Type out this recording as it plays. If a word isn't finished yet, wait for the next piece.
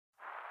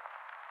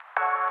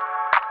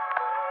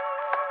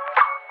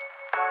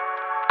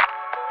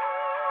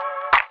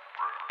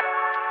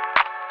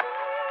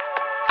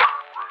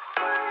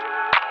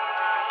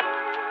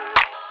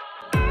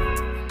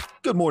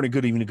Good morning,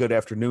 good evening, good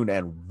afternoon,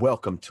 and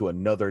welcome to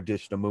another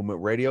edition of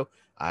Movement Radio.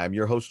 I'm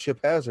your host, Chip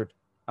Hazard.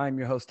 I'm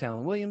your host,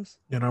 Talon Williams.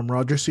 And I'm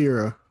Roger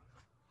Sierra.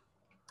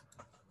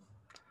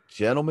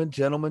 Gentlemen,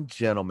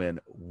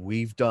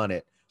 we've done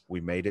it.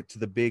 We made it to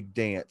the big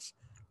dance.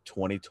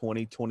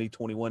 2020-2021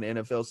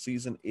 NFL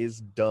season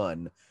is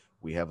done.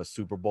 We have a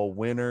Super Bowl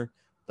winner.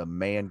 The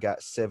man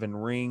got 7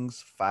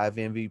 rings, 5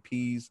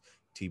 MVPs.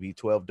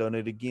 TB12 done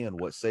it again.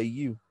 What say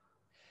you?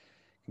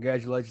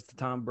 Congratulations to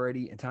Tom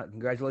Brady and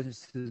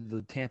congratulations to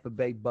the Tampa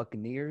Bay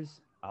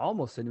Buccaneers. I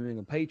almost said New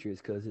England Patriots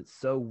because it's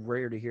so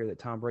rare to hear that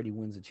Tom Brady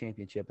wins a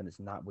championship and it's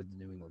not with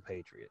the New England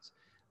Patriots.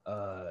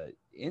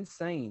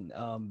 Insane.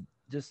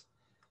 Just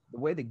the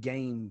way the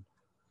game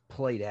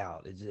played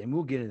out, and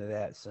we'll get into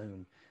that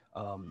soon.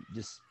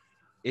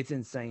 It's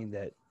insane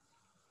that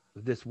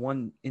this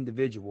one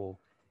individual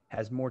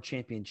has more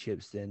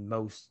championships than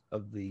most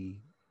of the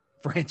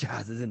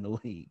franchises in the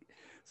league.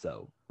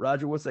 So,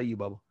 Roger, what say you,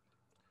 Bubba?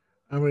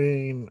 I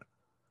mean,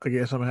 I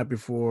guess I'm happy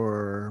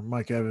for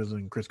Mike Evans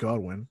and Chris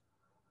Godwin.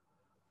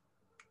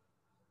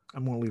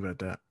 I'm going to leave it at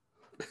that.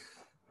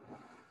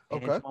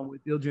 Okay. And Antoine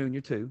Whitfield Jr.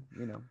 too.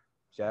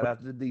 Shout out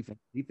to the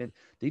defense.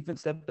 Defense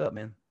stepped up,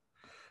 man.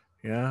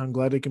 Yeah, I'm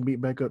glad they can beat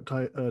back up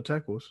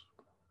tackles.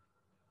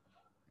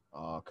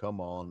 Oh, come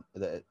on.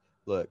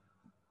 Look,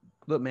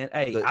 man.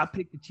 Hey, I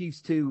picked the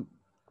Chiefs too.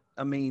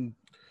 I mean,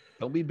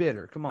 don't be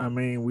bitter. Come on. I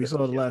mean, we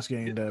saw the last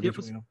game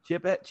between them.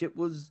 Chip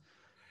was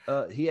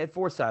he had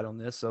foresight on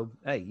this, so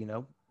hey,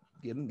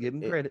 give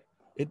him credit.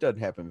 It doesn't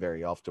happen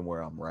very often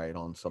where I'm right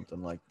on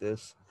something like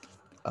this.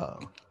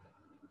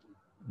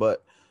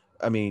 But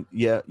I mean,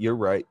 yeah, you're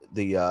right.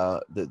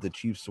 The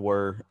Chiefs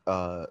were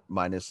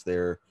minus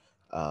their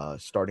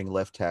starting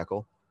left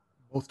tackle.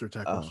 Both their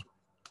tackles.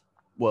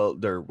 Well,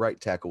 their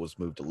right tackle was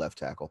moved to left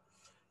tackle.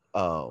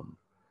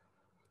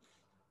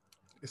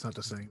 It's not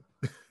the same.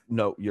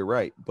 No, you're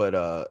right. But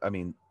I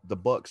mean, the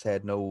Bucs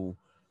had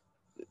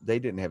they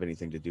didn't have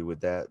anything to do with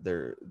that.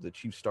 The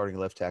Chiefs starting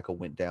left tackle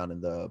went down in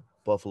the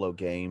Buffalo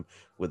game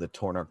with a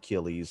torn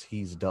Achilles.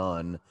 He's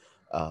done.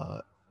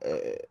 I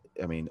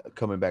mean,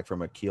 coming back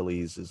from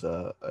Achilles is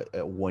a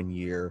 1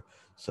 year,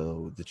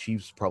 so the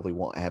Chiefs probably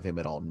won't have him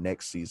at all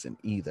next season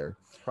either.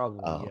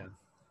 Probably, yeah.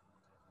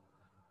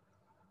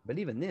 But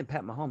even then,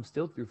 Pat Mahomes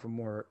still threw for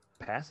more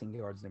passing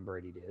yards than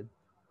Brady did.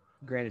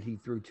 Granted, he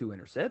threw 2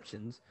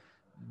 interceptions,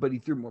 but he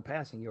threw more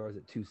passing yards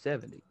at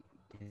 270.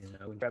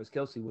 And Travis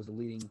Kelce was the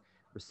leading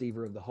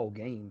receiver of the whole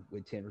game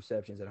with 10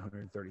 receptions at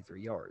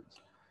 133 yards.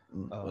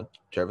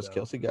 Travis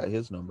Kelce got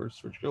his numbers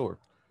for sure.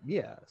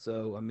 Yeah,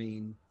 so I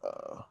mean,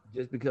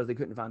 just because they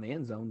couldn't find the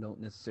end zone don't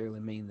necessarily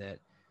mean that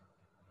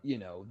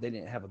they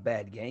didn't have a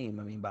bad game.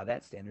 I mean, by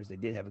that standards, they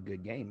did have a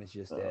good game. It's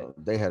just that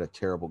they had a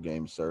terrible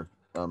game, sir.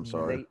 I'm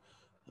sorry.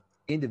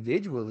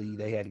 Individually,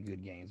 they had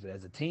good games, but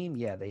as a team,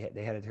 yeah, they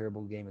had a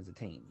terrible game as a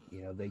team.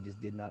 They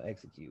just did not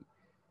execute.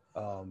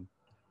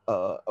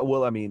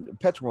 Well, I mean,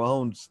 Patrick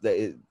Mahomes,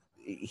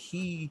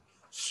 he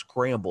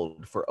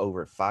scrambled for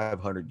over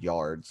 500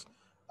 yards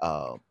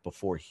throughout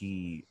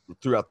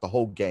the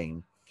whole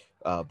game.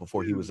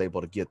 Before he was able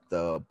to get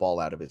the ball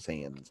out of his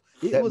hands.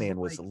 That man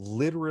was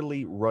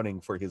literally running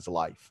for his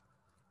life.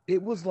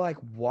 It was like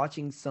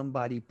watching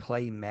somebody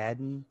play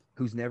Madden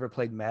who's never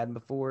played Madden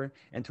before,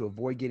 and to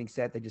avoid getting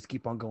sacked, they just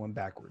keep on going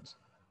backwards.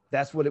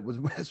 That's what it was.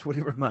 That's what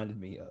it reminded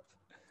me of.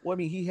 Well, I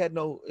mean, he had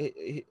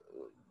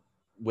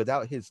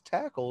without his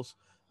tackles,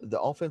 the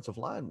offensive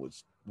line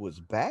was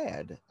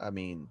bad. I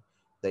mean,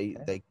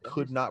 they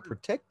could not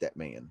protect that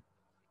man.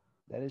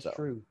 That is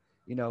true.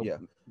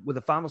 With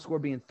the final score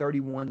being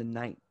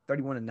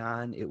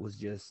 31-9, it was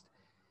just,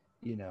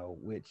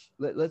 which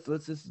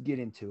let's just get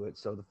into it.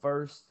 So the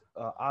first,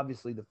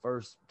 obviously the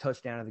first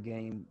touchdown of the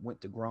game went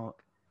to Gronk,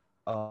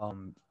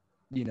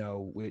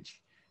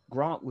 which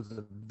Gronk was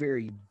a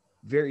very,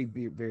 very,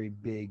 very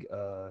big,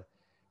 had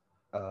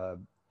a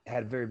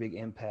very big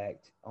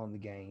impact on the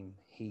game.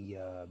 He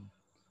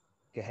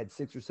had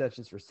 6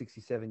 receptions for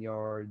 67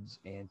 yards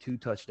and 2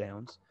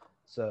 touchdowns.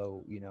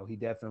 So, he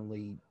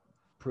definitely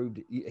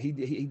proved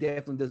he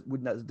definitely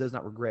does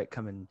not regret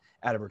coming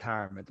out of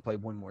retirement to play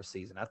one more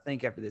season. I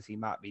think after this he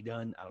might be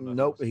done. I don't know.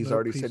 Nope, he's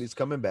already said he's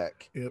coming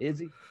back. Yep. Is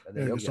he?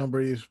 Yeah, because Tom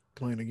Brady's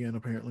playing again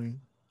apparently.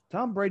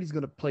 Tom Brady's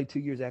going to play 2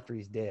 years after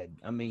he's dead.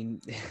 I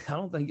mean, I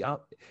don't think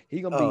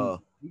he's going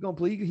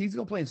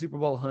to play in Super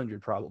Bowl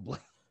 100 probably.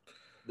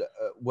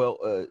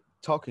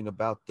 Talking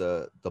about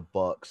the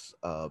Bucs,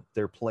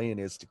 their plan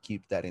is to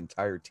keep that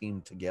entire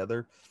team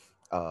together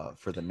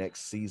for the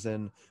next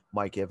season.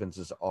 Mike Evans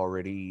has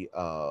already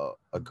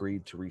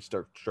agreed to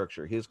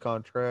restructure his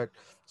contract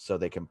so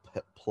they can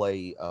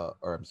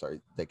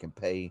they can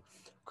pay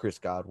Chris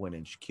Godwin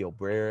and Shaquille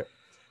Barrett.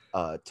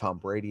 Tom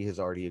Brady has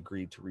already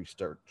agreed to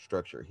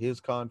restructure his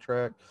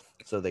contract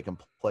so they can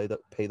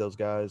pay those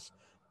guys.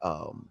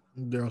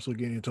 They're also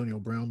getting Antonio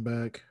Brown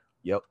back.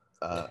 Yep.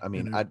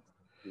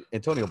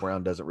 Antonio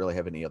Brown doesn't really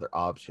have any other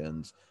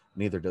options.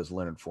 Neither does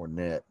Leonard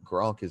Fournette.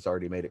 Gronk has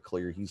already made it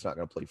clear he's not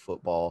going to play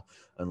football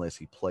unless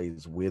he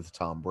plays with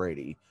Tom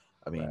Brady.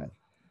 I mean,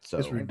 So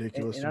It's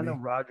ridiculous And to I know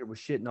me. Roger was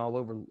shitting all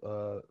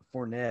over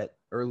Fournette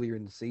earlier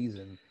in the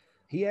season.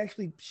 He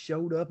actually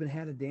showed up and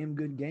had a damn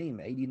good game,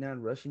 89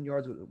 rushing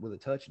yards with a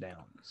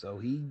touchdown. So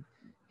he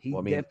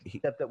Well, I mean, definitely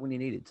stepped up when he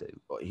needed to.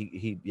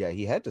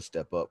 he had to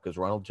step up because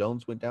Ronald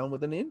Jones went down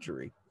with an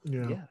injury.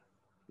 Yeah.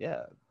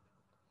 Yeah.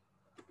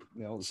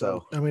 You know,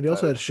 So I mean, they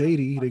also had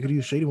Shady. They could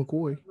use Shady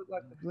McCoy. looked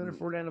like the Leonard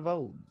Fournette of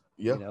old.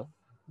 yeah, You know,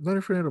 Not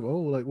a friend of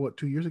like what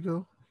 2 years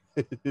ago.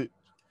 it's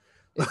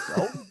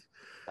old.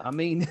 I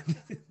mean,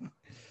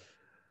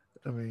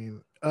 I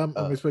mean, I'm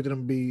Uh, expecting him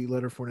to be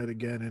Leonard Fournette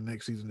again, and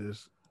next season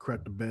just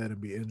crack the bed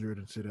and be injured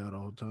and sit out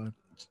all the time.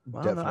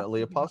 I don't know.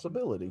 definitely a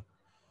possibility.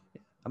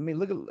 I mean,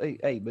 look at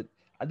hey, but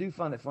I do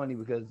find it funny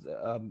because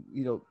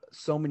you know,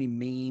 so many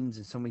memes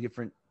and so many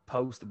different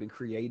posts have been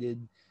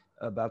created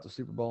about the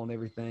Super Bowl and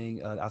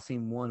everything. I've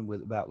seen one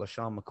with about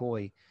LaShawn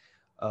McCoy.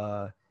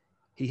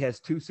 He has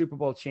 2 Super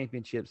Bowl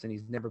championships and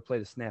he's never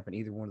played a snap in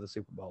either one of the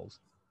Super Bowls.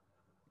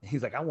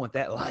 He's like, I want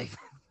that life.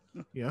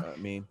 Yeah. I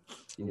mean,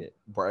 Yeah.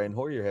 Brian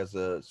Hoyer has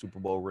a Super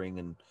Bowl ring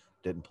and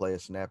didn't play a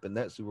snap in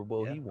that Super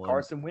Bowl. Yeah. He won.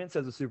 Carson Wentz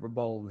has a Super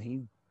Bowl and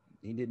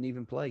he didn't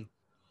even play.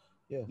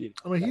 Yeah.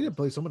 I mean, he did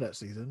play some of that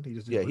season. He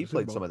just didn't Yeah, play he the Super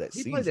played Bowl. some of that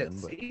He played that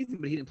season, but season,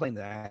 but he didn't play in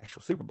the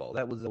actual Super Bowl.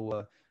 That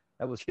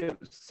was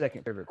Chip's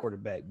second favorite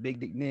quarterback, Big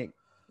Dick Nick.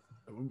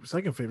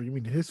 Second favorite? You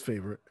mean his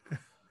favorite?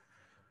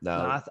 No,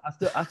 no,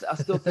 I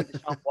still think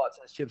Deshaun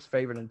Watson is Chip's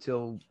favorite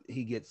until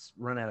he gets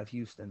run out of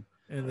Houston.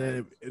 And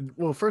then,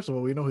 well, first of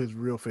all, we know his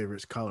real favorite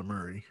is Kyler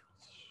Murray,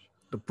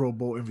 the Pro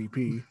Bowl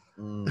MVP.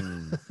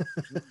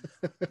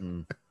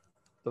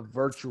 The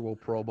virtual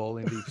Pro Bowl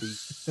MVP.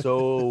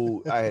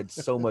 So I had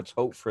so much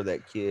hope for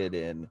that kid,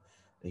 and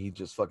he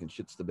just fucking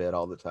shits the bed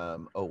all the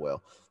time. Oh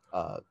well,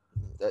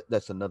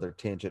 that's another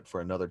tangent for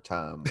another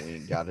time. We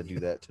ain't got to do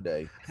that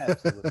today.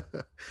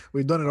 Absolutely.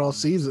 We've done it all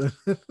season.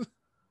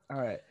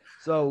 All right.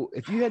 So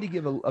if you had to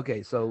give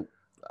so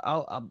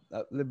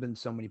there've been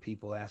so many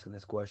people asking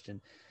this question.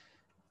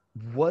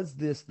 Was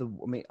this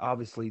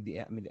obviously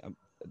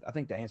I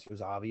think the answer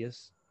is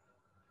obvious.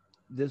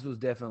 This was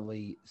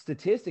definitely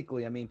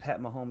statistically,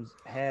 Pat Mahomes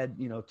had,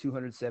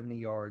 270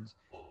 yards,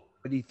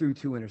 but he threw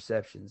 2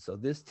 interceptions. So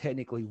this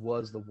technically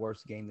was the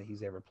worst game that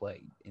he's ever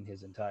played in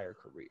his entire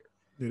career.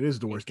 It is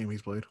the worst game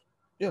he's played.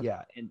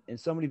 Yeah. And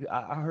so many,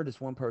 I heard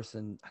this one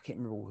person, I can't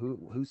remember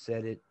who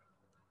said it.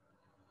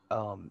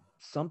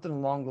 Something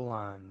along the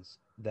lines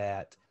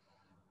that,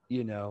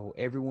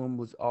 everyone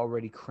was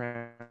already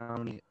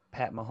crowning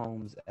Pat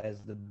Mahomes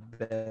as the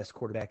best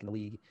quarterback in the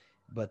league,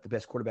 but the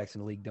best quarterbacks in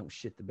the league don't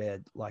shit the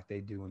bed like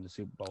they do in the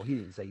Super Bowl. He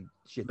didn't say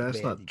shit the bed.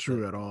 That's not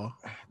true at all.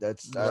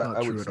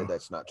 I would say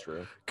that's not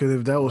true. Because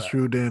if that was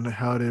true, then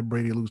how did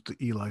Brady lose to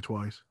Eli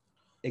twice?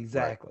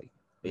 Exactly.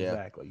 Right. Yeah.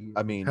 Exactly.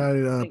 I mean, how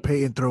did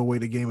Peyton throw away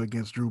the game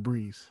against Drew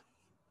Brees?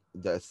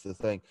 That's the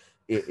thing.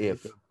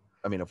 If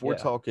we're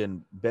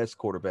talking best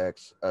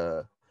quarterbacks,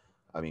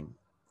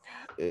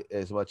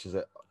 as much as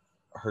it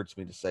hurts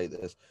me to say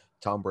this,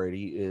 Tom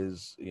Brady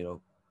is,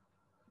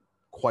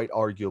 quite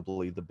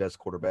arguably the best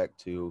quarterback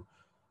to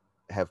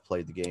have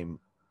played the game.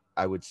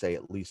 I would say,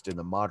 at least in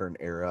the modern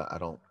era.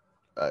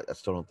 I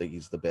still don't think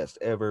he's the best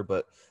ever,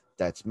 but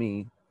that's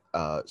me.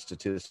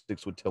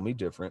 Statistics would tell me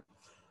different.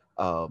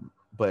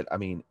 But I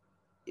mean,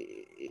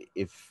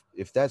 if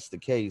that's the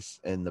case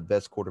and the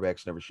best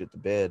quarterbacks never shit the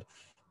bed,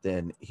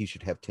 then he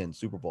should have 10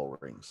 Super Bowl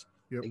rings.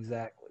 Yep.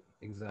 Exactly.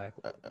 He's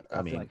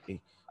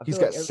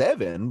got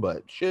 7,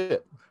 but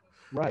shit.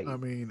 Right. I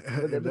mean,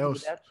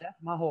 that's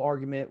my whole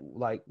argument.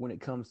 Like when it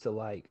comes to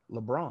like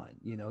LeBron,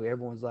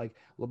 everyone's like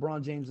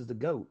LeBron James is the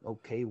GOAT.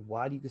 Okay,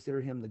 why do you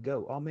consider him the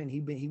GOAT? Oh man,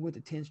 he went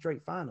to 10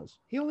 straight finals.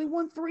 He only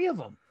won 3 of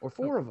them or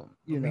 4 of them.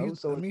 He's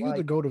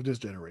the GOAT of this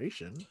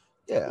generation.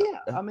 Yeah. Yeah.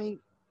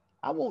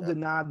 I won't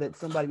deny that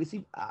somebody.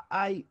 See,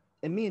 I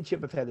and me and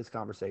Chip have had this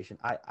conversation.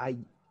 I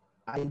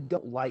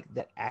don't like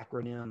that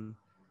acronym.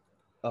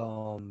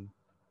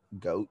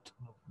 GOAT,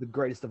 the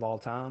greatest of all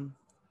time,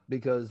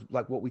 because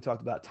like what we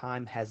talked about,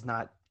 time has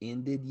not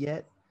ended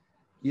yet,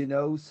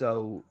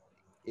 so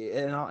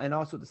and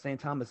also at the same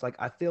time, it's like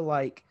I feel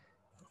like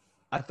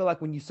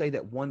when you say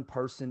that one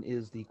person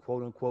is the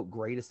quote unquote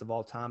greatest of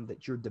all time,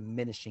 that you're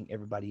diminishing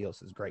everybody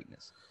else's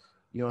greatness.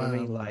 You know what I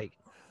mean? Like,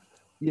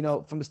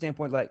 from the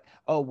standpoint like,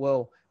 oh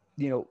well,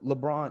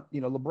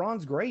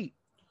 LeBron's great.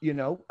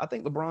 I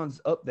think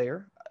LeBron's up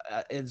there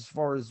as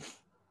far as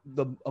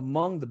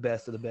among the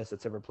best of the best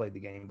that's ever played the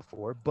game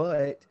before.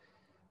 But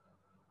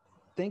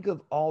think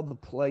of all the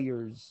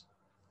players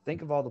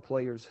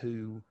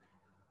who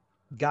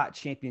got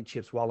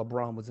championships while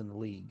LeBron was in the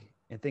league,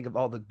 and think of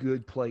all the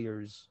good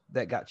players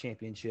that got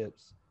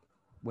championships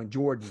when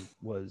Jordan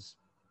was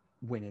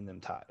winning them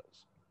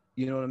titles.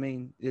 You know what I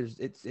mean?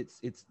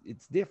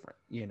 It's different.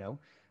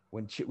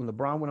 When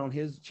LeBron went on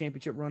his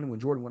championship run and when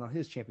Jordan went on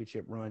his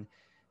championship run,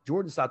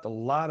 Jordan stopped a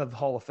lot of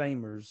Hall of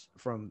Famers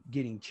from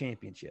getting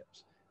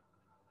championships.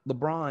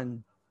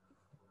 LeBron,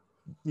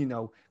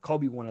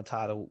 Kobe won a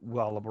title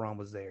while LeBron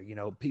was there.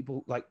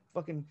 People like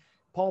fucking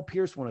Paul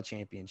Pierce won a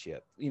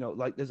championship.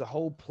 Like there's a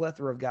whole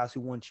plethora of guys who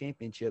won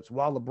championships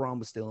while LeBron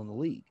was still in the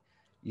league.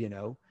 you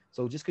know.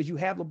 So just because you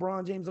have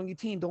LeBron James on your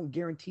team, don't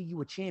guarantee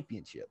you a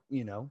championship.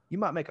 You know, you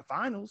might make a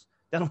finals.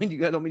 That don't mean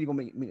you're gonna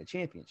mean a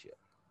championship.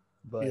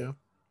 But Yeah.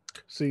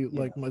 See,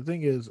 like my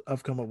thing is,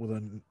 I've come up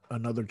with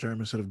another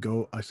term instead of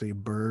GOAT. I say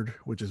bird,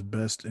 which is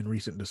best in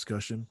recent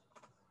discussion.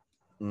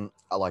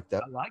 I like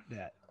that. I like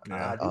that.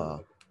 Yeah. I do like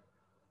it.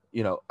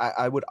 You know,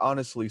 I would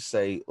honestly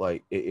say,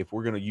 like, if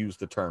we're going to use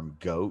the term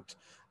GOAT,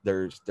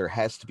 there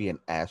has to be an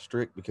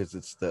asterisk because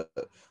it's the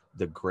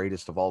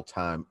greatest of all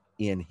time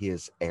in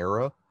his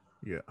era.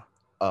 Yeah.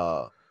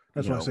 You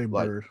That's why I know, say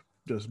like, bird,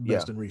 just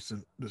best in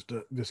recent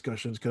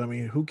discussions. Because I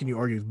mean, who can you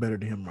argue is better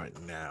than him right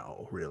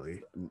now?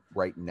 Really,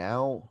 right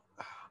now,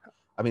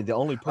 I mean, the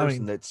only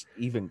person that's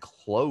even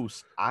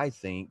close, I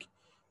think,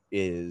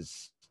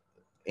 is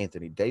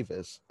Anthony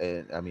Davis,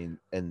 and I mean,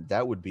 and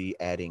that would be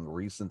adding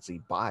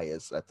recency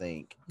bias, I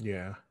think.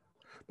 Yeah,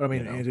 but I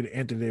mean, You know?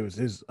 Anthony Davis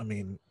is. I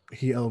mean,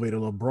 he elevated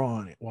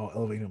LeBron while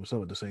elevating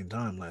himself at the same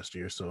time last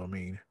year. So I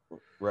mean,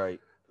 Right?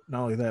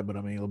 not only that, but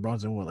I mean,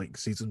 LeBron's in what, like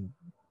season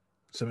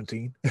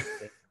 17,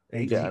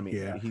 18. Yeah, I mean,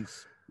 Yeah,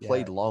 he's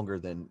played longer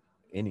than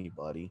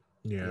anybody.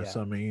 yeah. Yeah.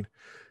 So I mean,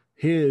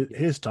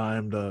 his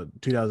time, the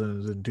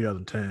 2000s and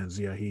 2010s.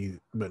 Yeah,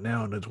 but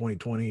now in the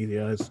 2020s,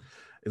 yeah, it's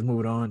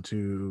moving on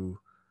to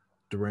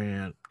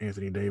Durant,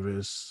 Anthony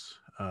Davis.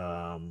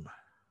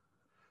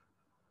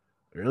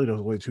 Really, those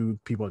are only two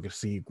people I could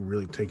see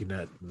really taking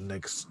that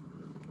next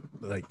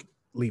like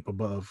leap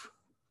above.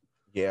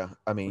 Yeah,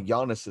 I mean,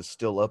 Giannis is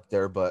still up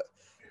there, but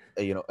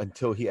you know,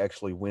 until he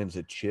actually wins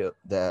a chip,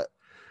 that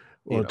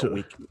Well,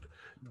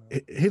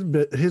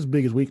 his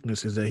biggest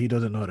weakness is that he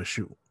doesn't know how to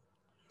shoot.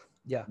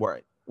 Yeah.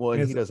 Right. Well,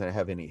 and he doesn't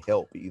have any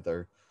help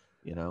either.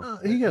 You know,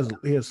 he has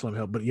some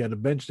help, but yeah, the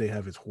bench they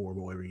have is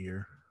horrible every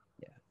year.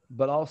 Yeah,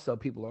 but also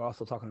people are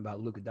also talking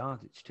about Luka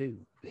Doncic too.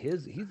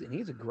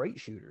 He's a great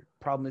shooter.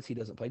 Problem is he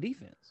doesn't play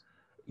defense.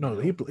 No,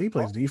 he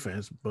plays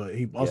defense, but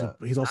he's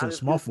also a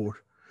small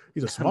forward.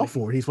 He's a small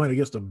forward. He's playing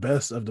against the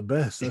best of the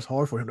best. That's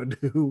hard for him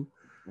to do.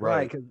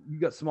 Right, because you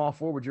got small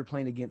forwards. You're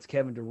playing against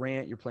Kevin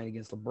Durant. You're playing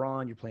against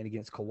LeBron. You're playing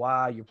against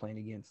Kawhi. You're playing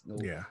against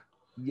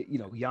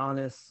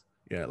Giannis.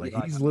 Yeah, like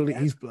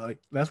he's like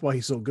that's why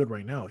he's so good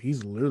right now.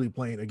 He's literally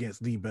playing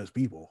against the best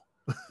people.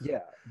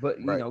 Yeah, but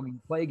you know, you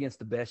play against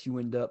the best, you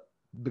end up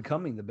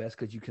becoming the best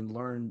because you can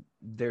learn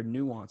their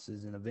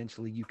nuances, and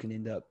eventually you can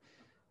end up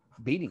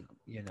beating them.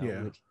 You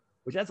know,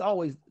 which that's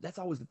always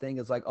the thing.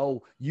 It's like,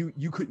 oh, you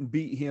couldn't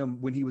beat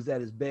him when he was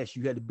at his best.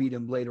 You had to beat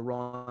him later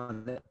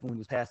on when he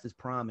was past his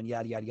prime, and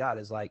yada yada yada.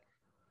 It's like,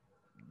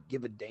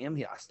 give a damn.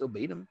 I still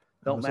beat him.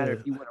 Don't matter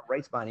if you win a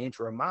race by an inch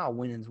or a mile.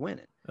 Winning's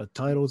winning. A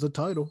title is a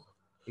title.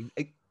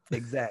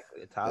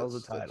 Exactly, a title's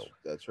a title.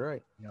 That's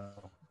right. You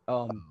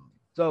know?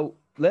 So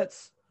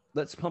let's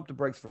pump the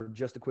brakes for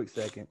just a quick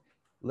second.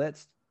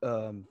 Let's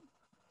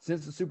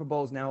since the Super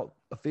Bowl is now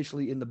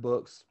officially in the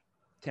books,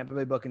 Tampa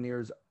Bay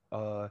Buccaneers.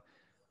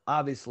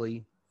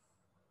 Obviously,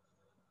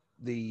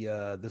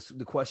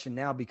 the question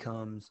now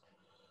becomes: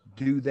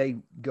 do they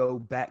go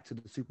back to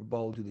the Super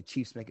Bowl? Do the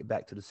Chiefs make it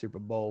back to the Super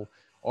Bowl?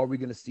 Are we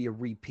going to see a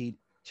repeat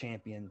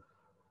champion?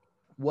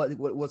 What's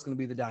going to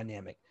be the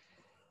dynamic?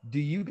 Do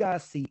you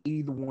guys see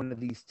either one of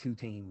these two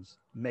teams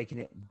making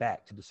it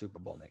back to the Super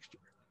Bowl next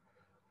year?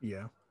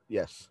 Yeah.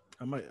 Yes.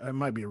 I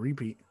might be a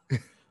repeat.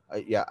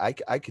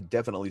 I could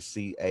definitely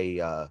see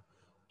a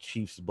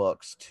Chiefs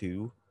Bucks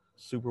 2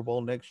 Super Bowl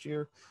next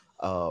year.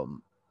 I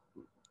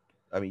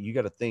mean, you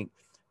got to think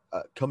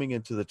coming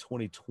into the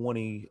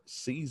 2020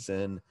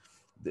 season,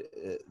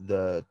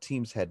 the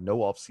teams had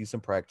no off-season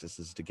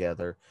practices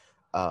together.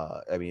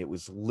 I mean, it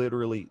was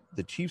literally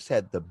the Chiefs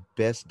had the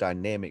best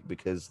dynamic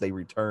because they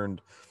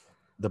returned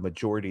the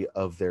majority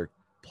of their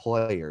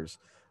players.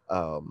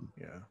 And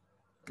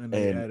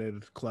they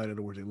added Clyde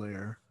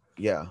Edwards-Helaire.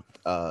 Yeah,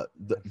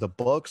 the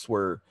Bucks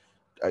were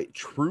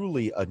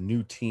truly a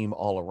new team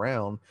all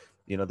around.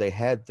 You know, they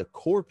had the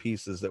core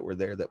pieces that were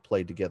there that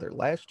played together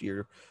last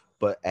year,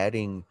 but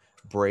adding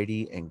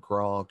Brady and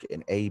Gronk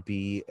and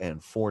AB and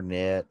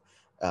Fournette,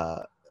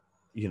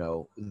 you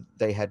know,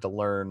 they had to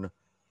learn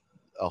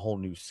a whole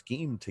new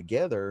scheme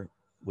together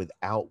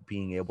without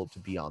being able to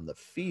be on the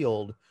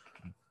field,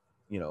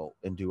 you know,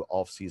 and do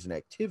off-season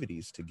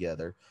activities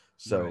together.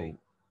 So,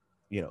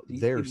 you know,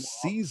 their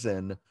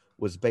season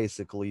was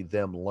basically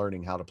them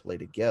learning how to play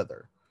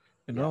together.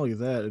 And not only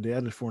that, they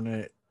added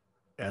Fournette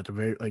at the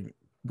very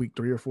week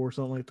 3 or 4,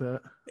 something like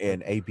that.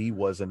 And AB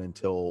wasn't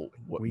until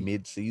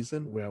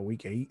mid-season? Well,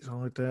 week 8,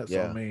 something like that.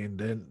 Yeah. So I mean,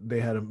 then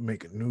they had to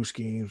make new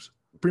schemes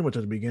pretty much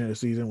at the beginning of the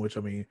season, which I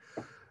mean,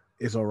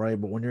 it's all right.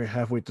 But when you're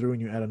halfway through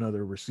and you add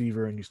another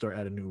receiver and you start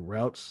adding new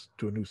routes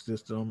to a new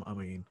system, I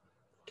mean,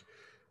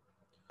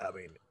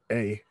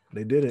 hey,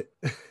 they did it.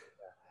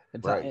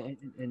 And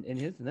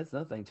that's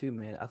another thing too,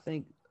 man. I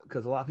think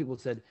because a lot of people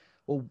said,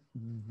 well,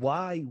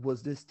 why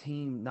was this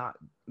team not?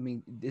 I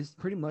mean, it's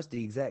pretty much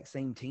the exact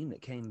same team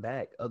that came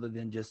back, other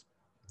than just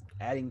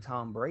adding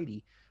Tom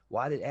Brady.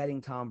 Why did adding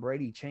Tom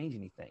Brady change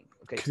anything?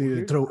 Okay, because he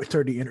didn't throw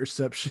 30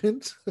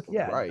 interceptions.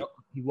 Yeah, right. No,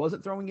 he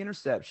wasn't throwing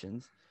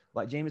interceptions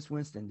like Jameis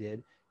Winston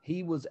did.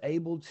 He was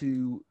able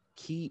to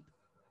keep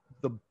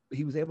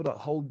he was able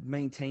to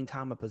maintain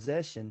time of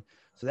possession.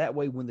 So that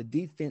way, when the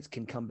defense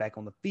can come back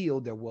on the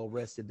field, they're well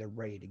rested, they're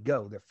ready to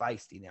go, they're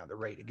feisty now, they're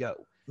ready to go.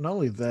 Not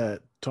only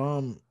that,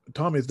 Tom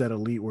is that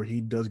elite where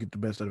he does get the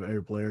best out of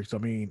every player. So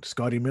I mean,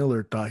 Scotty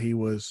Miller thought he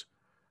was.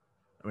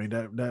 I mean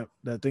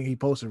that thing he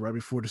posted right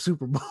before the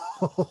Super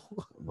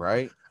Bowl.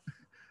 Right.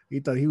 He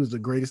thought he was the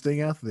greatest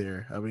thing out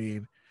there. I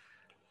mean,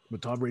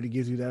 but Tom Brady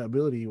gives you that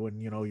ability when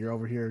you're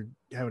over here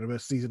having the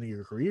best season of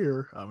your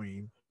career. I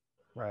mean,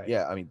 Right.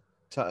 Yeah, I mean,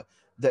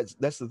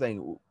 that's the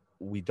thing.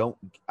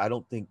 I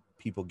don't think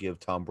people give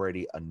Tom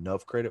Brady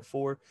enough credit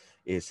for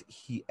is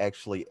he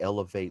actually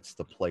elevates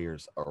the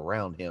players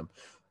around him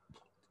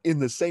in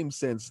the same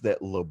sense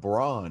that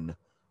LeBron,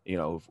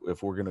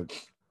 if we're gonna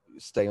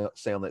stay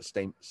on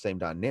that same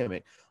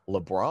dynamic,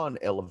 LeBron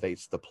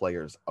elevates the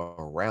players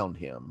around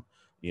him.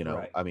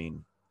 Right. I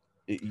mean,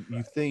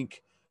 you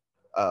think,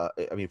 I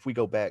mean, if we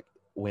go back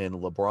when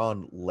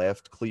LeBron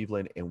left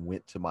Cleveland and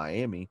went to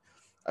Miami,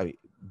 I mean,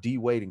 D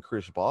Wade and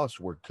Chris Bosh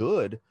were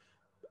good.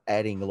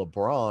 Adding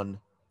LeBron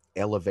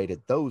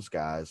elevated those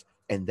guys,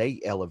 and they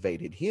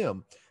elevated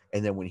him.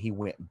 And then when he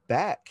went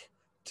back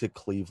to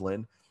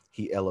Cleveland,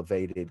 he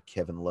elevated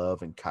Kevin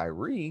Love and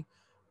Kyrie,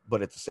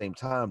 but at the same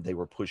time, they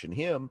were pushing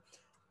him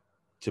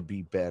to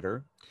be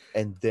better.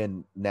 And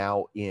then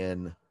now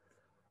in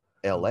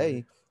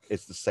LA,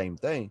 it's the same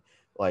thing.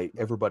 Like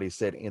everybody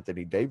said,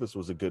 Anthony Davis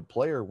was a good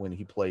player when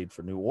he played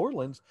for New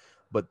Orleans,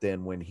 but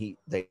then when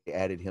they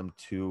added him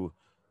to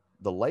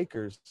the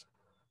Lakers,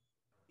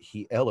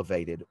 he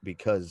elevated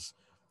because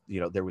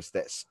there was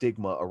that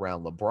stigma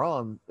around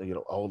LeBron.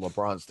 Oh,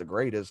 LeBron's the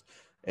greatest,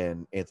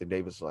 and Anthony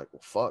Davis was like,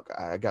 well, fuck,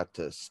 I got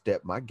to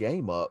step my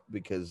game up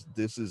because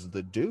this is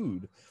the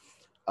dude.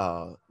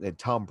 And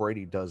Tom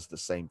Brady does the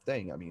same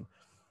thing. I mean,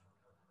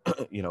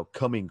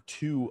 coming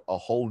to a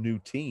whole new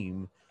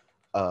team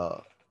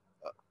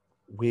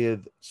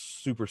with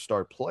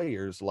superstar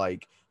players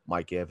like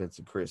Mike Evans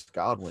and Chris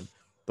Godwin,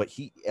 but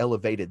he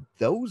elevated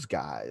those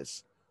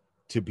guys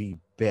to be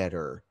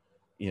better,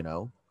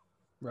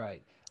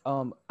 Right.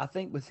 I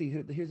think, but see,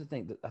 here's the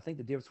thing. I think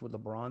the difference with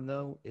LeBron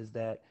though is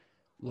that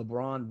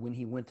LeBron, when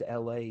he went to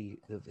LA,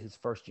 his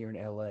first year in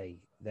LA,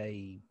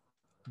 they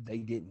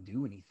didn't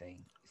do anything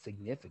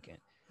significant.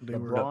 they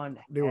LeBron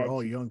were had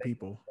all to young face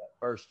people. that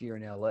first year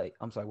in LA.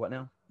 I'm sorry, what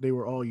now? They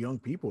were all young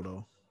people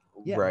though.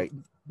 Yeah, right.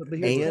 but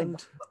here's the thing.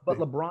 And But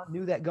LeBron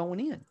knew that going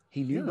in.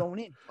 He knew Yeah. going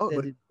in. Oh,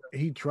 But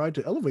he tried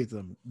to elevate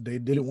them. They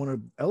didn't want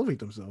to elevate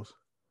themselves.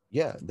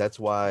 yeah, that's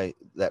why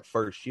that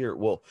first year,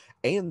 well,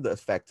 and the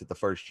fact that the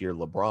first year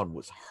LeBron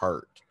was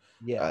hurt.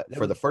 Yeah,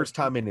 For the first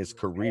time in his year.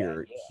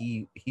 career,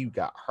 Yeah. he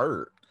got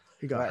hurt.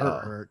 He got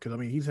Right. hurt because I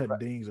mean he's had Right.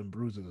 dings and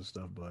bruises and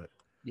stuff, but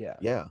Yeah.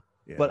 Yeah.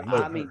 But he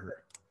got I mean,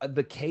 hurt.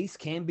 the case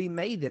can be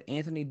made that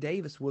Anthony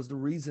Davis was the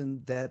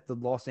reason that the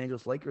Los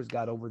Angeles Lakers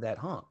got over that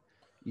hump.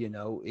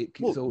 Well,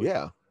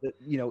 yeah.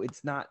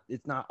 It's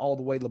not all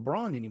the way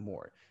LeBron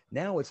anymore.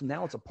 Now it's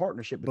a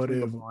partnership But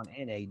between if- LeBron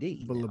and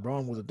AD. But now.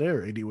 LeBron wasn't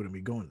there, AD wouldn't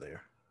be going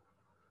there.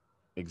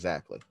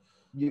 Exactly.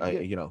 You,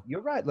 You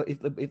you're right. Look, if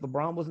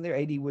LeBron wasn't there,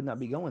 AD would not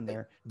be going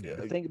there. Yeah.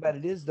 The thing about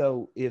it is,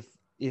 though, if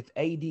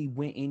AD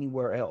went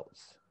anywhere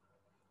else,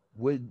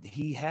 would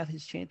he have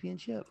his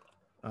championship?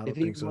 I don't If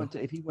he think so. went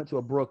to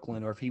a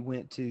Brooklyn, or if he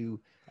went to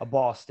a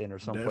Boston or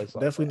someplace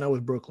like Definitely that. not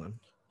with Brooklyn.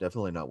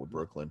 definitely not with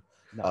Brooklyn.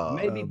 No,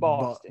 maybe Bo-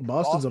 Boston.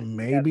 Boston's a Boston,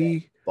 you have that.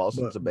 maybe.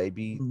 Boston's But a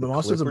maybe. The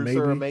Boston's a Clippers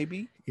are a maybe.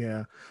 maybe.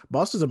 Yeah,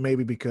 Boston's a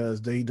maybe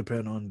because they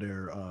depend on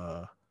their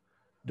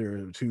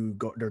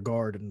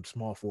guard and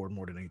small forward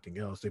more than anything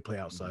else. They play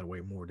outside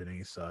way more than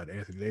any side.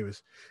 Anthony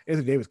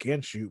Davis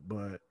can shoot,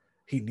 but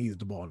he needs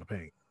the ball in the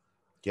paint.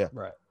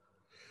 Right.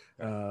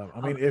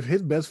 I mean, if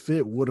his best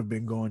fit would have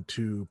been going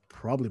to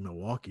probably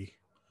Milwaukee.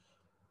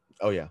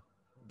 Oh yeah,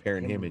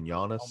 pairing him and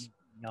Giannis.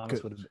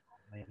 Giannis would have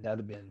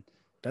been, man,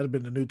 That'd have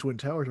been the new Twin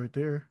Towers right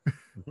there.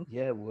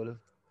 yeah, it would have.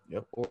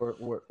 Yep.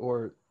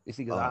 Or you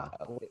see,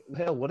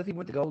 hell, what if he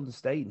went to Golden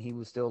State and he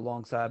was still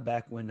alongside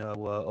back when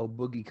old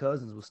Boogie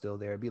Cousins was still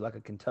there? It'd be like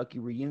a Kentucky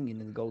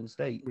reunion in Golden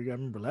State. We got to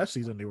remember last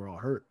season they were all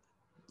hurt.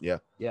 Yeah.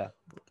 Yeah.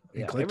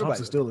 And Yeah, Klay everybody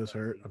Thompson was still hurt. is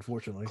hurt,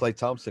 unfortunately. Klay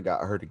Thompson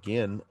got hurt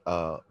again.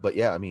 But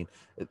yeah, I mean,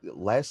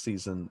 last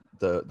season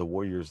the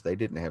Warriors, they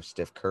didn't have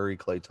Steph Curry,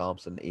 Klay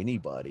Thompson,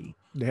 anybody.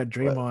 They had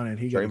Draymond and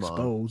he got Draymond.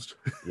 exposed.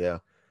 Yeah.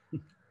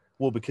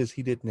 Well, because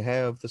he didn't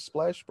have the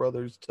Splash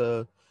Brothers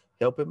to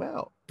help him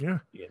out. Yeah.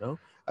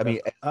 I mean,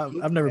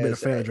 I've never been a as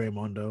fan of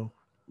Draymond though.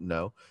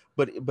 No,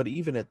 but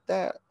even at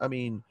that, I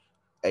mean,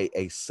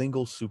 a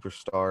single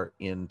superstar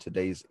in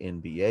today's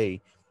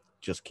NBA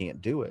just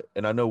can't do it.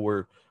 And I know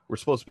we're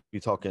supposed to be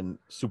talking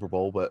Super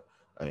Bowl, but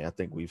I mean, I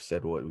think we've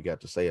said what we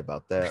got to say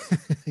about that.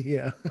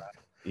 Yeah.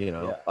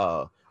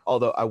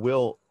 Although I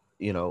will,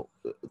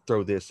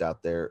 throw this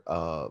out there,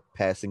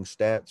 passing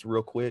stats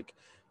real quick,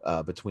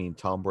 between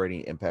Tom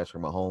Brady and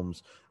Patrick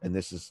Mahomes, and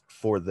this is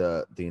for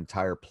the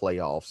entire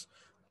playoffs.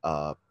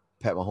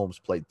 Pat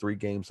Mahomes played 3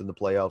 games in the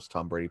playoffs.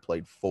 Tom Brady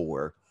played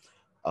 4.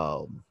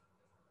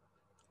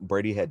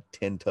 Brady had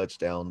 10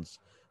 touchdowns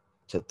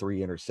to 3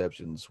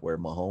 interceptions, where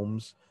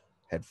Mahomes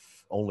had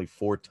only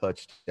 4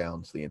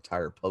 touchdowns the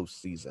entire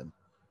postseason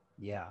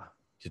Yeah.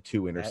 to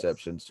 2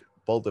 interceptions.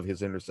 Both of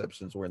his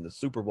interceptions were in the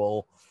Super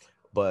Bowl,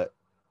 but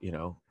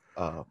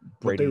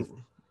Brady.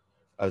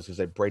 I was gonna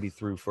say Brady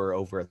threw for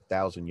over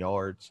 1,000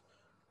 yards.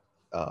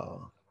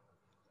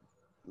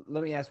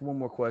 Let me ask one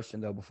more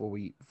question though before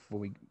we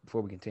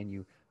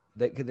continue.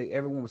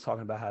 Everyone was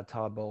talking about how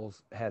Todd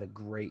Bowles had a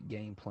great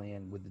game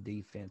plan with the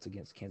defense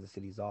against Kansas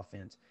City's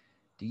offense.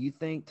 Do you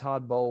think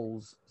Todd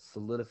Bowles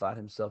solidified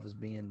himself as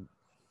being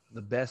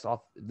the best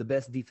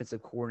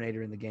defensive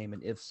coordinator in the game?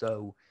 And if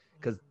so,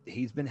 because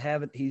he's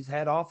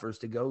had offers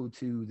to go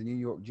to the New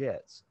York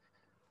Jets,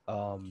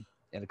 and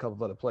a couple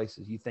of other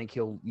places. You think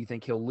he'll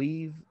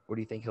leave, or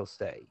do you think he'll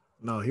stay?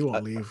 No, he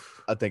won't leave.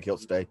 I think he'll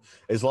stay.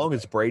 As long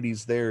as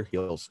Brady's there,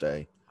 he'll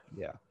stay.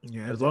 Yeah.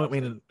 Yeah. As long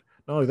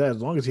not only that,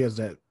 as long as he has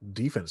that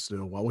defense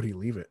still, why would he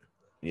leave it?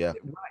 Yeah.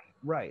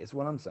 Right. It's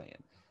what I'm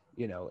saying.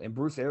 And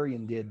Bruce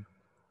Arians did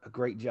a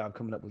great job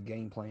coming up with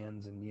game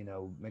plans and,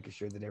 making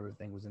sure that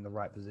everything was in the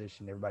right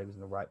position. Everybody was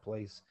in the right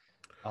place.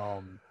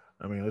 I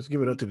mean, let's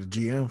give it up to the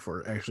GM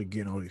for actually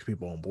getting all these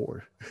people on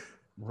board.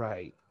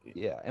 Right.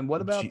 Yeah. And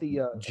what about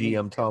the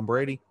GM Tom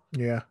Brady?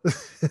 Yeah.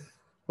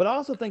 But I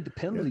also think the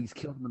penalties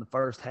killed him in the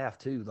first half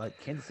too. Like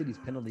Kansas City's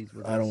penalties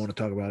were. I don't want to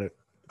talk about it.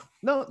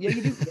 No, yeah,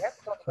 you do. You have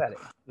to talk about it.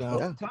 No,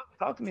 Yeah.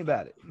 Talk to me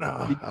about it. No,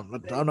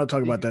 I'm not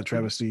talking about that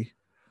travesty.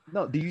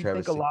 No, do you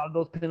think a lot of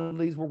those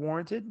penalties were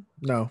warranted?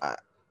 No,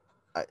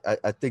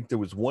 I think there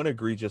was one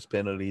egregious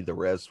penalty. The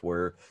rest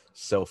were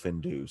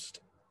self-induced.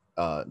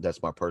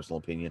 That's my personal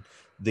opinion.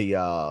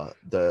 The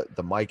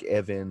Mike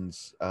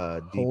Evans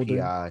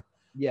DPI.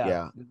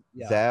 Yeah.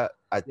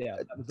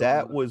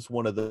 That was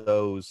one of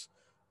those.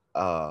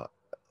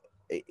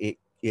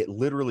 It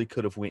literally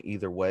could have went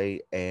either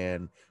way,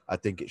 and I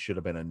think it should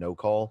have been a no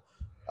call,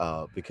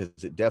 because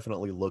it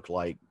definitely looked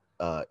like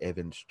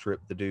Evans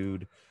tripped the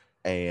dude,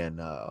 and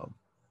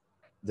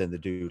then the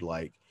dude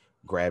like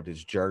grabbed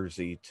his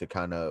jersey to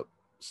kind of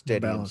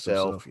steady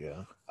himself.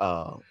 Yeah.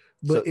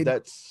 But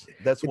so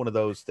that's one of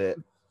those that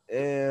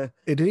it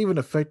didn't even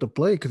affect the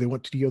play because they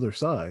went to the other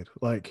side.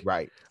 Like,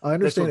 right. I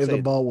understand if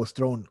the ball was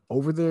thrown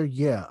over there,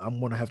 yeah, I'm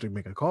gonna have to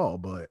make a call,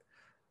 but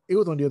it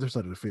was on the other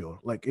side of the field.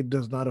 Like, it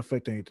does not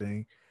affect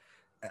anything.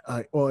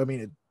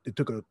 It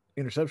took an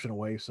interception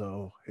away,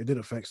 so it did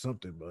affect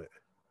something, but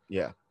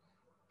yeah.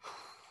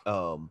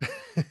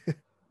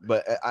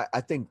 But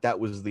I think that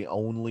was the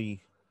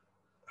only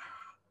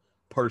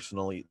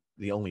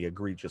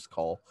egregious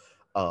call.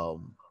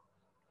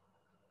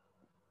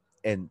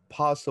 And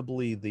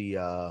possibly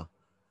the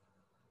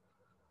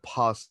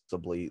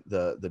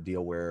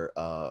deal where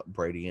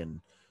Brady and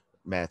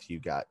Matthew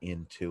got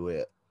into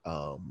it.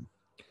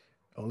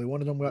 Only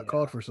one of them got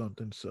called for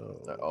something.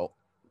 So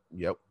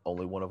yep,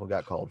 only one of them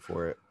got called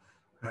for it.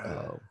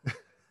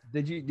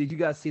 Did you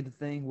guys see the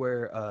thing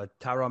where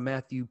Tyrann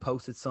Mathieu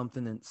posted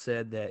something and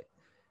said that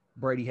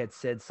Brady had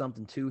said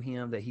something to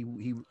him that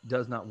he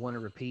does not want to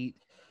repeat,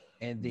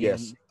 and then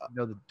yes.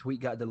 The tweet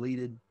got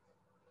deleted.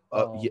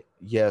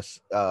 Yes.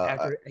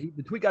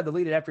 The tweet got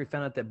deleted after he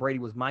found out that Brady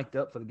was mic'd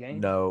up for the game.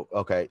 No.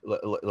 Okay.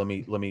 Let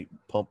me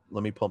pump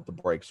the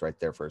brakes right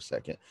there for a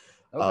second.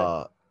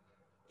 Okay.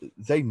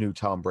 They knew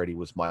Tom Brady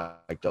was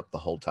mic'd up the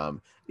whole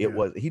time. He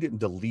didn't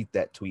delete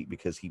that tweet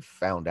because he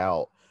found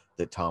out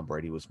that Tom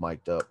Brady was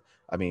mic'd up.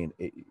 I mean,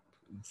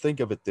 think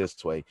of it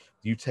this way.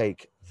 You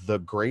take the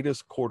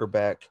greatest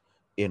quarterback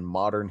in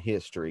modern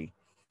history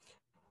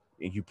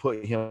and you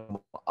put him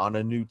on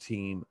a new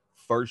team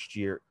first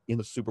year in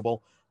the Super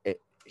Bowl.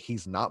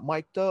 He's not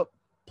mic'd up,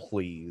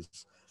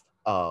 please.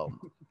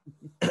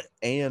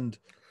 And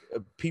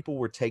people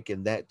were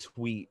taking that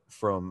tweet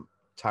from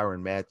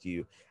Tyrann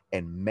Mathieu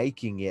and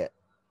making it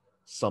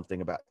something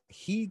about.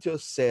 He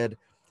said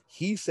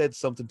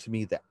something to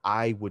me that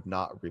I would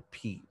not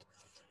repeat.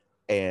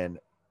 And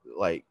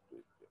like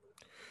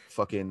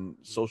fucking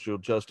social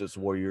justice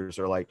warriors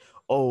are like,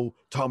 oh,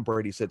 Tom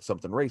Brady said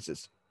something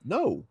racist.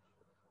 No,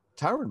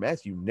 Tyrann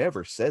Mathieu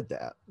never said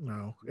that.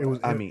 No,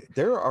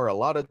 there are a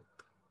lot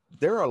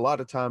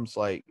of times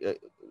like,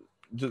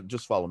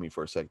 just follow me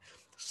for a second.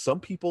 Some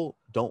people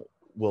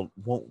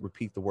won't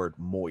repeat the word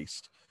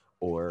moist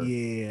or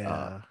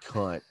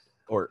cunt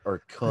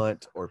or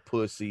cunt or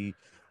pussy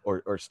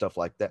or stuff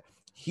like that.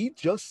 He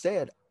just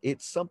said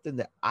it's something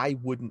that I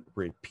wouldn't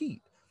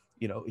repeat.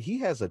 He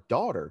has a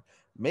daughter.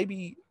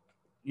 Maybe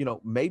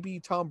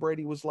Tom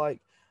Brady was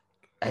like,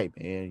 hey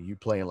man, you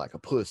playing like a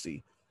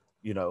pussy,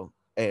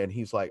 and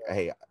he's like,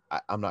 hey,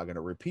 I'm not going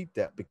to repeat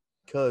that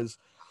because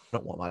I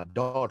don't want my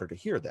daughter to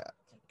hear that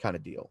kind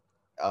of deal.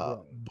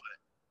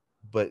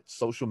 But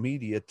social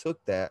media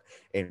took that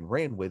and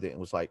ran with it and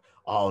was like,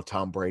 oh,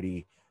 Tom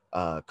Brady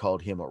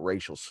called him a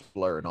racial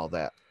slur and all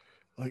that.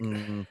 Like,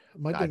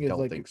 my thing is, I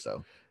don't think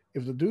so.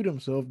 If the dude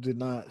himself did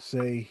not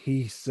say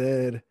he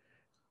said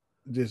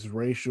this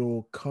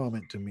racial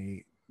comment to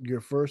me, your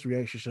first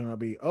reaction should not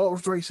be, oh,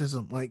 it's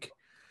racism. Like,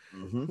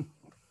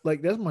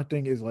 like that's my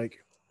thing is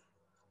like,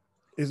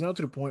 it's not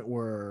to the point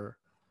where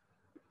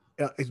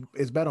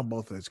it's bad on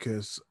both ends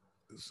because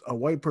a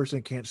white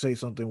person can't say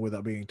something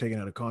without being taken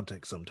out of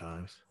context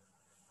sometimes.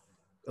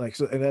 Like,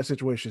 so in that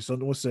situation,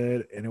 something was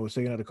said and it was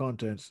taken out of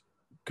context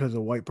because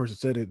a white person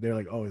said it. They're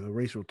like, oh, it's a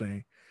racial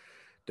thing.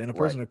 Then a Right.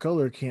 person of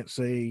color can't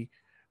say,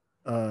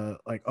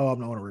 like, oh, I'm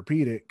not going to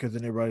repeat it, because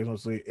then everybody's going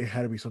to say it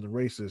had to be something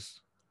racist.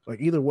 Like,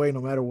 either way,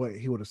 no matter what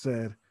he would have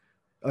said,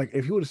 like,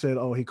 if he would have said,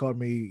 oh, he called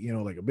me,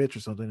 like a bitch or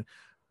something,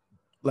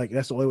 like,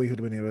 that's the only way he would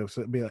have been able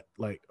to be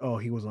like, oh,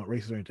 he was not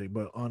racist or anything.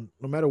 But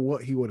no matter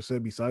what he would have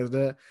said besides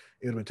that,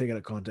 it would have been taken out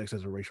of context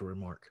as a racial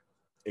remark.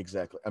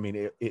 Exactly. I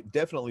mean, it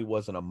definitely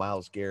wasn't a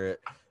Myles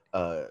Garrett,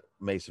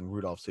 Mason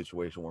Rudolph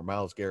situation where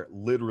Myles Garrett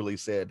literally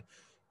said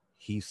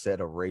he said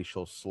a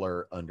racial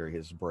slur under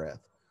his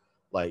breath.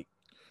 Like,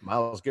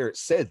 Myles Garrett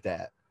said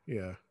that.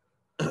 Yeah.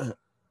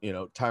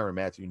 Tyrann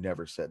Mathieu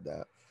never said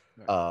that.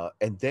 Right.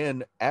 And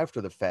then after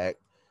the fact,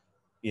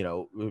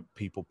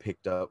 people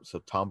picked up. So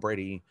Tom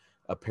Brady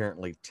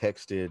apparently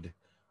texted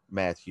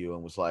Matthew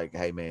and was like,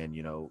 "Hey, man,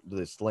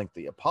 this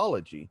lengthy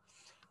apology."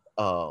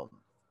 And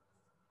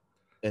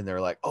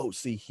they're like, "Oh,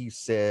 see, he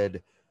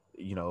said,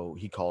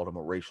 he called him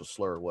a racial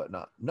slur or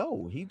whatnot."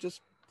 No, he just,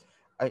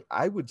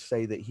 I would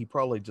say that he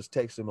probably just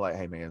texted him like,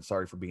 "Hey, man,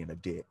 sorry for being a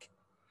dick."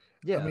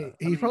 Yeah, I mean,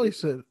 he probably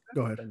said,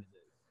 go ahead.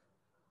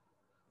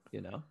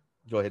 You know,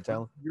 Go ahead,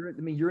 Talon.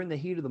 you're in the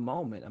heat of the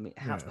moment. I mean,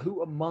 Yeah.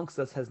 who amongst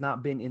us has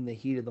not been in the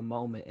heat of the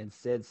moment and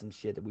said some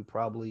shit that we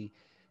probably,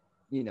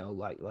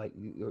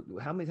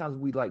 how many times have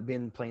we like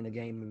been playing a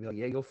game and be like,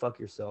 yeah, go fuck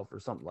yourself or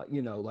something like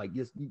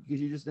just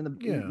because you're just Yeah.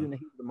 you're in the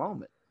heat of the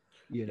moment.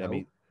 I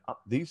mean,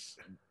 these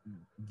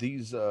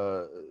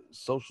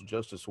social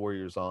justice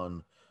warriors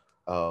on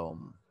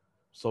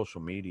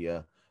social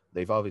media,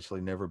 they've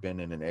obviously never been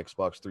in an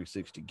Xbox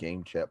 360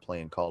 game chat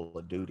playing Call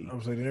of Duty. I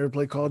was like, they never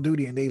play Call of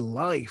Duty in their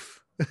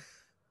life.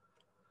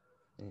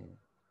 Yeah.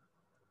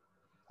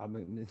 I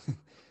mean,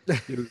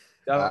 dude,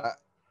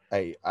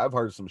 I've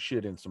heard some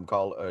shit in some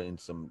Call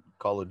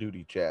of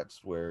Duty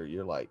chats where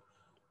you're like,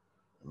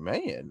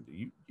 man,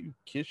 you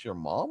kiss your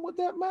mom with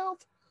that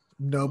mouth?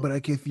 No, but I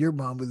kiss your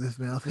mom with this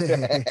mouth.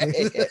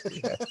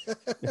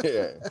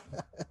 Yeah.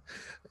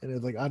 And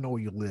it's like, I know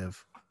where you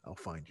live. I'll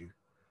find you.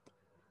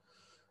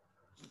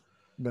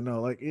 But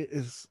no, like, it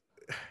is.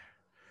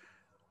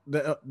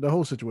 The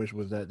whole situation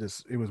was that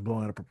it was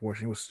blown out of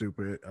proportion. It was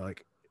stupid.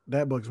 Like,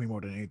 that bugs me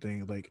more than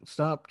anything. Like,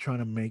 stop trying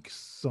to make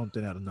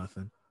something out of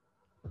nothing.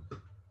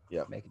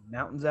 Yeah. making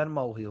mountains out of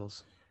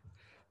molehills.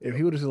 If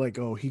he would have said, like,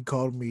 oh, he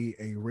called me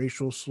a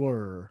racial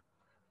slur,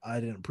 I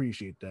didn't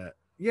appreciate that.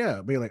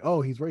 Yeah, be like,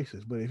 oh, he's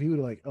racist. But if he would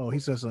have like, oh, he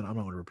said something, I'm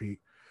not going to repeat.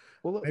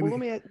 Well,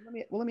 Maybe-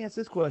 let me ask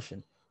this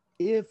question: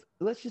 if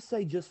let's just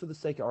say, just for the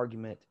sake of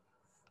argument,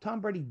 Tom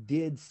Brady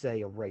did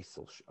say a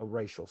racial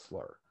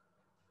slur,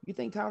 you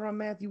think Tyrann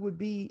Mathieu would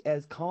be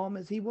as calm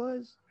as he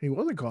was? He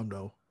wasn't calm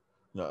though.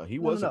 No, he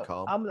wasn't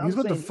calm. He's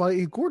about to saying fight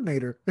a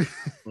coordinator.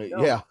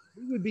 Yeah.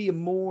 he would be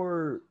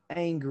more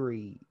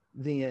angry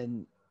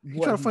than He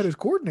tried to fight his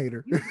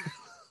coordinator.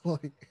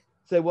 Like,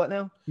 say what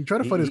now? he tried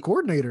to fight his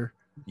coordinator.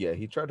 Yeah,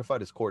 he tried to fight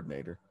his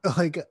coordinator.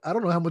 Like, I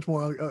don't know how much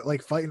more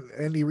like fighting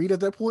Andy Reid at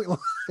that point.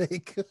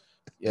 Like,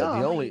 Yeah, No, the I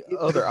mean, only if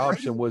other Brady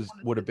option wanted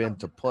would have been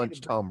to something punch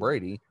Brady Tom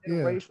Brady. in a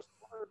Yeah. racial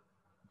slur,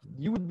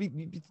 you'd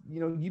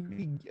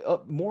be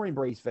up more in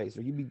Brady's face,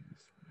 or you'd be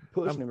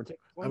pushing him or taking.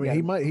 I mean,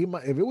 he might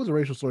if it was a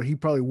racial slur, he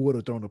probably would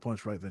have thrown the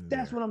punch right then. And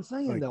That's there. what I'm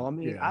saying, Like, though. I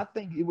mean, yeah. I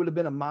think it would have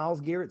been a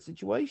Myles Garrett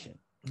situation.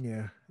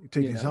 Yeah, he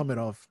take his know? helmet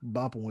off,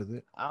 bop him with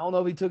it. I don't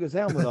know if he took his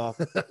helmet off.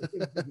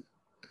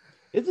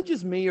 Is it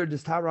just me, or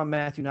does Tyrann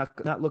Mathieu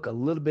not look a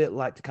little bit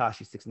like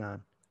Tekashi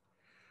 6ix9ine?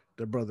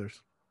 They're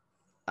brothers.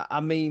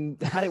 I mean,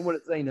 I didn't want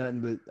to say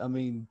nothing, but I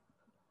mean,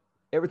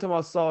 every time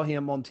I saw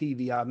him on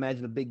TV, I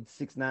imagined a big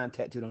 6ix9ine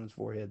tattooed on his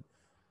forehead.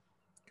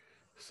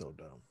 So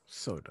dumb.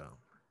 So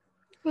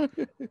dumb.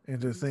 And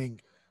to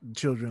think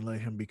children let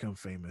him become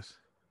famous.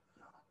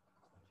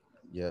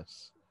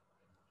 Yes.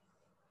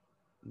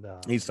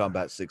 No, He's talking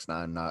about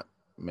 6ix9ine, not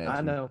Matthew.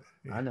 I know.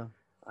 Yeah. I know.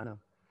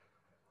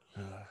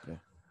 Yeah.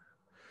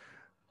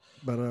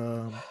 But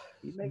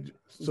He makes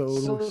so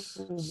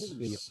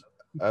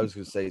I was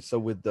going to say, so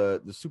with the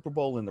Super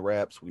Bowl in the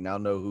wraps, we now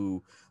know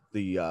who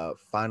the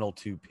final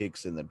two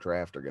picks in the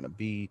draft are going to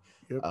be.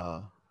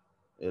 Yep.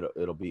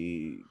 It'll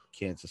be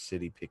Kansas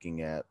City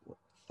picking at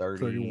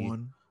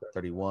 31,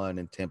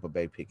 and Tampa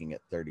Bay picking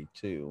at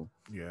 32.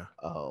 Yeah.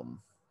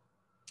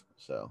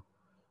 So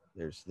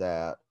there's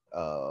that.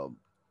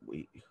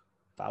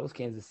 If I was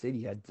Kansas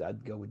City,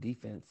 I'd go with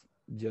defense,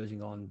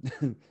 judging on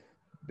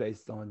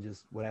based on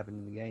just what happened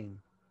in the game.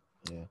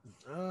 Yeah.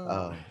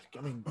 I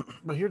mean,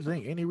 but here's the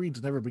thing: Andy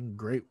Reid's never been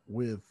great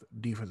with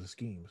defensive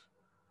schemes.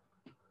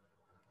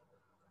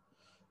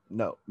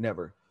 No,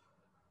 never.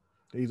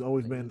 He's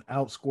always been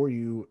outscore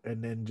you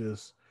and then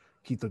just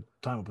keep the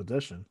time of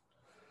possession.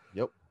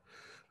 Yep.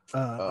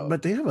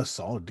 But they have a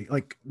solid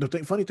like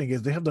funny thing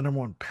is they have the number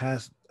one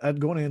pass at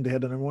going in. They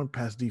had the number one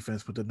pass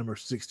defense, but the number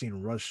 16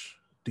 rush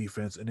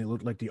defense, and it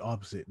looked like the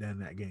opposite in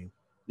that game.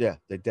 Yeah,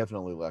 they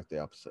definitely like the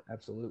opposite.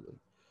 Absolutely.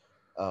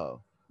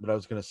 But I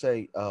was going to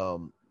say,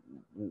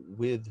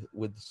 with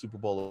the Super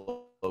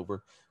Bowl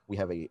over. We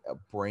have a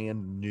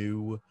brand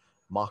new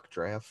mock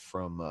draft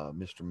from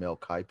Mr. Mel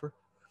Kiper.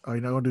 Are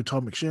you not gonna do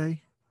Tom McShay?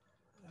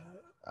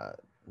 I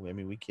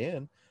mean, we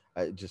can.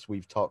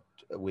 We've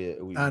talked.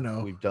 I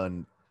know. We've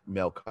done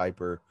Mel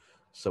Kiper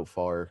so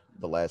far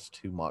the last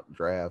two mock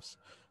drafts.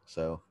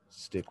 So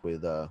stick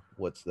with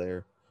what's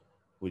there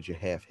with your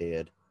half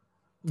head.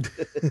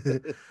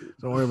 Don't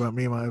worry about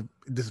me and my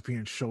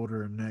disappearing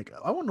shoulder and neck.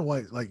 I wonder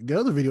why. Like the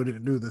other video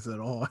didn't do this at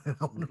all. I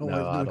don't know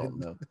why. I don't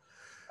know.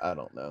 I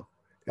don't know.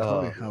 It's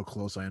probably how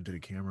close I am to the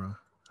camera.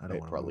 I don't.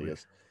 It probably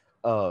is.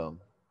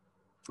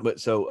 But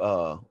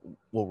so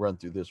we'll run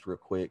through this real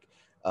quick.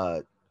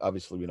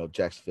 Obviously,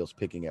 Jacksonville's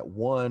picking at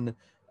 1.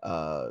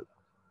 The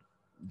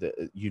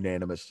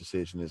unanimous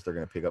decision is they're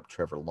going to pick up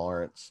Trevor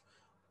Lawrence.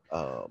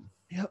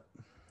 Yep.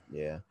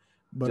 Yeah.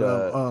 But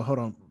hold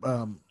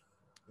on.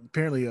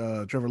 Apparently,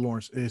 Trevor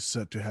Lawrence is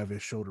set to have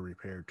his shoulder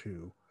repaired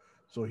too,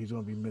 so he's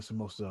going to be missing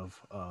most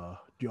of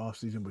the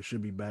offseason, but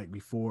should be back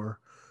before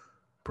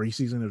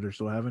preseason if they're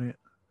still having it.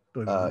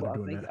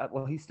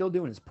 Well, he's still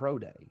doing his pro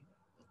day.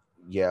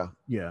 Yeah.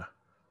 Yeah,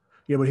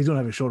 but he's going to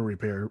have his shoulder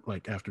repair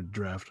like after the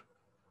draft.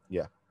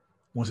 Yeah.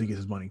 Once he gets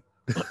his money.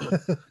 Yeah,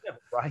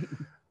 right.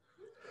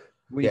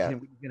 We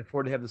can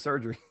afford to have the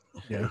surgery.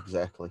 Yeah,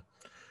 exactly.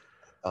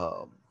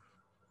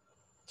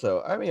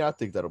 So, I mean, I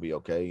think that'll be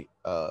okay.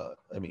 I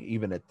mean,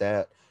 even at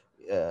that,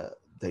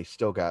 they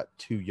still got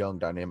 2 young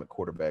dynamic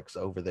quarterbacks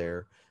over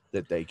there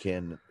that they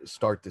can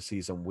start the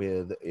season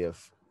with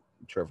if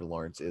Trevor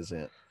Lawrence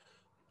isn't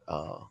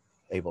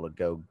able to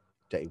go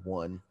day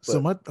one. But,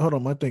 so my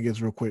thing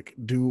is real quick.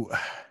 Do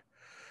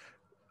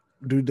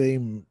they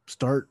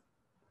start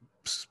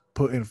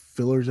putting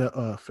feelers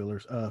out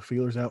for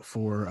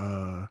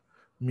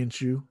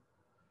Minshew?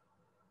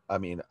 I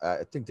mean, I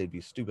think they'd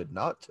be stupid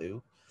not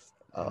to.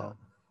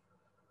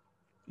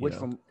 Which,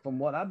 from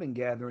what I've been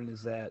gathering,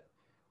 is that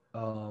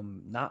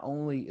not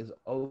only is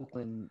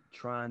Oakland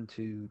trying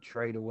to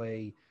trade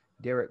away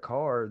Derek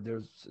Carr,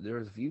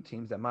 there's a few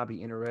teams that might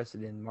be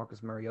interested in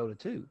Marcus Mariota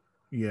too.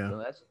 Yeah, so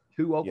that's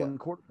 2 Oakland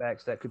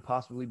quarterbacks that could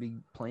possibly be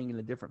playing in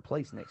a different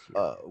place next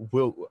year.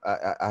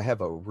 I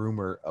have a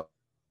rumor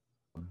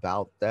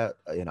about that,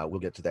 and I will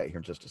get to that here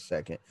in just a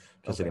second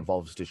because it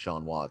involves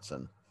Deshaun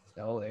Watson.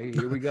 Oh,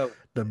 here we go.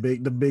 the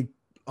big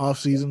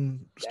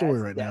off-season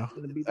story right now.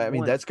 I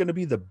mean, that's going to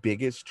be the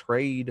biggest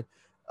trade,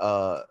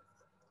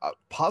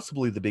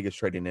 possibly the biggest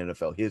trade in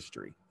NFL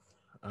history.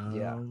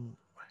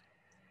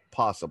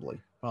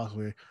 Possibly.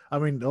 I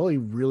mean, the only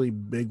really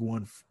big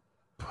one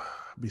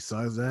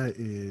besides that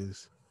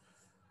is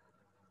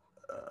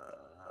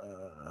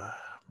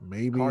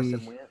maybe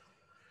Carson Wentz.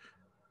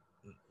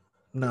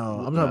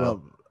 No, I'm talking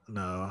about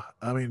no.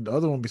 I mean, the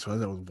other one besides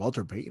that was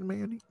Walter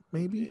Payton,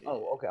 maybe.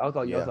 Oh, okay. I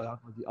thought you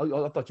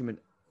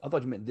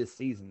meant this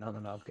season. No.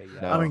 Okay,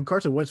 yeah. No. I mean,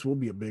 Carson Wentz will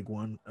be a big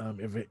one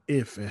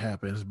if it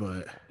happens,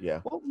 but yeah.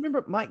 Well,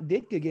 remember Mike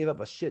Ditka gave up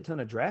a shit ton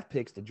of draft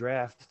picks to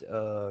draft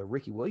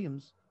Ricky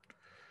Williams,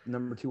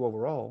 number 2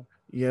 overall.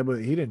 Yeah, but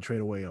he didn't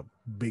trade away a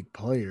big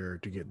player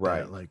to get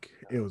that. Like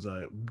it was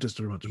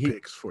just a bunch of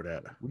picks for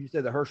that. Would you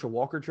say the Herschel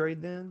Walker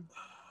trade then?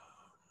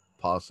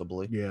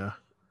 Possibly. Yeah.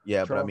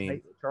 Yeah, but I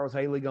mean, Charles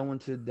Haley going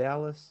to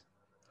Dallas.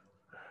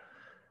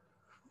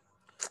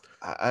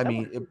 I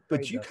mean,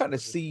 but you kind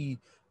of see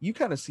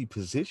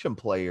position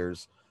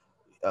players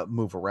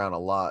move around a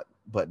lot,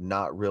 but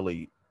not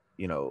really,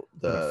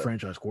 the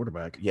franchise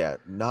quarterback. Yeah,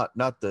 not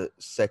the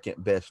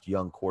second best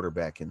young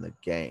quarterback in the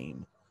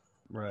game.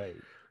 Right.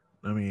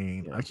 I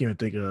mean, I can't even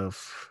think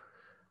of.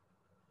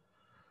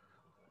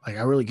 Like,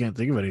 I really can't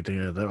think of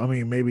anything. I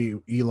mean, maybe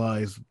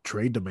Eli's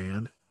trade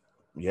demand.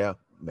 Yeah,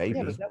 maybe.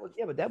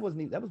 Yeah, but that was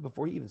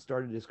before he even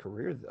started his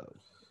career, though.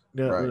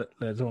 Yeah, right.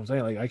 That's what I'm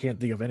saying. Like, I can't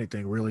think of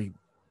anything really,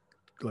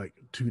 like,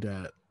 to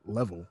that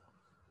level.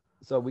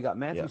 So we got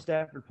Matthew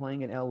Stafford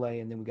playing in LA,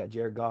 and then we got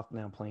Jared Goff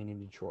now playing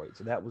in Detroit.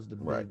 So that was the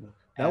big one.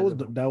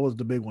 That was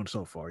the big one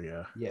so far.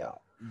 Yeah. Yeah.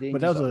 Then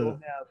but that was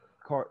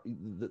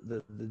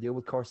the deal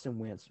with Carson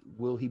Wentz.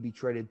 Will he be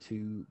traded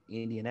to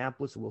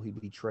Indianapolis, or will he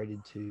be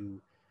traded to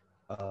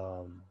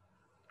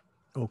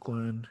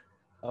Oakland,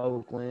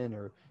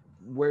 or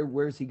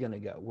where's he gonna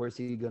go? Where's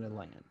he gonna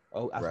land?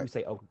 Oh, I was gonna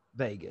say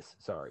Vegas.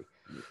 Sorry,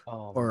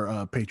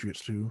 or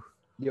Patriots too.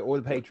 Yeah, or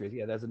the Patriots.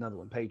 Yeah, that's another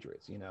one.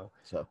 Patriots.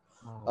 So,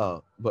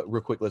 but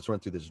real quick, let's run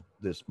through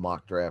this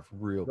mock draft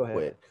real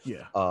quick.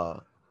 Yeah.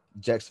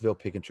 Jacksonville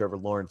picking Trevor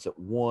Lawrence at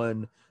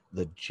 1.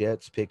 The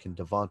Jets picking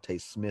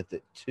Devontae Smith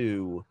at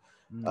 2.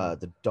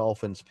 The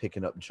Dolphins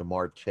picking up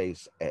Jamar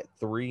Chase at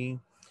 3.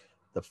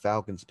 The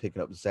Falcons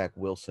picking up Zach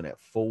Wilson at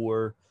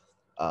 4.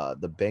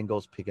 The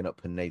Bengals picking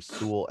up Penei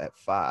Sewell at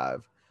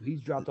 5.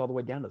 He's dropped all the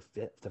way down to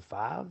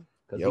 5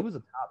 because he was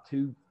a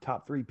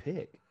top 3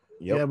 pick.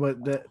 Yep. Yeah,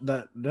 but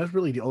that's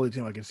really the only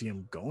team I can see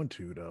him going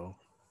to, though.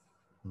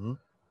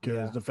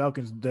 Because the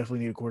Falcons definitely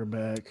need a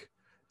quarterback.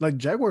 Like,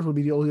 Jaguars would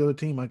be the only other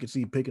team I could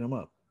see picking them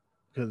up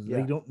because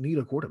they don't need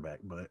a quarterback.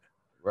 But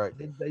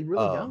they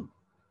really don't.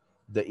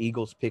 The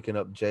Eagles picking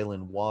up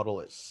Jalen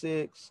Waddle at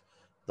 6.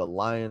 The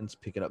Lions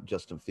picking up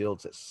Justin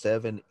Fields at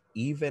 7,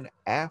 even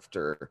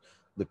after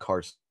the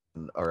Carson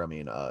or I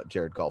mean,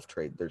 Jared Goff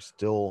trade. They're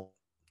still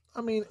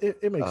I mean,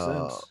 it makes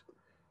uh, sense.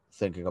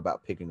 thinking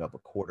about picking up a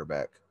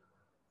quarterback.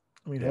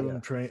 I mean, Yeah.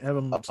 have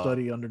him Uh,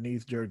 study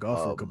underneath Jared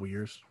Goff for a couple um,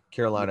 years.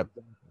 Carolina,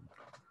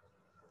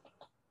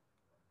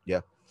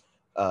 yeah.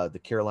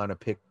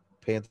 The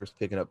Panthers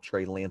picking up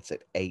Trey Lance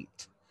at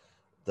 8.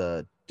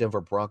 The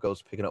Denver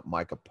Broncos picking up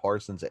Micah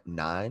Parsons at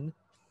 9.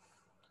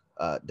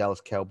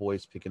 Dallas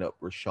Cowboys picking up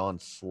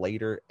Rashawn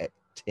Slater at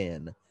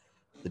 10.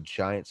 The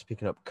Giants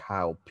picking up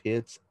Kyle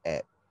Pitts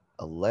at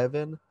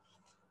 11.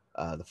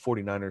 The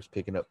 49ers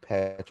picking up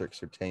Patrick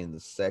Surtain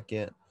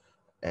II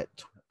at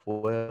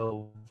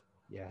 12.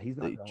 Yeah, he's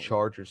not The going.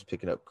 Chargers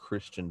picking up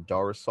Christian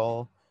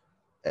Darrisaw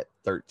at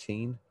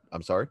 13.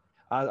 I'm sorry.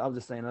 I was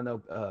just saying. I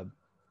know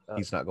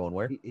He's not going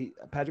where?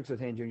 Patrick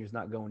Surtain Jr. is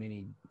not going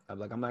any.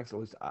 Like I'm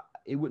actually,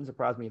 it wouldn't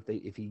surprise me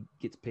if he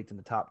gets picked in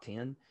the top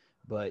 10.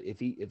 But if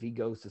he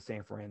goes to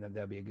San Fran, then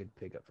that'd be a good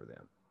pickup for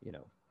them. You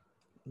know.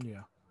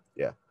 Yeah.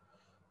 Yeah.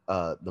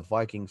 The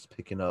Vikings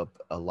picking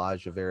up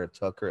Elijah Vera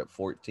Tucker at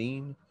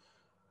 14.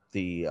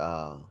 The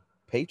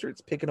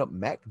Patriots picking up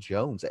Mac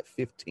Jones at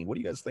 15. What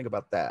do you guys think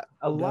about that?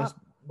 That's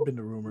been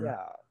the rumor.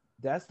 Yeah,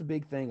 that's the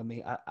big thing. I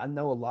mean, I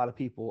know a lot of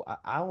people.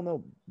 I don't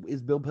know.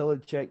 Is Bill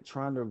Belichick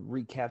trying to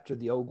recapture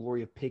the old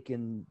glory of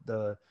picking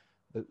the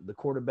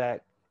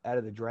quarterback out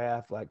of the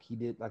draft like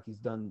he's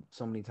done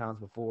so many times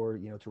before?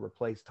 You know, to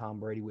replace Tom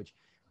Brady. Which,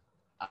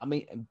 I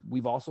mean,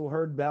 we've also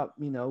heard about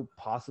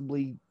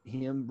possibly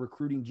him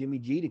recruiting Jimmy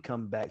G to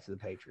come back to the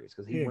Patriots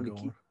because he wanted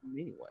to keep him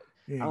anyway.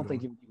 I don't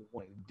think Jimmy G was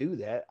wanting to do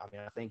that. I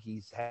mean, I think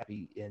he's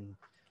happy in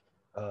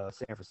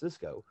San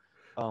Francisco.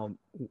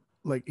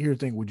 Like, here's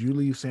the thing: would you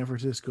leave San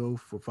Francisco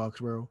for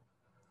Foxborough?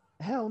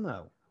 Hell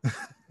no.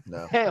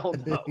 No. Hell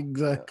no.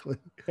 Exactly.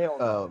 Hell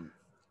no.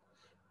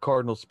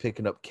 Cardinals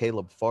picking up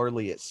Caleb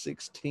Farley at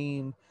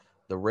 16.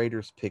 The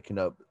Raiders picking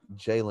up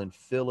Jalen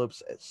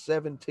Phillips at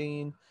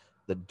 17.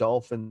 The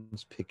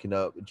Dolphins picking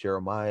up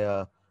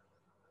Jeremiah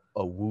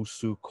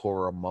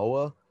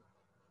Owusu-Koramoah,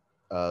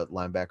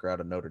 linebacker out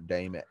of Notre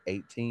Dame at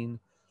 18.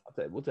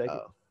 We'll take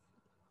it.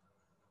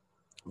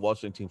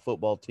 Washington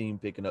football team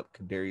picking up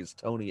Kadarius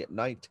Toney at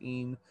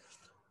 19.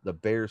 The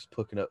Bears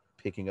picking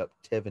up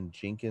Tevin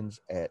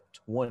Jenkins at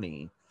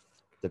 20.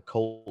 The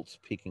Colts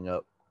picking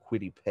up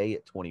Kwity Paye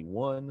at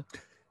 21.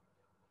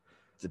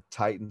 The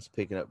Titans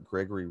picking up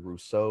Gregory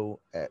Rousseau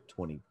at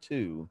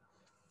 22.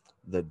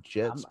 The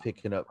Jets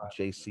picking up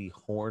J.C.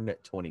 Horn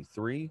at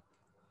 23.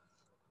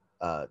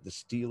 The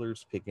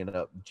Steelers picking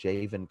up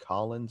Javen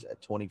Collins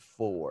at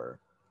 24.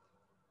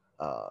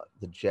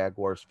 The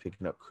Jaguars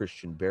picking up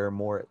Christian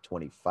Barmore at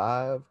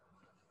 25.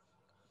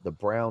 The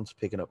Browns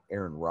picking up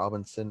Aaron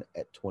Robinson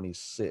at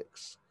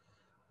 26.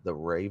 The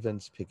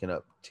Ravens picking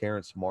up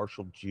Terrence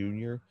Marshall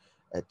Jr.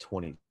 at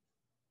 27.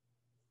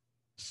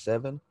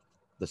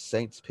 The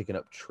Saints picking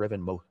up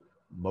Trevin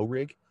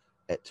Moehrig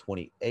at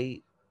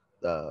 28.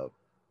 The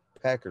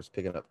Packers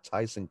picking up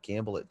Tyson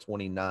Campbell at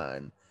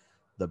 29.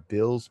 The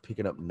Bills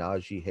picking up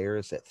Najee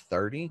Harris at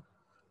 30.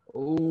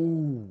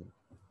 Ooh.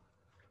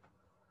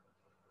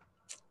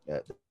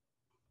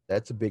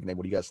 That's a big name.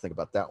 What do you guys think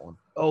about that one?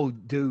 Oh,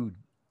 dude.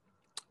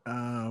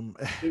 Man.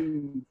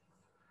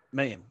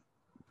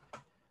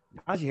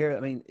 Najee Harris,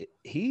 I mean,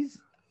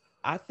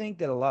 I think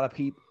that a lot of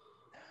people,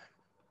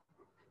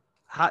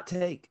 hot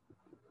take,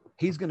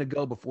 he's going to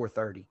go before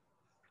 30.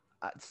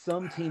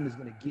 Some team is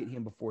going to get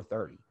him before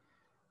 30.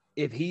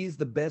 If he's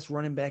the best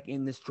running back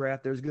in this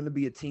draft, there's going to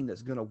be a team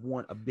that's going to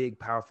want a big,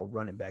 powerful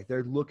running back.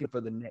 They're looking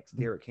for the next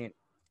Derrick Henry.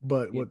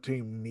 But what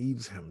team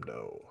needs him,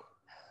 though?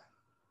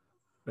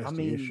 That's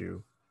the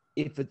issue.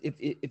 If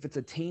it's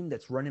a team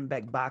that's running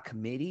back by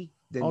committee,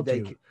 then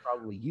they could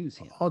probably use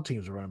him. All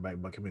teams are running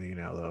back by committee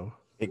now, though.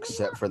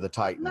 Except for the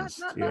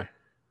Titans.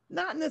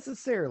 Not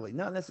necessarily.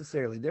 Not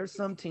necessarily. There's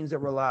some teams that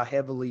rely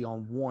heavily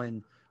on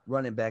one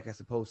running back as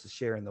opposed to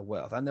sharing the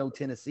wealth. I know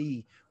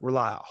Tennessee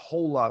rely a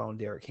whole lot on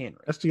Derrick Henry.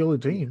 That's the only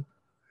team.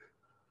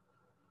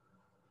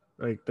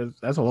 Like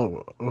that's a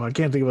lot. Well, I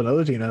can't think of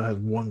another team that has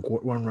one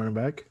running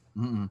back.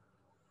 Mm-mm.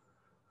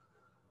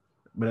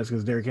 But that's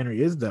because Derrick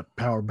Henry is that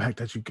power back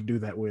that you could do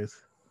that with.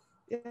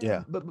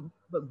 Yeah.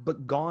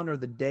 But gone are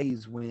the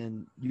days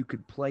when you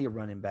could play a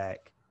running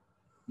back,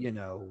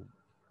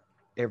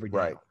 every day.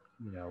 Right.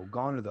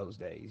 Gone are those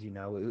days.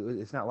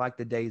 It's not like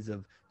the days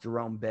of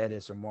Jerome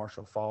Bettis or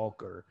Marshall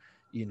Faulk or,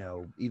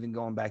 even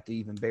going back to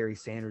even Barry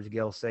Sanders,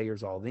 Gale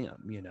Sayers, all them,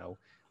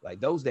 like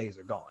those days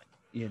are gone,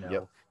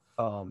 Yep.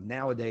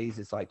 Nowadays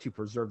it's like to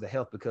preserve the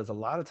health because a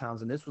lot of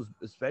times, and this was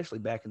especially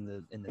back in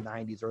the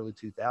 90s, early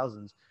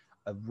 2000s,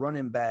 of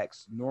running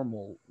backs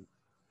normal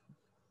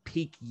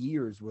peak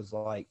years was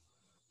like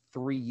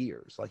 3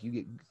 years. Like you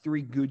get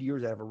 3 good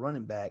years out of a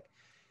running back,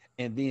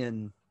 and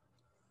then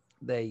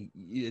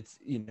it's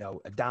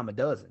a dime a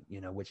dozen,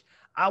 which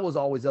I was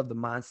always of the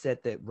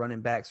mindset that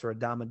running backs are a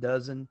dime a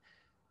dozen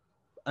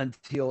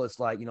until it's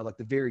like, like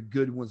the very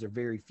good ones are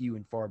very few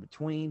and far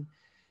between.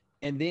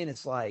 And then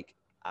it's like,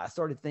 I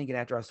started thinking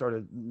after I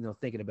started,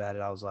 thinking about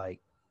it, I was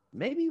like,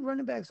 maybe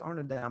running backs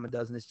aren't a dime a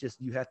dozen. It's just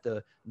you have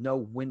to know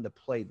when to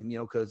play them,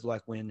 because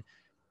like when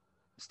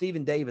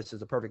Stephen Davis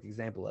is a perfect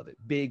example of it.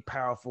 Big,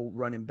 powerful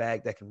running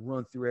back that can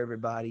run through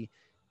everybody.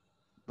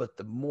 But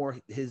the more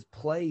his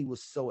play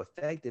was so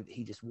effective,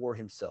 he just wore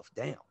himself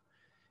down.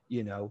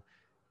 You know,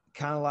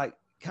 kind of like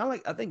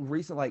I think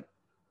recent, like,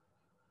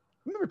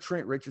 remember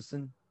Trent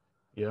Richardson?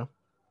 Yeah.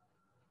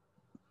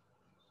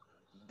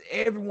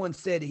 Everyone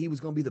said he was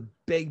going to be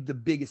the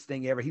biggest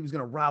thing ever. He was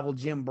going to rival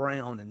Jim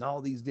Brown and all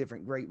these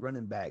different great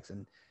running backs,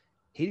 and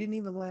he didn't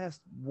even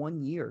last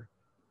 1 year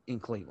in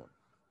Cleveland.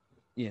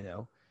 You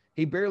know,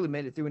 he barely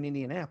made it through in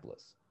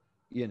Indianapolis.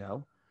 You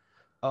know,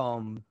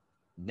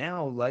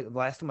 now, like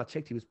last time I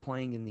checked, he was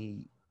playing in the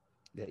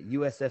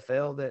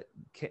USFL that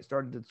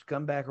started to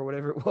come back or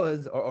whatever it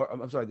was, or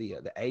I'm sorry,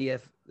 the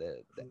AF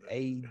the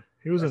A.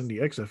 He was in the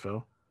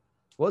XFL.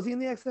 Was he in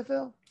the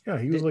XFL? Yeah,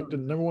 he was like the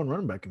number one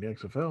running back in the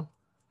XFL.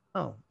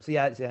 Oh, see,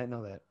 I didn't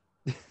know that.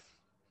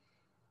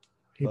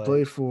 He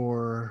played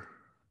for.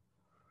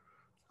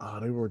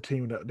 They were a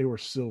team that they were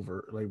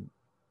silver, like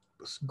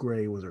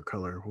gray was their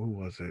color. Who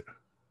was it?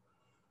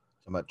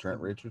 About Trent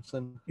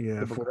Richardson.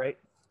 Yeah,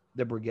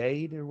 the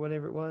Brigade or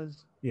whatever it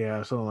was.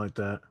 Yeah, something like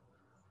that.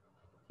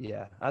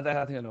 Yeah, I think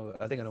I know.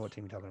 I think I know what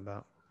team you're talking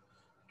about.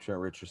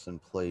 Trent Richardson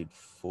played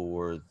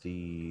for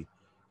the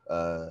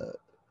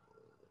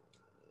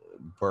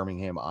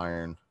Birmingham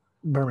Iron.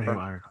 Birmingham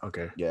Iron.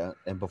 Okay. Yeah,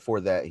 and before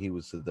that, he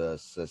was the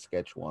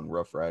Saskatchewan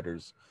Rough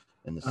Riders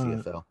in the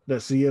CFL. The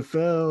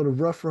CFL, the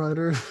Rough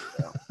Riders.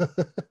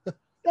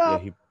 Yeah,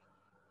 he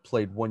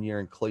played 1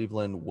 year in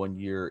Cleveland, 1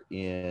 year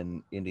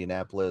in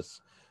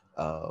Indianapolis.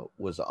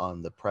 Was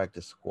on the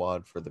practice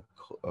squad for the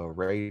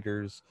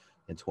Raiders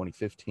in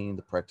 2015,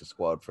 the practice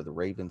squad for the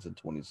Ravens in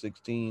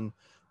 2016.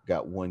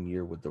 Got 1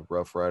 year with the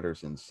Rough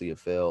Riders in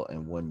CFL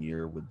and 1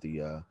 year with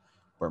the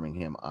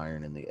Birmingham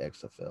Iron in the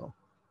XFL.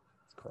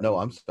 No,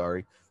 I'm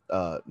sorry.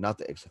 Not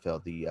the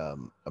XFL, the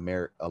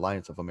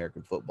Alliance of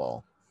American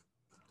Football,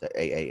 the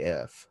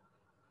AAF.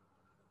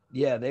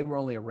 Yeah, they were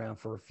only around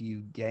for a few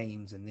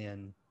games and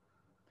then.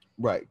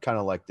 Right, kind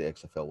of like the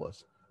XFL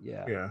was.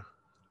 Yeah. Yeah.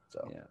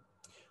 So. Yeah.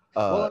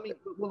 Well,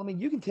 I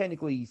mean, you can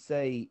technically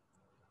say.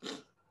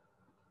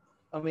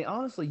 I mean,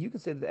 honestly, you can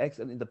say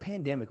that the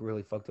pandemic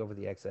really fucked over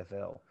the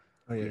XFL.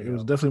 Oh, yeah, it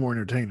was definitely more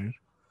entertaining.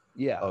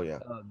 Yeah. Oh yeah.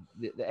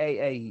 The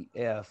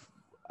AAF,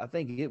 I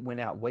think it went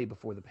out way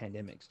before the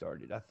pandemic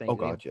started. I think. Oh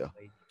god, yeah.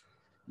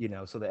 You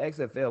know, so the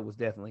XFL was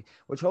definitely,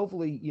 which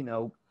hopefully, you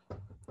know,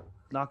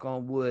 knock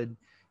on wood,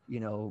 you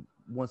know,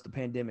 once the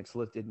pandemic's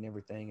lifted and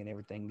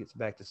everything gets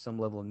back to some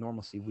level of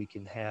normalcy, we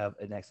can have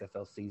an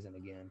XFL season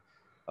again.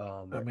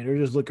 I mean, they're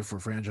just looking for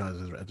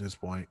franchises at this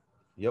point.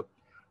 Yep.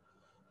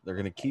 They're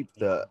going to keep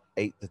the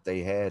 8 that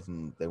they had,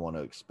 and they want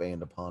to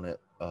expand upon it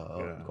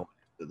going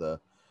to the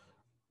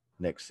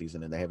next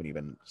season, and they haven't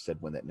even said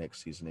when that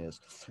next season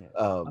is. Yeah.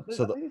 I think it's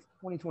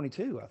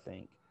 2022, I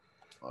think.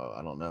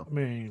 I don't know. I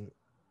mean,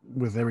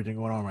 with everything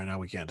going on right now,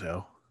 we can't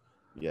tell.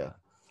 Yeah.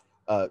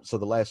 So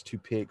the last 2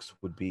 picks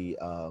would be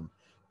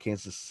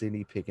Kansas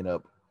City picking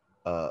up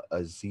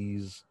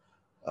Azeez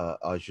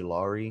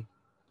Ojulari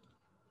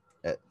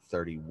at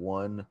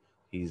 31.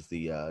 He's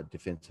the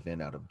defensive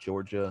end out of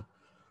Georgia.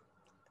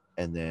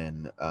 And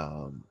then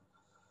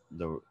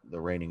the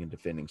reigning and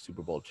defending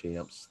Super Bowl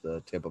champs,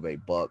 the Tampa Bay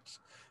Bucks,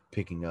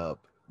 picking up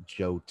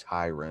Joe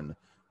Tyron,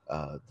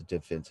 the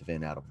defensive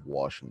end out of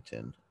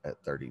Washington at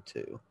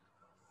 32.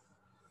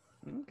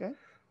 Okay.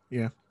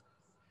 Yeah.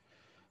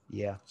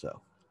 Yeah. So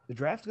the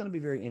draft's going to be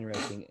very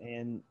interesting,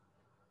 and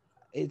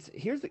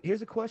here's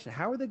a question: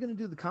 how are they going to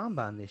do the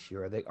combine this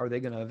year? Are they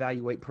going to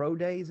evaluate pro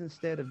days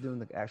instead of doing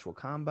the actual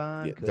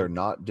combine? Yeah, they're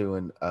not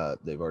doing.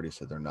 They've already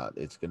said they're not.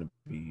 It's going to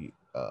be,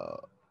 I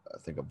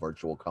think, a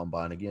virtual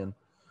combine again.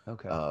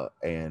 Okay.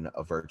 And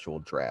a virtual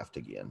draft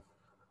again.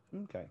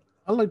 Okay.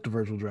 I like the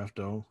virtual draft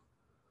though.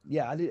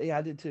 Yeah, I did. Yeah,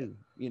 I did too.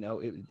 You know,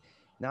 it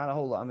not a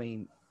whole lot. I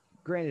mean,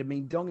 granted, I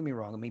mean, don't get me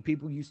wrong. I mean,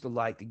 people used to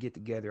like to get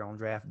together on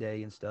draft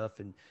day and stuff,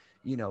 and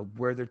you know,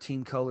 wear their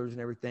team colors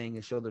and everything,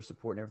 and show their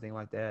support and everything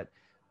like that.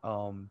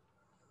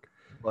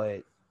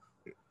 But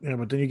yeah,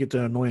 but then you get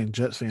the annoying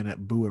Jets fan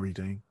that boo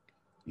everything.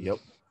 Yep.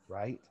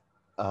 Right.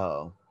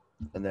 And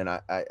then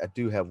I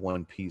do have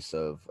one piece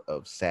of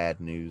sad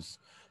news.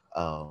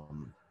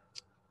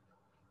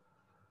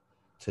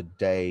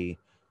 Today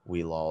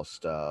we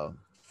lost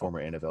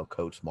former NFL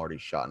coach Marty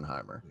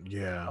Schottenheimer.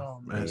 Yeah,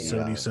 at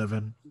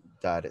 77.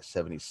 Died at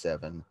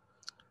 77.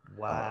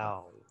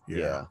 Wow.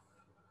 Yeah.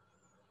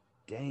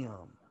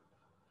 Damn.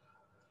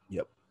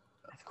 Yep.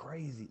 That's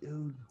crazy,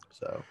 dude.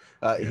 So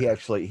he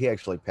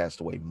actually passed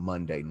away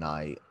Monday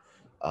night.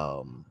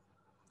 So,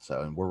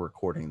 and we're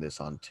recording this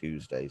on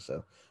Tuesday.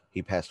 So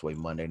he passed away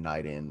Monday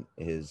night in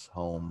his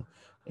home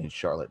in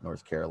Charlotte,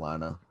 North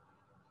Carolina.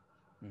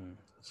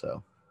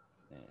 So,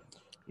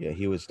 yeah,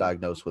 he was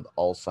diagnosed with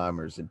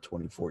Alzheimer's in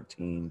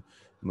 2014,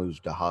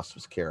 moved to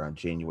hospice care on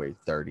January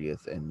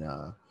 30th, and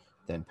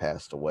then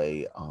passed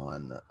away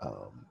on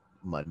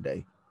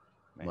Monday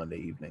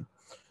evening.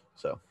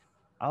 So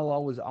I'll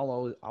always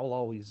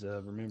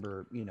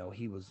remember, you know,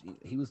 he was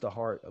the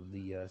heart of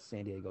the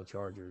San Diego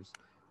Chargers.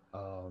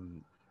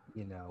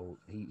 You know,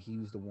 he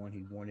was the one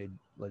who wanted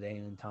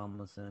LaDainian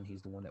Tomlinson.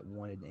 He's the one that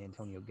wanted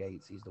Antonio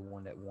Gates. He's the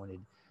one that wanted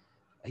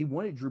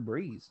Drew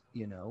Brees.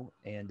 You know,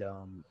 and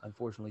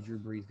unfortunately, Drew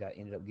Brees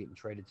ended up getting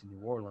traded to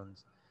New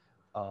Orleans.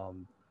 Or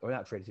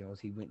not traded to New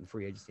Orleans. He went in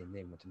free agency and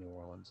then went to New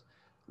Orleans.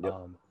 Yep.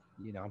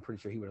 You know, I'm pretty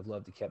sure he would have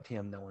loved to kept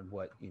him, knowing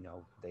what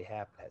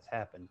has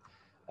happened.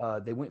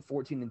 They went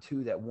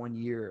 14-2 that one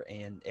year,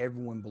 and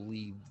everyone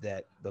believed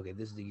that okay,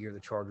 this is the year the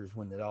Chargers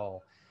win it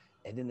all,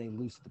 and then they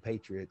lose to the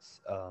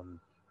Patriots.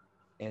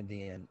 And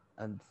then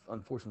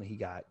unfortunately he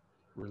got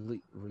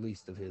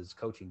released of his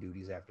coaching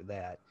duties after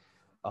that.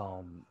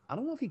 I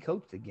don't know if he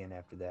coached again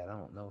after that. I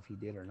don't know if he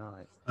did or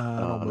not. I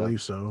don't No.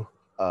 believe so.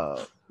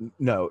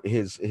 No,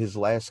 his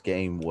last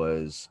game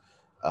was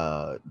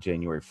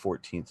January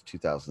 14th,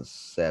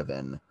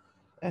 2007,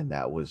 and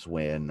that was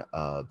when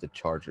the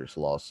Chargers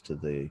lost to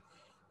the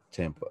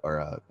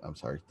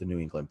the New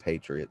England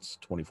Patriots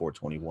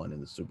 24-21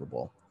 in the Super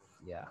Bowl.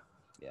 Yeah.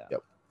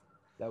 Yep.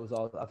 That was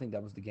all. I think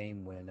that was the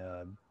game when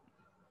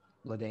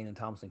LaDainian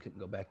Thompson couldn't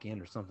go back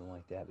in or something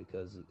like that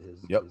because his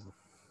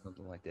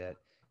something like that.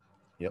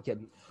 Yep. He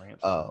kept getting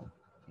cramps.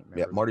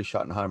 Yeah, Marty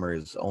Schottenheimer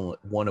is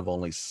one of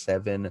only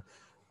 7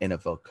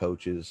 NFL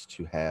coaches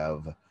to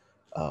have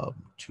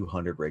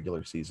 200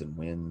 regular season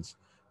wins.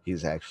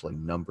 He's actually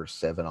number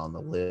 7 on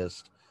the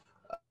list.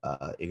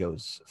 It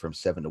goes from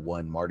 7 to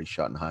 1. Marty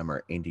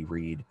Schottenheimer, Andy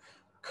Reid,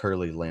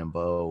 Curly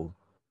Lambeau,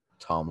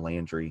 Tom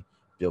Landry,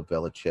 Bill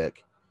Belichick,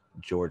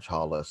 George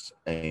Hollis,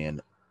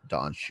 and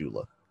Don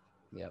Shula.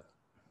 Yep.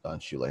 Don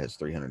Shula has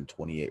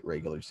 328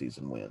 regular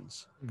season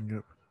wins.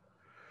 Yep.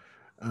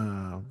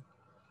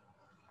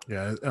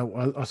 Yeah,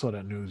 I saw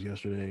that news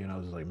yesterday, and I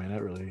was like, man,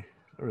 that really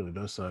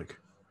does suck.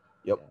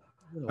 Yep.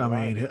 Yeah. I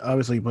mean,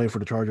 obviously he played for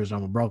the Chargers.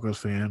 I'm a Broncos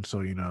fan,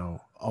 so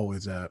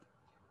always that.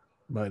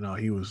 But no,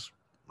 he was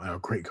a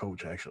great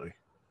coach, actually.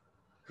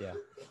 Yeah.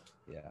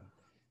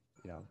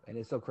 And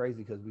it's so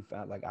crazy because we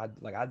found I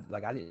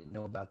didn't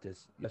know about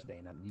this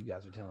yesterday, and you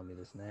guys are telling me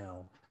this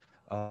now.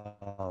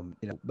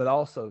 But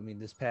also, I mean,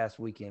 this past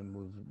weekend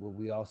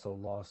we also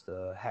lost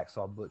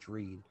Hacksaw Butch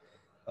Reed,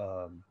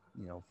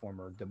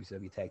 former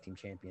WCW Tag Team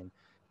Champion.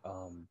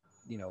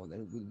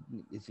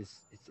 It's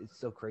just it's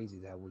so crazy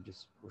that we're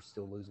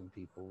still losing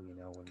people, and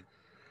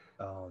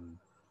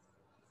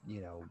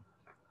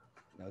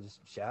just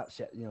shout,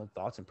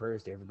 thoughts and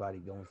prayers to everybody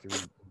going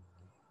through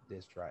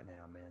this right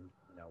now, man.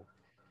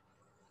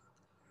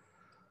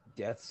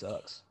 Death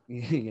sucks,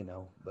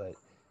 but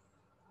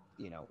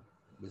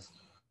this,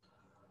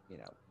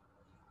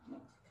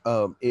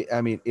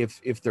 I mean,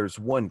 if there's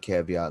one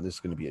caveat, this is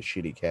going to be a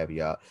shitty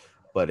caveat,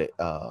 but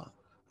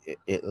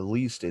at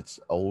least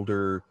it's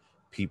older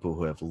people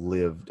who have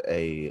lived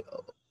a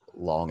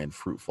long and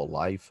fruitful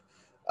life,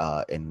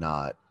 and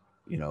not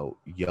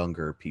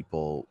younger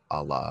people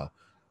a la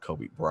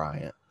Kobe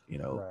Bryant,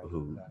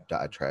 who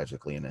died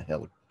tragically in a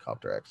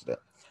helicopter accident.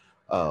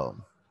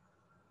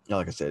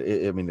 Like I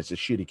said, I mean, it's a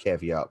shitty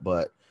caveat,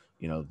 but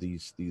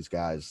these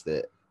guys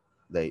that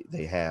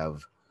they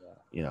have,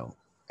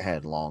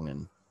 had long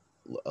and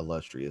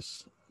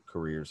illustrious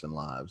careers and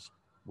lives.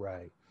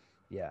 Right.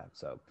 Yeah.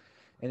 So,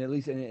 and at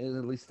least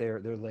their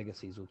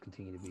legacies will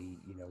continue to be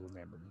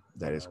remembered.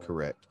 That is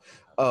correct.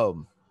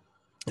 So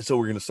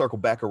we're going to circle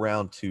back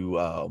around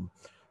to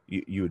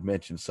you had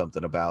mentioned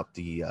something about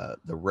the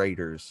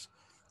Raiders,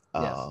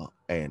 Yes.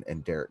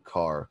 and Derek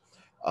Carr.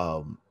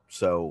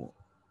 So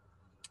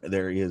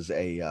there is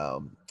a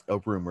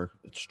rumor,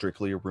 it's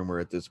strictly a rumor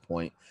at this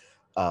point,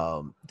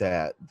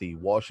 that the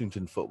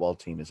Washington football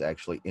team is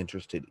actually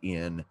interested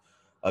in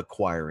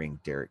acquiring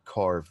Derek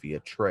Carr via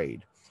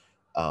trade.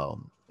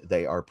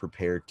 They are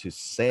prepared to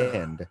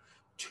send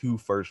 2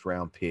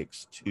 first-round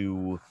picks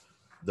to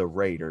the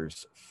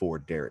Raiders for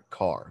Derek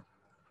Carr.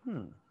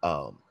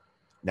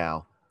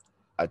 Now,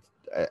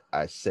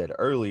 I said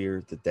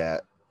earlier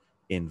that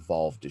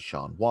involved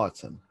Deshaun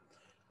Watson.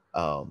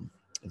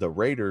 The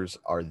Raiders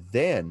are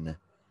then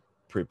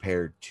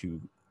prepared to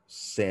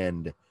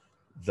send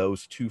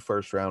those 2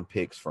 first-round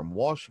picks from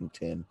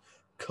Washington,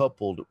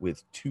 coupled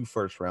with 2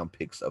 first-round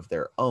picks of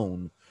their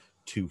own,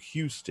 to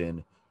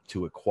Houston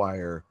to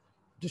acquire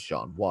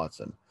Deshaun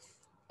Watson,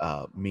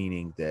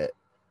 meaning that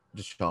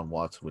Deshaun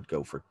Watson would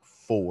go for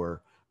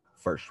 4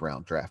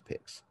 first-round draft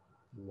picks.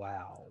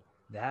 Wow,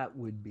 that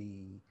would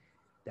be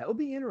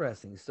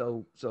interesting.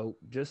 So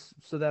just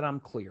so that I'm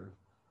clear,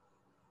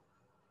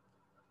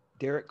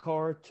 Derek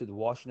Carr to the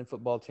Washington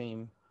football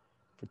team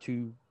for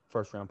 2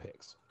 first-round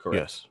picks.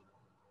 Correct. Yes.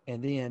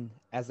 And then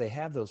as they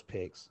have those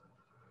picks,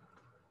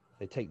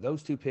 they take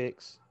those 2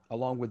 picks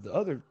along with the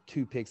other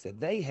 2 picks that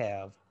they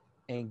have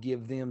and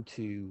give them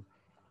to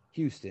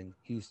Houston.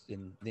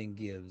 Houston then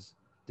gives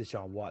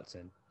Deshaun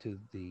Watson to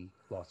the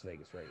Las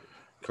Vegas Raiders.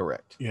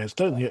 Correct. Yeah,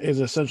 it's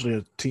essentially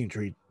a team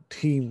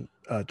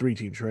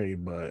 3-team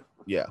trade, but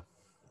yeah.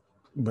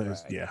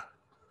 It's, yeah.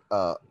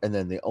 And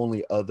then the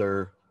only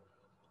other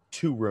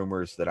 2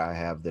 rumors that I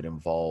have that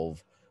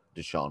involve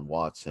Deshaun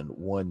Watson,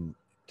 one,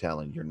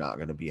 Talon, you're not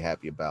going to be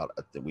happy about.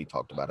 We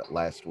talked about it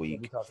last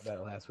week. We talked about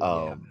it last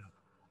week.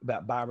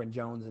 about Byron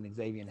Jones and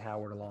Xavier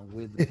Howard along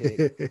with the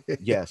pick.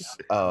 Yes,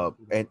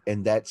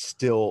 and that's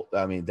still,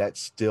 I mean,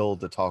 that's still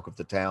the talk of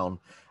the town,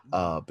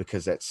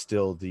 because that's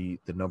still the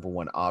number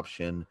one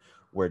option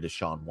where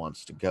Deshaun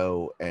wants to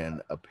go,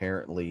 and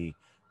apparently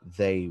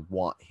they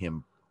want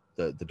him.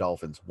 The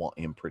Dolphins want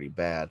him pretty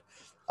bad,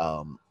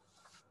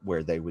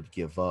 where they would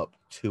give up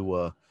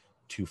Tua,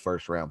 2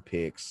 first-round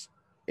picks,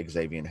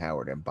 Xavier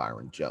Howard, and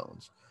Byron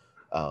Jones.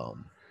 I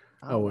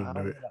wouldn't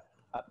do it.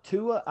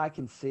 Tua, I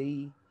can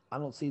see. I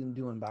don't see them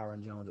doing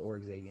Byron Jones or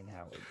Xavier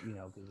Howard.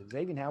 Because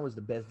Xavier Howard's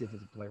the best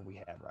defensive player we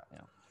have right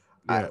now.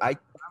 Yeah.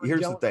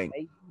 Here's Jones the thing.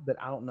 maybe, but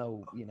I don't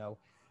know.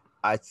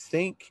 I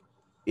think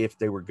if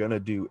they were going to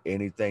do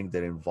anything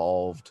that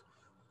involved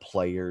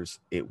players,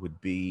 it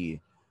would be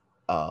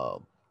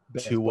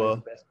Best Tua.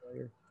 player, best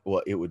player.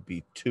 Well, it would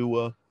be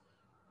Tua,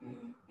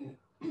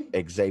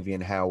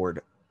 Xavier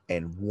Howard,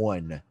 and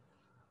 1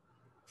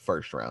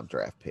 first-round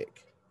draft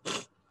pick.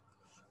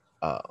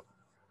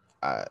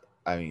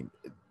 I mean,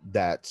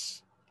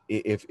 that's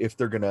if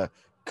they're gonna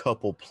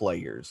couple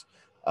players.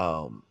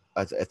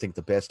 I think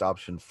the best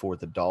option for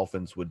the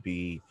Dolphins would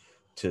be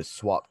to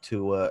swap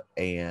Tua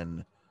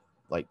and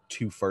like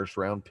 2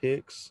 first-round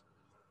picks.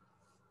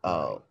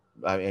 I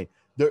mean,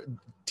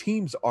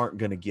 teams aren't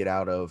going to get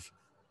out of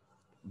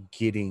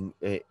getting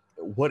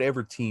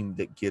whatever team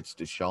that gets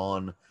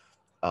Deshaun.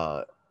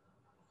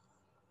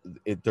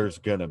 There's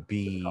going to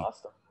be,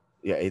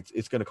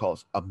 it's going to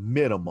cost a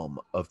minimum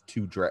of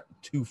 2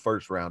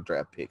 first-round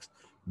draft picks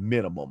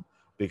minimum,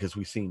 because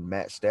we've seen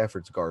Matt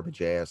Stafford's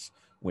garbage ass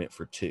went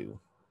for 2.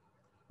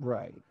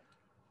 Right.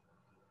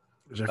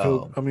 I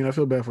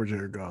feel bad for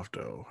Jared Goff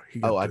though. He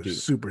got I do.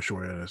 Super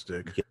short end of the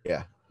stick.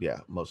 Yeah,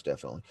 most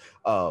definitely.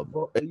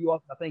 Well,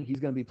 I think he's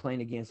going to be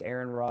playing against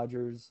Aaron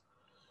Rodgers.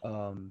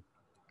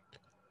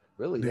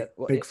 Really, Nick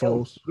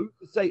Foles. Who's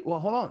to say? Well,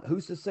 hold on.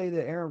 Who's to say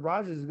that Aaron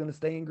Rodgers is going to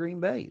stay in Green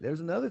Bay? There's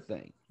another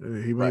thing.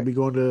 He may be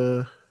going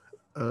to.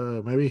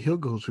 Maybe he'll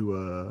go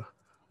to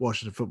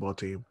Washington football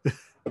team.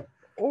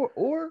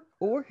 or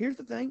here's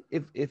the thing: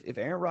 if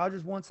Aaron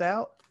Rodgers wants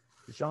out,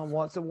 Deshaun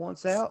Watson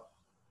wants out,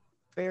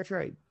 fair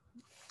trade.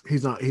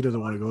 He's not. He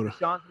doesn't want to go to.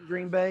 Deshaun's in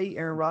Green Bay.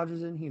 Aaron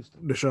Rodgers in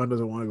Houston. Deshaun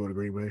doesn't want to go to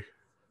Green Bay.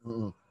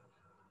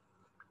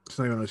 It's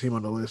not even on the team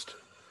on the list.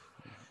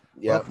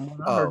 Yeah, well, from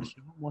what I heard,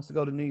 Deshaun wants to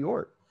go to New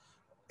York.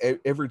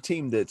 Every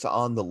team that's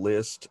on the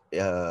list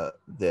that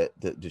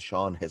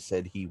Deshaun has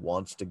said he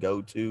wants to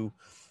go to,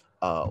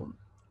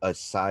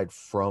 aside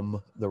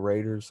from the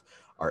Raiders,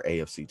 are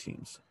AFC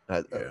teams.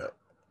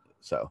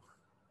 So,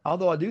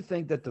 although I do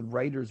think that the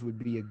Raiders would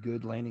be a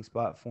good landing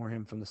spot for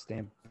him from the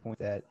standpoint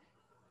that,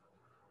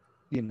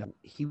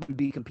 he would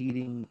be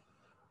competing.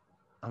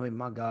 I mean,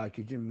 my God,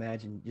 could you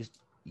imagine just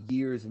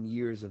years and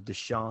years of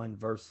Deshaun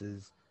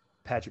versus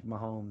Patrick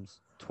Mahomes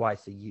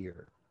twice a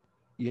year?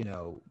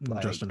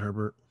 Like Justin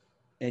Herbert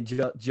and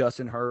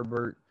Justin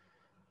Herbert,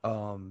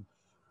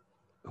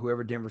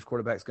 whoever Denver's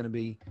quarterback's going to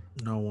be.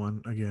 No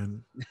one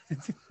again.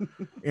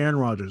 Aaron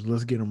Rodgers.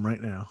 Let's get him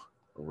right now.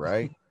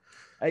 Right.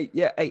 Hey,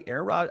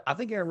 Aaron Rodgers. I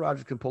think Aaron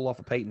Rodgers can pull off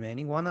a Peyton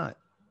Manning. Why not?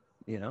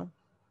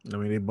 I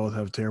mean, they both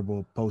have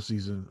terrible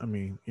postseason.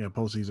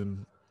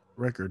 Postseason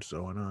records.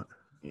 So why not?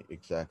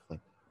 Exactly.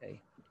 Hey,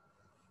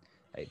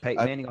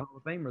 Peyton Manning, a Hall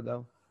of Famer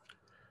though.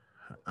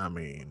 I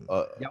mean,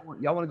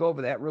 y'all want to go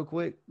over that real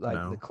quick, like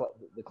No.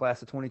 the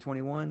class of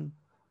 2021?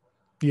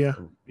 yeah,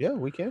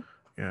 We can.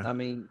 yeah. I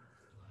mean,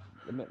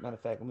 matter of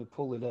fact, let me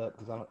pull it up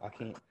because I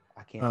can't.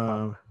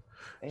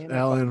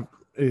 Alan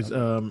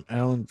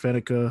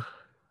Faneca,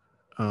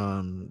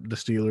 the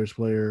Steelers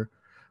player.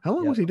 How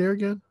long was he there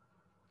again?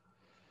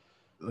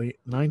 Like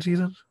 9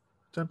 seasons,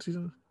 10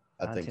 seasons.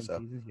 I think 10 so.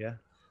 seasons, yeah.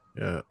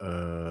 Yeah.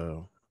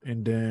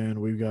 And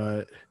then we've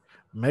got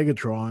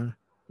Megatron,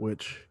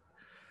 which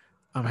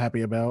I'm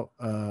happy about.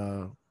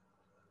 I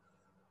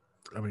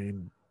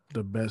mean,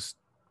 the best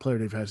player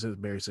they've had since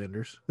Barry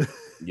Sanders.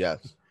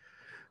 Yes.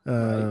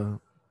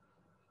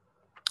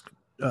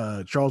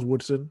 Charles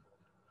Woodson,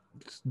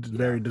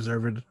 very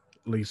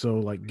deservedly so.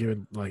 Like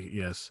given,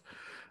 yes.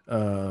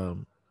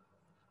 Then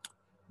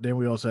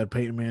we also had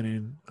Peyton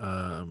Manning.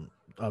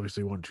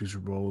 Obviously won 2 Super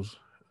Bowls.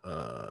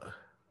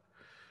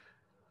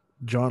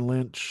 John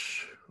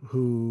Lynch,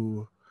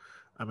 who,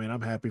 I mean,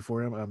 I'm happy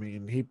for him. I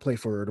mean, he played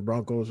for the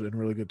Broncos in a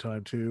really good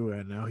time too,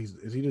 and now is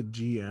he the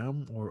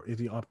GM or is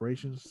he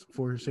operations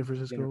for San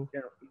Francisco?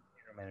 General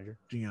manager.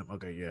 GM.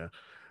 Okay, yeah.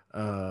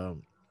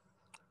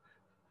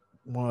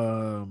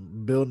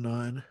 Bill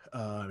Nunn.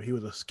 He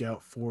was a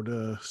scout for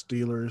the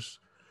Steelers.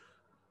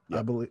 Yep.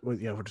 I believe. For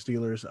the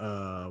Steelers.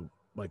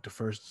 Like the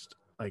first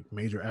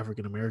major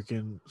African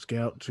American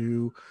scout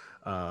too.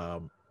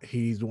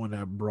 He's the one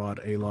that brought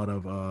a lot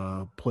of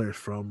players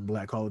from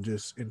black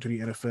colleges into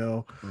the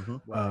NFL.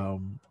 Mm-hmm.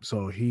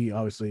 So he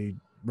obviously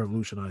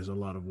revolutionized a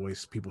lot of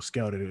ways people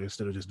scouted it.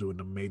 Instead of just doing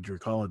the major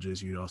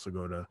colleges, you'd also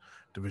go to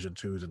Division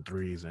 2s and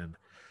 3s and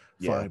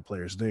find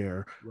players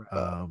there.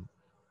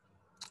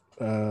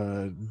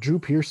 Drew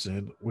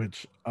Pearson,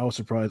 which I was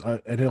surprised,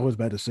 and it was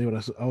bad to say,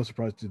 but I was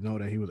surprised to know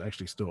that he was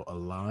actually still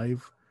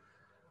alive.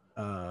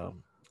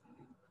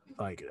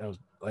 like I was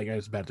like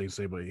it's a bad thing to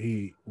say, but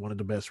he one of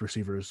the best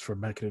receivers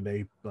from back in the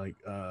day. Like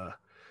a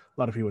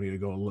lot of people need to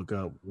go and look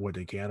up what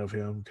they can of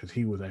him because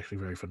he was actually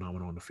very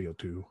phenomenal on the field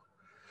too.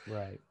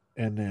 Right.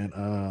 And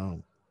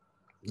then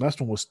last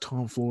one was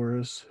Tom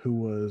Flores, who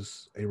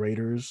was a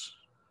Raiders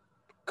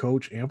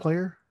coach and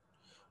player.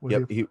 Was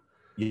Yep.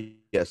 he?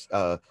 Yes.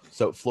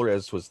 So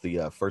Flores was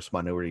the first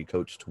minority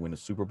coach to win a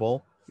Super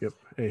Bowl. Yep,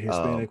 a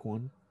Hispanic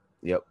one.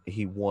 Yep.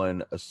 He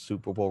won a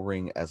Super Bowl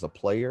ring as a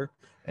player,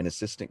 an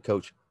assistant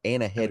coach,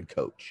 and a head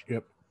coach.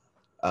 Yep.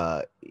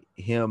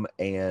 Him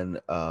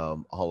and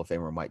Hall of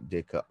Famer Mike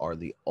Ditka are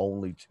the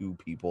only two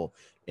people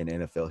in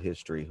NFL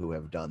history who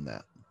have done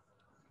that.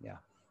 Yeah,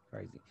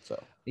 crazy.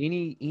 So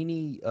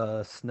Any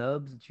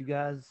snubs that you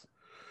guys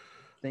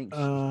think?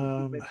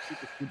 I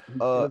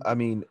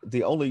mean,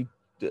 the only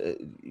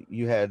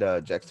you had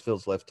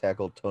Jacksonville's left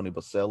tackle Tony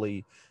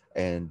Boselli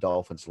and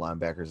Dolphins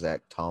linebacker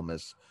Zach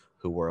Thomas,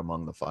 who were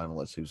among the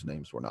finalists whose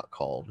names were not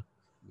called.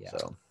 Yeah.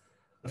 So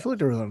I feel like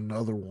there was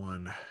another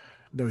one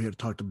that we had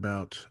talked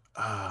about.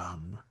 I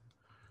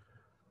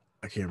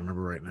can't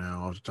remember right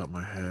now off the top of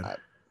my head.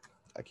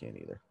 I can't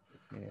either.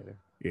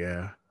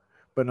 Yeah,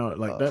 but no,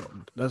 like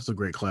that's a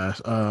great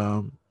class.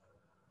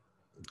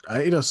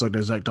 It does suck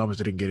that Zach Thomas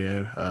didn't get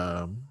in.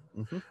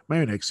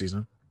 Maybe next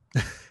season.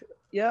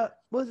 Yeah,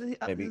 well,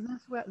 Maybe.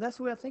 that's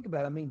the way I think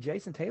about it. I mean,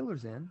 Jason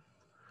Taylor's in.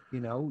 You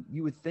know,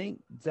 you would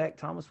think Zach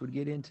Thomas would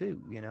get in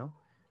too. You know.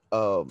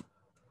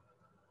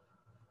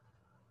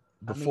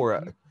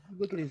 Before you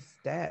look at his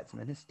stats,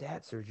 man, his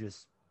stats are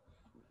just.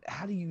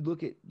 How do you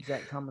look at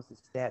Zach Thomas's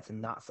stats and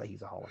not say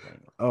he's a Hall of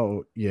Famer?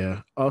 Oh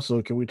yeah.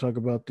 Also, can we talk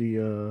about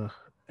the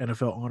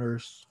NFL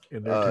honors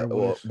in their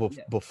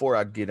before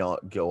I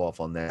go off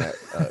on that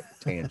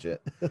tangent,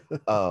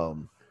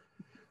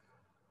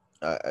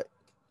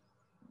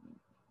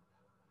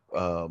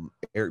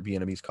 Eric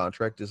Bieniemy's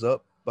contract is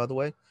up, by the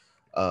way,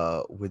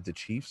 with the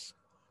Chiefs.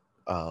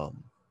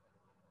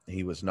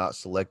 He was not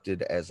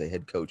selected as a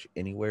head coach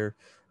anywhere,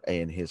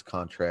 and his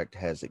contract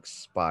has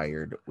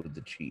expired with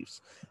the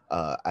Chiefs.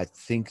 I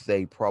think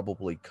they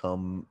probably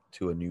come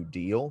to a new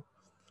deal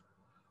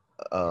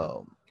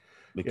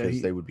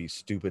because they would be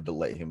stupid to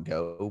let him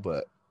go,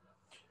 but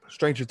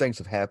stranger things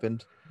have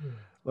happened.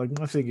 Like,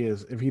 my thing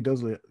is, if he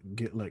does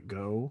get let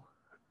go,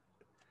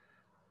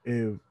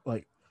 if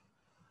like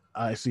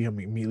I see him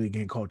immediately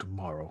getting called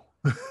tomorrow,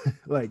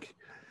 like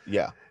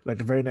the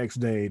very next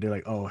day, they're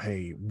like, "Oh,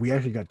 hey, we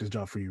actually got this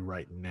job for you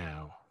right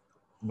now."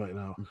 But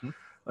no,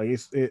 like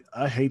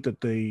I hate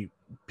that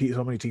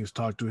so many teams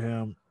talk to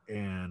him,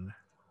 and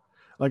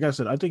like I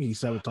said, I think he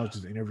sabotaged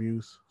his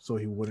interviews so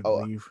he wouldn't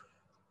leave.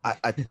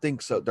 I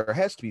think so. There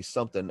has to be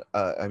something.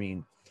 I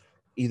mean,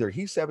 either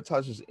he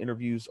sabotages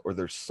interviews or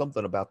there's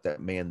something about that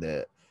man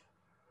that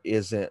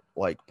isn't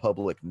like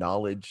public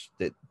knowledge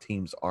that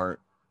teams aren't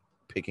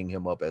picking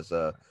him up as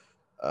a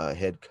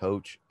head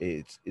coach.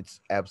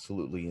 It's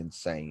absolutely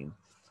insane.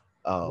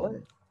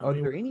 Are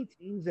there any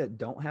teams that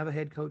don't have a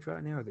head coach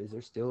right now? Or is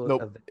there still?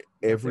 Nope.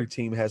 Every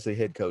team has a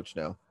head coach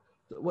now.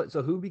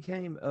 So who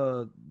became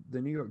the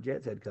New York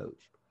Jets head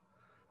coach?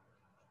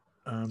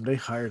 They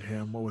hired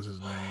him. What was his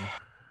name?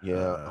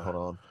 Yeah, hold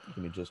on.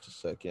 Give me just a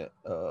second.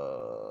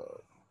 I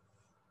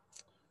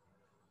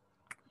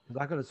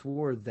could have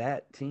swore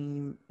that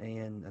team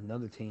and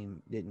another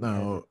team didn't.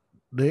 No,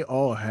 they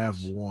all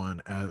have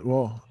one as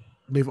well.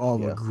 They've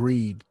all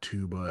agreed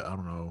to, but I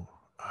don't know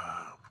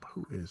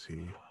who is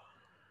he.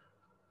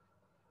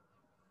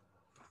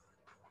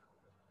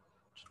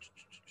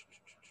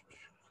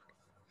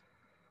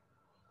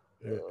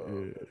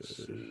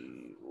 Let's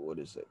see. What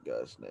is that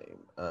guy's name?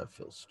 I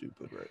feel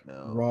stupid right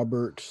now.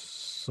 Robert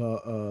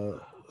Saleh.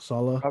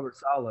 Robert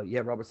Saleh.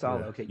 Yeah, Robert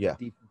Saleh. Yeah. Okay. Yeah.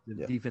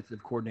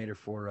 Defensive coordinator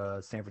for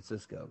San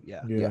Francisco.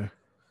 Yeah.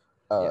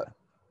 And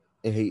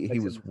he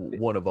was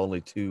one of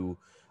only two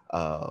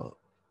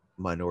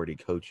minority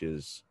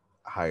coaches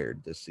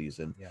hired this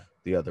season. Yeah.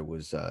 The other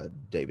was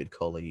David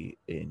Culley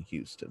in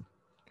Houston.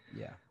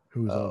 Yeah.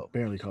 Who's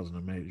apparently causing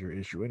a major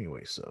issue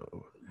anyway.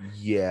 So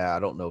yeah, I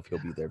don't know if he'll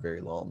be there very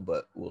long,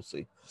 but we'll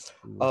see.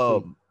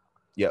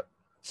 Yep.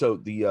 So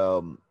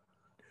the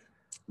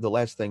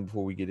last thing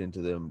before we get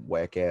into them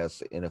whack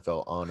ass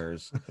NFL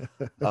honors,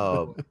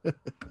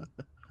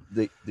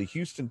 the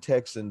Houston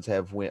Texans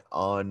have went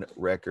on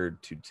record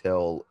to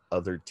tell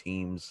other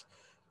teams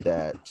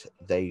that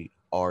they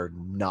are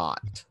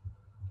not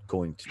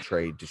going to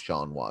trade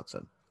Deshaun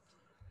Watson.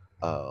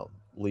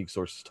 League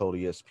sources told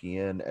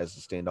ESPN as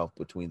the standoff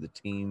between the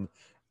team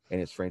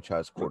and its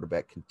franchise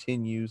quarterback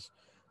continues,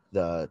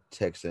 the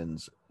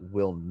Texans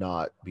will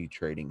not be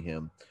trading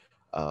him.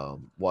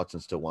 Watson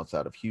still wants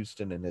out of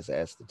Houston and has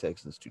asked the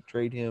Texans to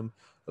trade him,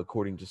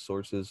 according to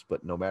sources.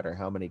 But no matter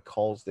how many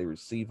calls they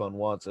receive on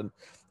Watson,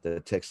 the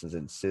Texans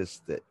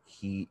insist that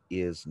he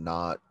is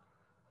not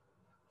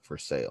for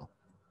sale.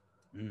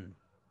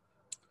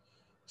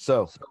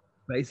 So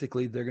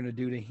basically, they're going to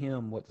do to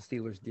him what the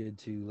Steelers did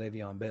to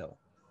Le'Veon Bell.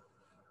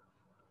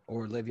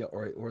 Or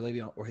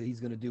Le'Veon, or he's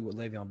going to do what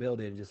Le'Veon Bell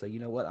did and just say,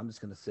 you know what, I'm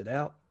just going to sit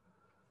out.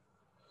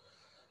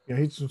 Yeah,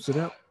 he's going to sit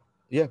out.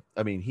 Yeah,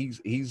 I mean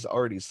he's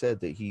already said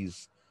that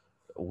he's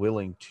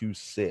willing to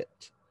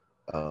sit.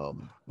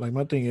 Like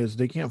my thing is,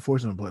 they can't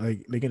force him to play.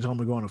 Like they can tell him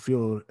to go on the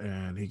field,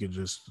 and he can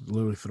just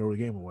literally throw the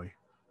game away.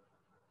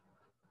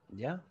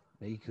 Yeah,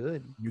 he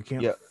could. You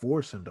can't Yeah,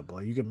 force him to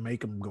play. You can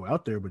make him go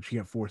out there, but you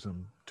can't force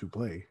him to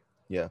play.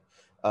 yeah.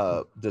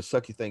 The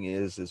sucky thing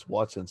is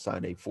Watson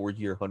signed a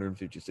 4-year,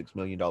 $156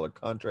 million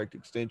contract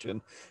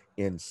extension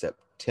in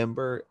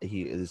September.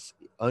 He is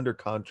under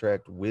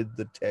contract with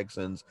the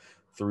Texans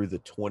through the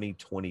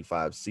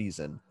 2025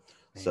 season.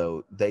 Man.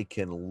 So they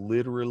can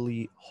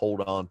literally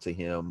hold on to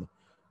him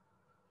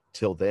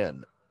till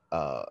then.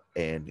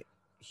 And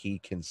he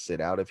can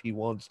sit out if he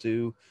wants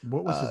to.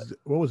 What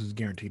was his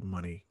guaranteed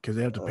money? Because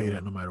they have to pay that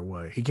Uh, no matter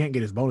what. He can't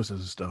get his bonuses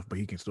and stuff, but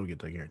he can still get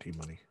that guaranteed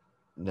money.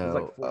 It was No,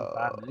 like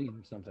 45 million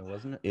or something,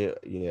 wasn't it?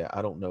 yeah,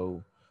 I don't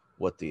know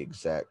what the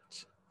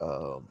exact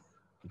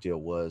deal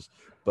was,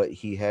 but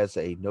he has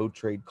a no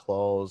trade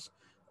clause,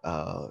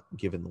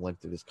 given the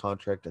length of his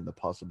contract and the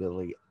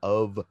possibility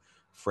of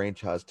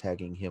franchise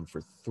tagging him for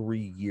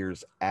 3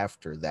 years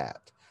after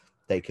that.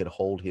 They could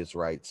hold his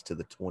rights to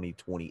the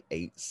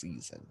 2028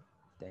 season,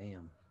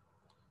 Damn.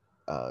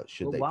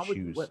 should Well, they why would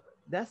choose. what?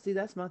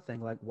 That's my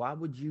thing. Like, why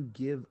would you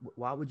give?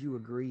 Why would you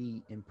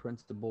agree in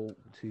principle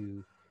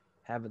to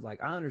have it?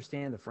 Like, I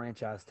understand the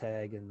franchise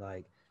tag and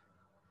like,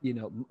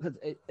 because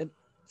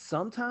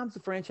sometimes the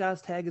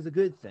franchise tag is a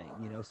good thing.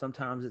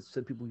 Sometimes it's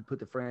some people who put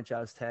the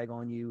franchise tag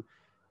on you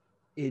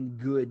in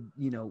good,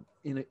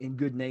 in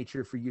good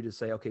nature for you to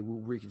say, okay,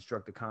 we'll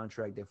reconstruct the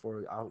contract.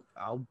 Therefore,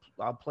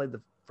 I'll play the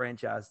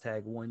franchise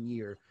tag 1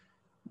 year,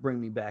 bring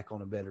me back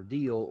on a better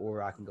deal,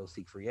 or I can go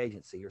seek free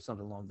agency or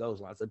something along those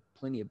lines.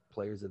 Plenty of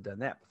players have done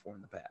that before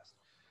in the past.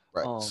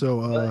 Right. Or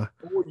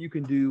you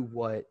can do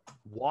what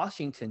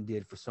Washington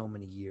did for so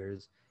many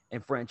years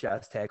and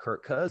franchise tag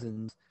Kirk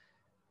Cousins,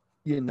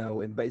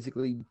 and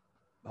basically,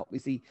 we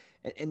see,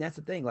 and that's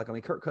the thing. Like, I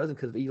mean, Kirk Cousins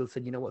could have easily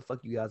said, you know what, fuck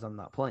you guys, I'm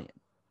not playing,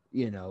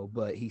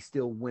 but he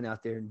still went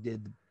out there and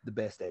did the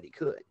best that he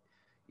could.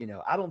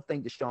 I don't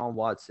think Deshaun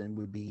Watson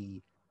would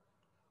be.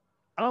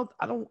 I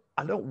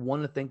don't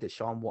want to think that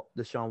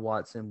Deshaun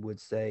Watson would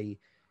say,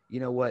 you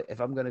know what, if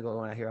I'm going to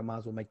go out here, I might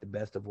as well make the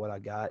best of what I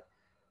got.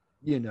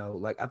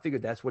 Like I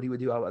figured that's what he would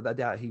do. I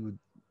doubt he would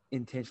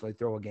intentionally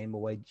throw a game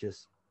away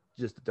just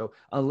to throw,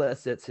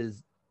 unless it's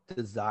his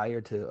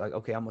desire to, like,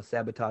 okay, I'm gonna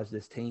sabotage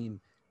this team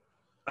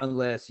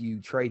unless you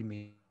trade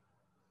me.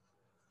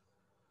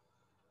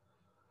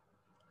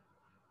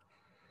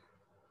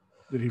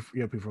 Did he?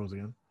 Yep, he froze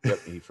again. Yep,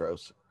 he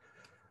froze.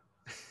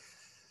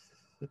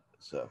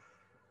 So,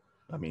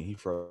 I mean, he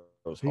froze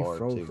He hard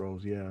too.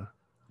 froze. Yeah.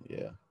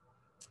 Yeah.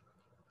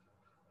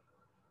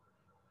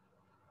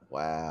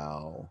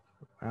 Wow.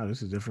 Wow,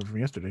 this is different from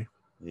yesterday.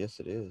 Yes,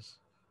 it is.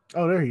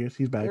 Oh, there he is.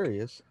 He's back. There he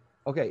is.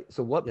 Okay,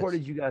 so what part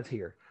Yes. did you guys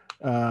hear?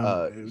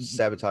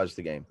 Sabotage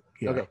the game.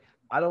 Yeah. Okay,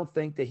 I don't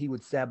think that he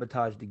would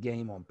sabotage the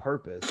game on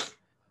purpose,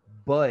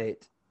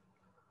 but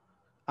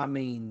I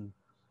mean,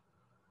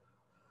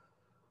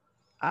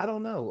 I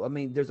don't know. I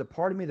mean, there's a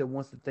part of me that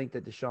wants to think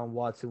that Deshaun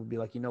Watson would be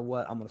like, you know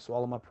what? I'm going to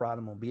swallow my pride.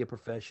 I'm going to be a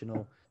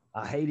professional.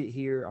 I hate it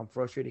here. I'm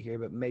frustrated here,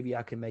 but maybe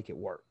I can make it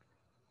work.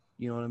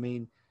 You know what I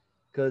mean?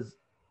 Because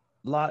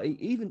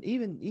even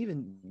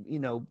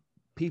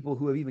people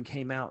who have even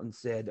came out and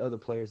said, other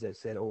players that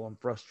said, oh, I'm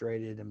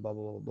frustrated and blah,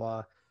 blah, blah,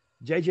 blah.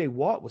 JJ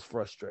Watt was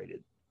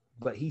frustrated,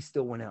 but he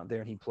still went out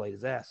there and he played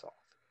his ass off,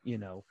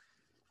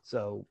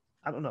 So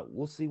I don't know.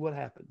 We'll see what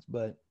happens,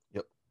 but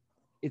Yep.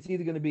 It's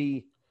either going to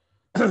be,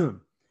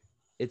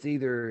 it's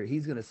either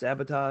he's going to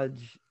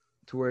sabotage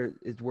to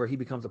where he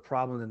becomes a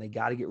problem and they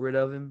got to get rid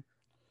of him,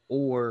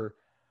 or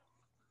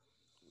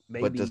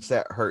maybe. But does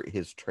that hurt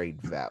his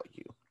trade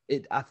value?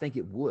 I think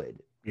it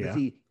would. Yeah.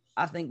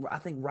 I think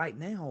right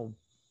now,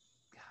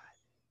 God,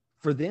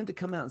 for them to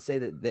come out and say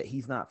that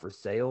he's not for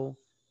sale,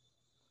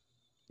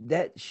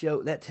 that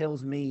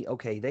tells me,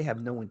 okay, they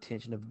have no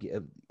intention of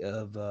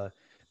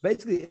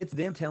basically it's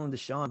them telling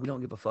Deshaun, we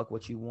don't give a fuck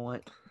what you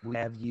want. We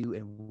have you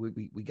and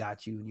we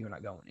got you and you're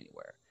not going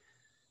anywhere.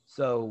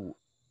 So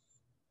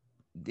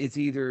it's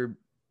either,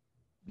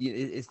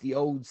 it's the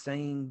old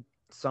saying,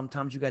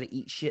 sometimes you got to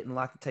eat shit and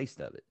like the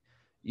taste of it.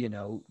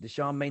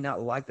 Deshaun may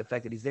not like the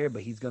fact that he's there,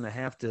 but he's going to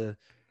have to,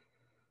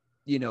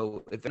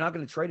 if they're not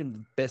going to trade him,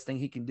 the best thing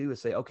he can do is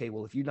say, okay,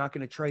 well, if you're not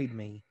going to trade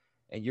me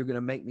and you're going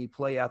to make me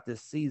play out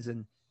this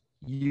season,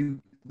 the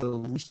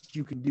least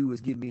you can do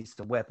is give me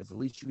some weapons. The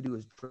least you can do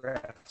is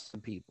draft some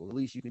people. The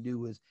least you can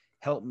do is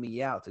help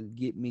me out to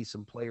get me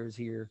some players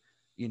here,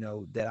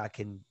 that I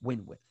can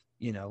win with,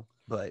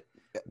 but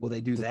will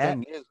they do that?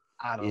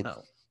 I don't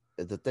know.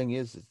 The thing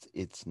is,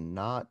 it's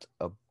not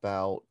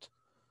about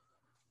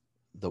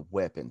the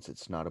weapons.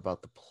 It's not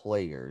about the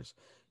players.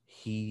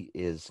 He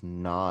is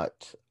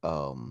not.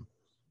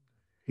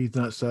 He's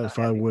not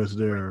satisfied with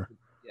their.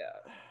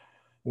 Yeah.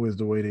 With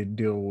the way they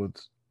deal with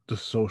the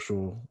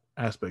social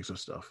aspects of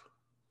stuff.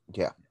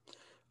 Yeah.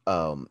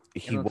 And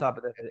on top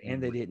of that,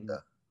 and they didn't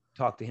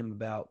talk to him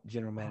about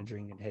general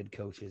managing and head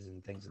coaches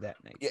and things of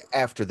that nature. Yeah,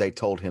 after they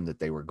told him that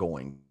they were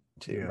going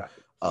to. Yeah.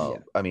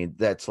 Right. I mean,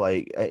 that's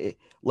like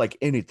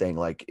anything.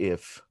 Like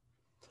if,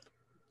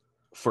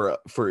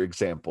 for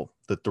example,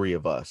 the three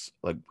of us,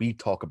 like we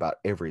talk about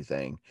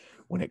everything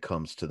when it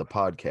comes to the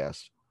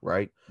podcast,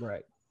 right?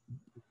 Right.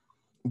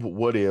 But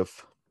what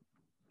if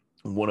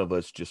one of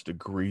us just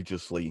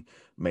egregiously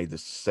made the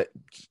set?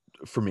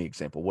 For me,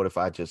 example, what if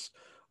I just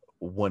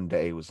one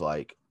day was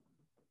like,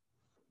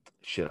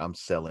 shit, I'm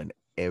selling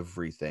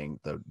everything,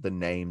 the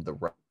name, the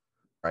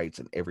rights,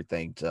 and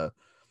everything to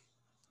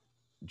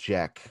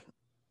Jack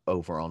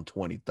over on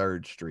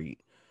 23rd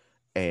Street,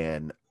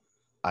 and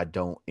I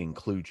don't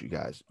include you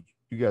guys.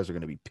 You guys are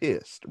going to be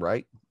pissed,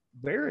 right?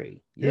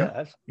 Very.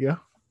 Yeah. Yeah.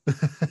 Yeah.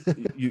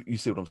 You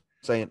see what I'm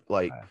saying?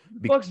 Like, Who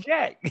the fuck's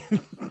Jack?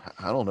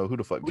 I don't know who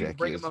the fuck We can Jack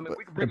bring is, him. I mean, but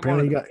we can bring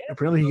him on.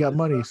 Apparently he got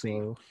money,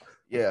 so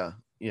yeah,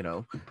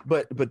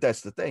 but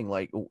that's the thing.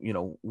 Like,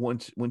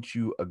 once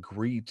you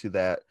agree to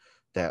that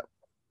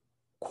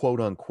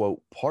quote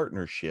unquote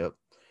partnership,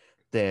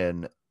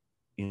 then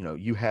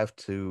you have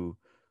to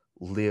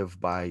live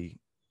by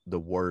the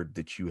word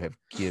that you have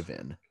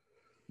given.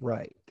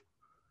 Right.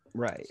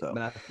 Right. So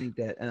But I think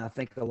that, and I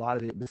think a lot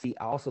of it, but see,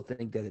 I also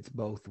think that it's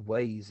both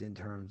ways in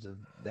terms of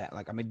that.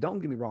 Like, I mean, don't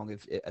get me wrong.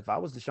 If I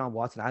was Deshaun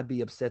Watson, I'd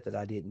be upset that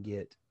I didn't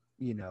get,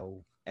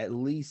 at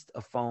least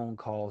a phone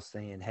call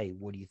saying, hey,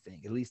 what do you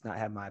think? At least not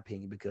have my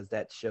opinion, because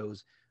that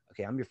shows,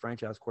 okay, I'm your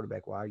franchise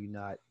quarterback. Why are you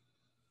not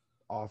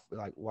off?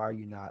 Like, why are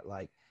you not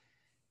like,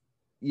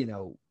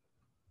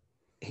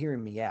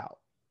 hearing me out?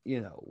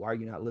 Why are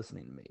you not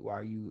listening to me? Why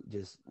are you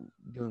just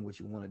doing what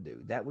you want to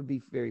do? That would be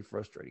very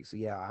frustrating. So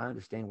yeah, I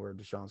understand where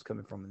Deshaun's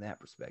coming from in that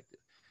perspective.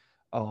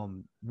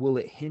 Will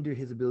it hinder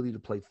his ability to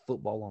play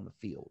football on the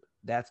field?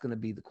 That's going to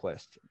be the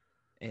question.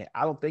 And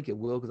I don't think it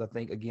will, because I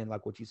think, again,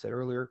 like what you said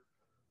earlier,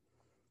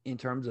 in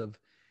terms of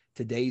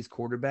today's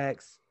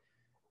quarterbacks,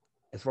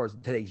 as far as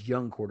today's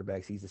young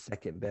quarterbacks, he's the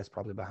second best,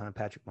 probably behind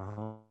Patrick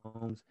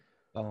Mahomes.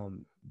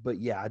 But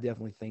yeah, I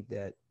definitely think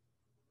that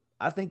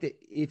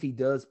if he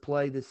does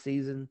play this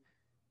season,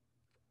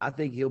 I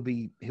think he'll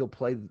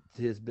play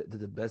to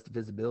the best of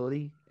his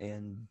ability,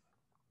 and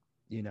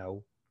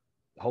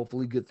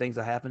hopefully good things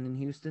will happen in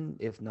Houston.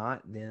 If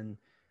not, then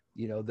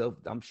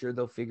I'm sure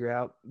they'll figure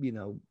out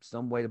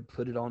some way to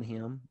put it on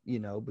him,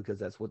 because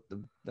that's what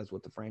the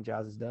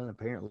franchise has done.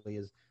 Apparently,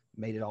 has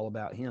made it all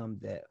about him.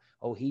 That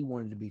he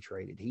wanted to be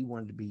traded. He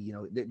wanted to be,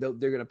 they're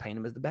going to paint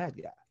him as the bad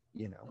guy.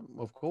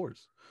 Of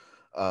course.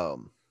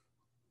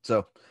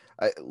 So,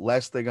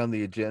 last thing on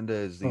the agenda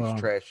is these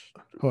trash.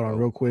 Hold on,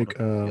 real quick.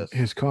 Yes.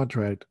 His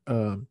contract.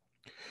 So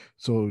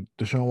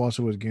Deshaun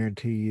Watson was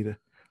guaranteed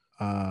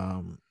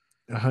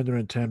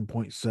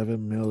 110.7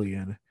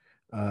 million.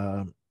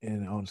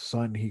 And on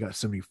Sun he got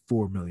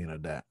 74 million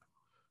of that.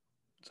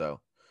 So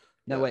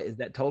now wait, is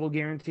that total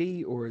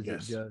guarantee, or is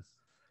it just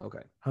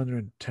okay?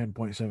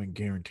 110.7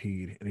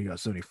 guaranteed, and he got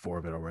 74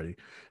 of it already.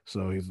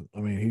 So he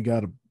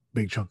got a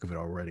big chunk of it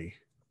already.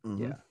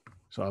 Mm-hmm. Yeah.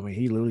 So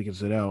he literally can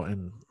sit out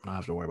and not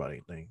have to worry about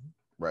anything.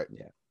 Right.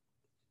 Yeah.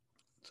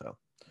 So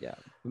yeah,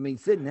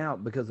 sitting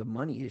out because of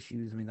money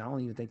issues. I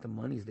don't even think the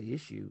money's the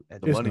issue.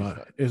 It's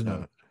not.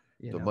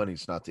 The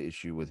money's not the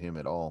issue with him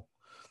at all.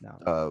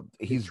 No.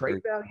 He's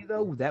trade value,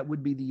 though, that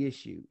would be the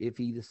issue if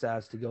he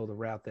decides to go the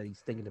route that he's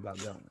thinking about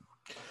going.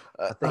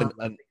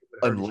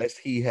 Unless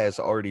he has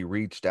already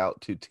reached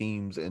out to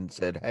teams and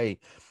said, "Hey,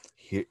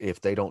 if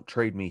they don't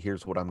trade me,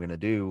 here's what I'm going to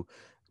do,"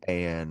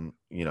 and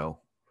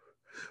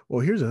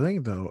Well, here's the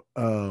thing, though.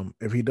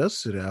 If he does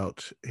sit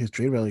out, his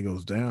trade value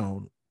goes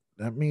down.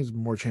 That means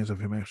more chance of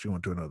him actually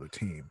going to another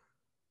team.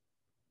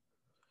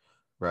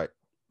 Right.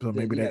 So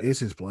maybe that is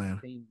his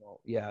plan.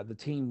 The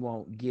team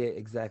won't get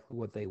exactly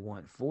what they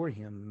want for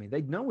him.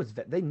 They know his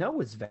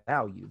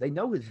value. They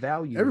know his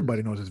value.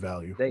 Everybody knows his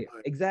value.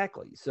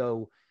 Exactly.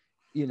 So,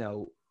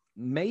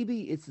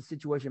 maybe it's a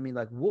situation.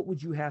 What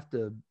would you have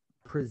to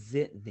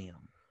present them?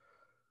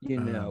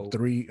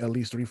 At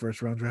least three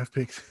first round draft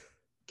picks.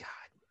 God,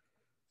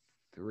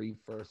 3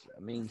 first.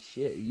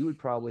 Shit. You would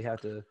probably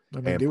have to.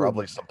 And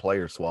probably some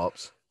player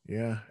swaps.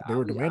 Yeah, they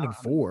were demanding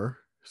 4.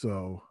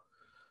 So.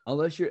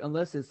 Unless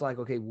it's like,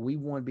 okay, we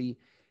want to be,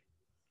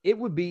 it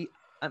would be,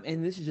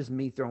 and this is just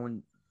me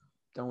throwing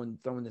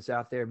this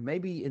out there.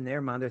 Maybe in their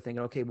mind they're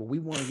thinking, okay, well, we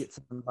want to get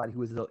somebody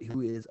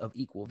who is of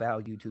equal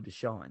value to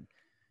Deshaun,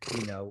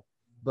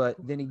 But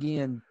then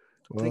again,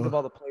 think of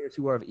all the players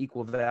who are of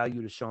equal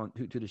value to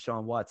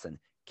Deshaun Watson.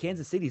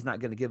 Kansas City's not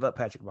going to give up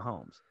Patrick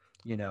Mahomes,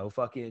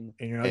 fucking.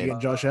 And you're not getting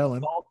Josh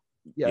Allen.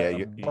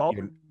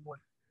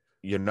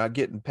 You're not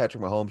getting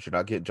Patrick Mahomes. You're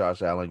not getting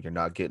Josh Allen. You're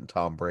not getting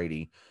Tom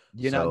Brady.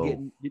 You're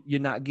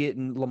not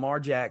getting Lamar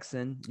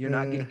Jackson. You're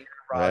not getting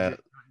Aaron Rodgers.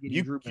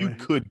 You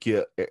could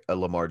get a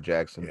Lamar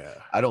Jackson. Yeah.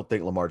 I don't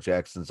think Lamar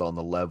Jackson's on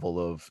the level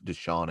of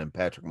Deshaun and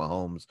Patrick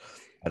Mahomes.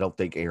 I don't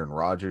think Aaron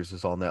Rodgers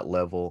is on that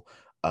level.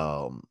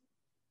 Russell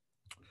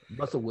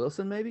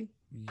Wilson, maybe.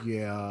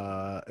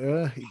 Yeah,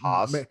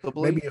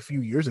 possibly. Maybe a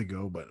few years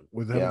ago, but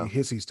with how many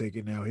hits he's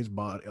taking now, his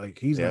body,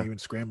 he's not even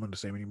scrambling the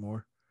same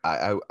anymore.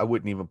 I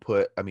wouldn't even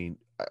put. I mean,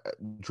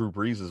 Drew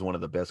Brees is one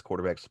of the best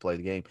quarterbacks to play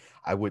the game.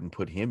 I wouldn't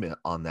put him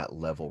on that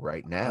level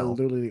right I now.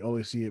 literally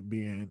always see it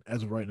being,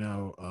 as of right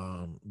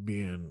now,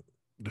 being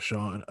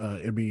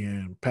it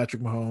being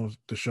Patrick Mahomes,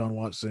 Deshaun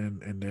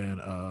Watson, and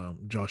then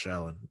Josh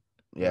Allen.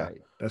 Yeah.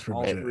 Right. That's pretty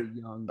All much it. three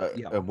young.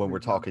 Yeah. all And when three we're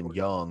young talking quarterbacks.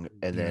 young,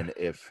 and Yeah. then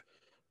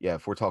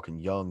if we're talking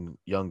young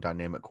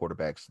dynamic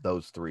quarterbacks,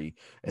 those three,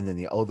 and then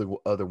the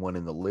other one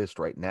in the list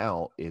right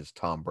now is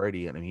Tom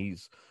Brady, and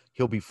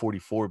he'll be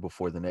 44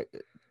 before the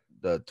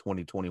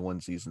 2021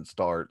 season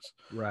starts.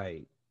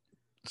 Right.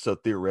 So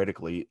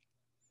theoretically,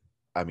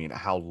 I mean,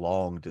 how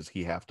long does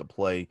he have to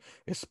play,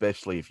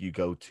 especially if you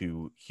go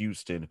to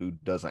Houston, who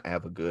doesn't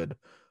have a good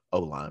O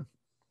line?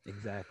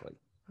 Exactly.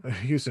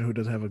 Houston, who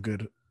doesn't have a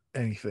good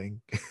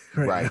anything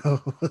right, Right.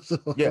 now. So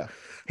Yeah.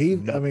 I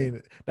Nothing.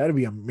 mean, that'd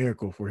be a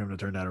miracle for him to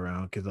turn that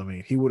around because I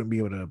mean, he wouldn't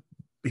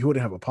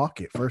have a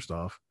pocket first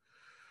off.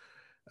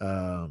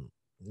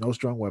 No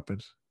strong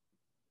weapons.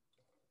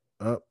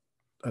 Oh,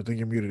 I think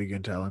you're muted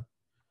again, Talon.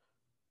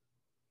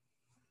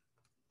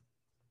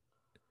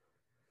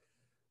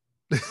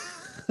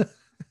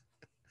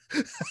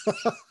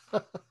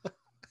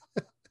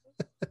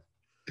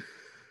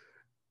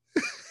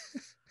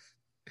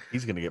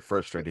 He's gonna get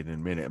frustrated in a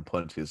minute and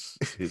punch his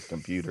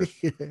computer.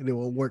 And it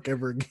won't work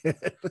ever again.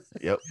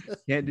 Yep.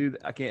 Can't do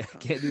that. I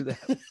can't do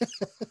that.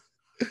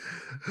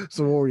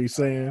 So what were you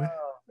saying?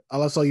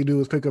 All I saw you do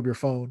was pick up your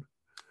phone.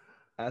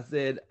 I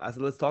said,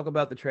 let's talk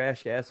about the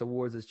trash ass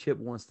awards, as Chip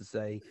wants to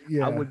say.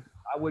 Yeah.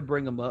 I would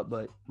bring them up,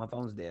 but my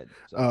phone's dead.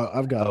 So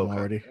I've got them Okay.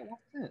 already.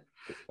 Okay,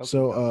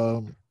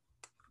 So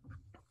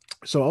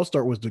so I'll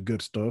start with the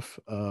good stuff.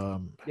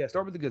 yeah,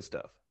 start with the good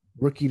stuff.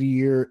 Rookie of the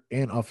year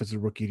and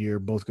offensive rookie of the year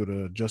both go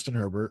to Justin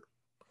Herbert,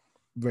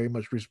 very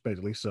much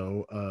respectfully.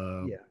 So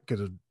Yeah. because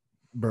of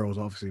Burrow's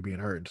obviously being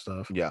hurt and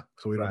stuff. Yeah.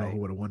 So we don't know Right. who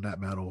would have won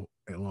that battle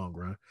in the long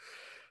run.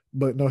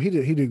 But no, he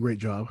did a great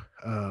job.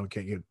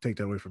 Can't take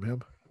that away from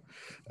him.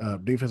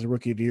 Defensive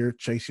rookie of the year,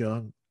 Chase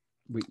Young.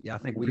 I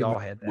think we all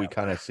had that. We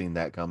kind of seen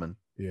that coming.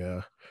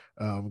 Yeah.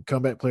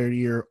 Comeback player of the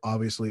year,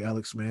 obviously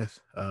Alex Smith.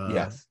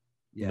 Yes.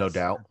 No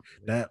doubt.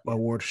 That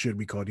award should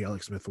be called the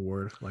Alex Smith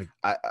Award. Like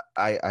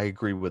I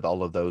agree with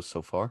all of those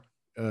so far.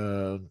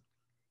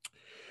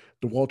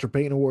 the Walter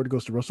Payton Award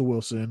goes to Russell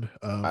Wilson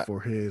for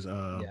his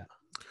Yeah.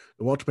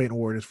 the Walter Payton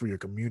Award is for your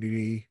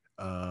community,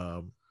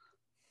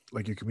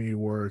 like your community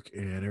work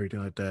and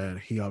everything like that.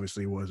 He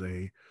obviously was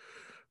a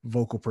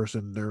vocal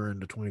person during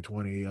the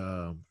 2020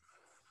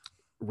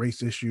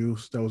 race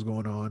issues that was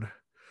going on,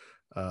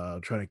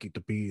 trying to keep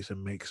the peace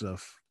and make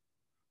stuff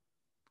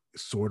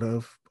sort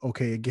of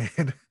okay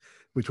again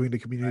between the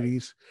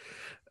communities.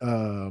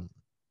 And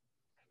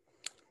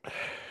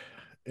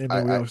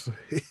then we also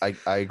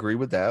I agree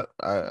with that.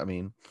 I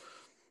mean,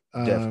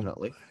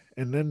 definitely.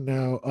 And then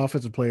now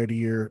offensive player of the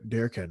year,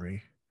 Derrick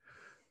Henry.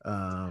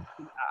 I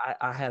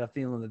had a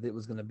feeling that it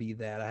was going to be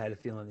that. I had a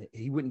feeling that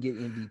he wouldn't get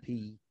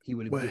MVP. He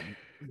would have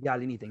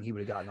got anything. He would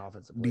have gotten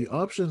offensive player. The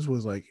options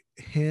was like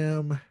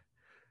him,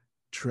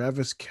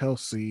 Travis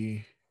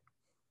Kelce,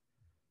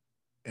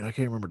 and I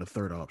can't remember the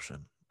third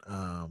option.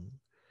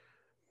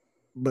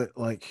 But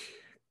like,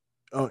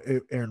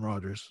 Aaron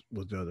Rodgers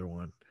was the other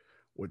one,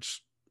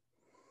 which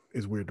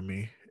is weird to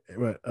me.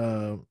 But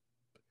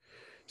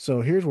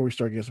so here's where we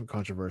start getting some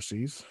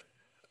controversies.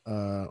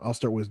 I'll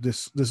start with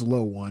this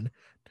low one.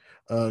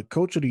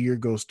 Coach of the year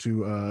goes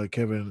to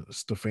Kevin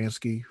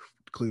Stefanski,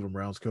 Cleveland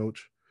Browns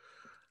coach.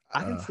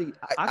 I can see.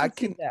 I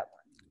can see that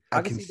one.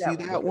 I can see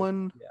that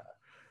one.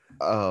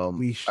 Yeah.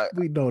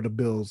 We know the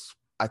Bills.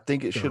 I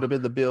think it should have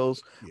been the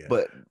Bills, Yeah.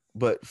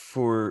 but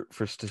for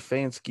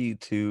Stefanski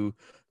to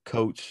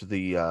coach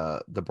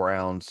the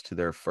Browns to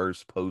their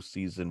first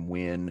postseason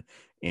win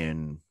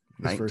in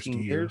His 19 first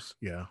year. years,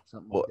 Yeah.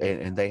 well,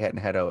 and they hadn't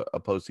had a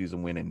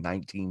postseason win in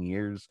 19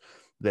 years,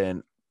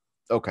 then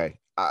okay,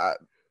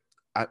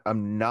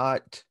 I'm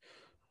not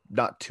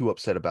too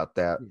upset about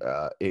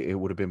that. It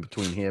would have been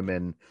between him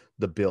and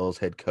the Bills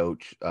head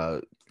coach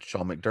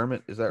Sean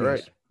McDermott. Is that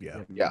right?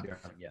 Yeah. Yeah.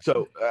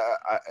 So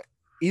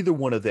either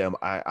one of them,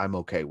 I'm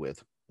okay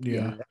with.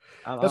 Yeah.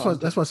 That's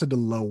why I said the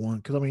low one,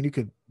 because I mean you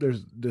could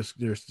there's.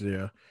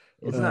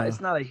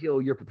 It's not a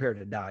hill you're prepared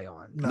to die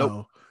on.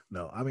 No.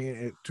 I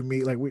mean, to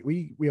me, like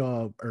we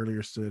all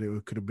earlier said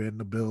it could have been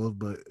the Bills,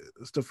 but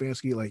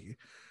Stefanski, like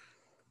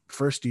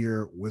first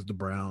year with the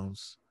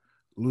Browns,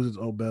 loses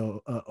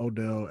Odell.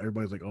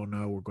 Everybody's like, oh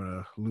no, we're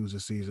gonna lose the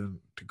season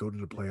to go to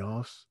the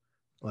playoffs.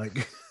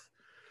 Like,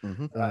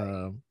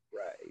 right.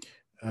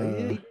 He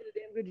did a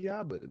damn good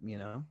job with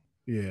him,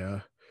 Yeah.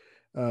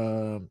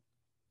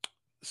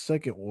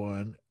 Second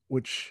one,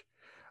 which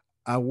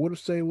I would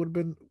say would have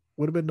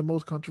been the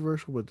most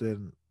controversial, but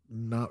then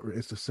not.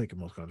 It's the second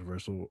most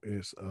controversial.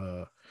 Is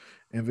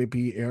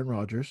MVP Aaron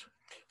Rodgers.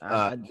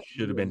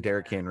 Should have been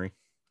Derrick Henry.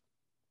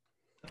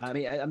 I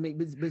mean,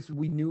 but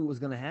we knew it was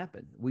going to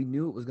happen. We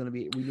knew it was going to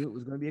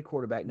be a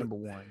quarterback number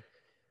one,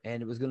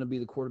 and it was going to be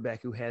the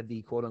quarterback who had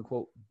the quote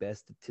unquote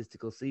best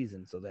statistical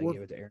season. So they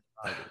gave it to Aaron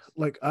Rodgers.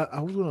 Like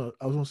I was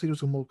gonna say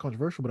this was more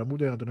controversial, but I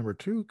moved down to number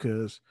two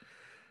because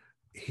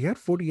he had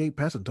 48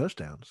 passing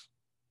touchdowns.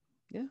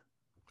 Yeah.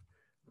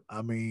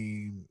 I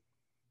mean,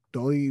 the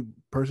only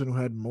person who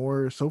had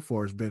more so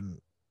far has been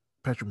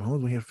Patrick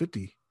Mahomes when he had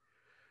 50.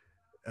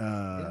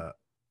 I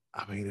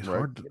mean, it's Right.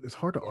 hard. It's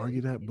hard to Yeah,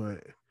 argue that,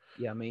 but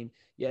Yeah, I mean,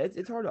 yeah,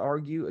 it's hard to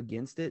argue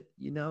against it,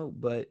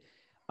 but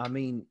I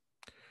mean,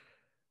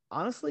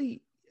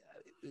 honestly,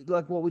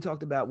 like what we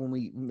talked about when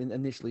we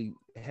initially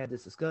had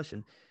this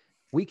discussion,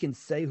 we can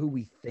say who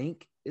we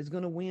think is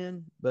going to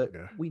win, but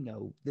yeah, we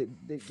know that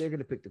they're going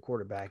to pick the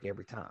quarterback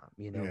every time.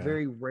 yeah.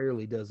 Very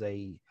rarely does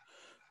a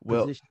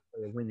Well, position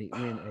player win the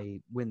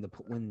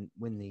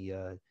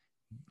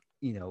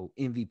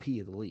MVP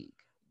of the league.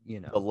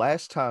 the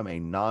last time a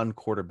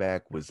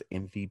non-quarterback was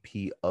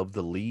MVP of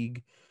the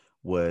league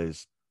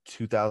was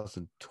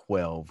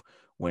 2012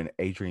 when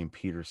Adrian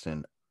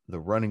Peterson, the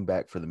running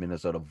back for the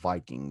Minnesota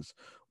Vikings,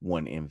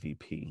 won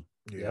MVP.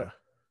 Yeah.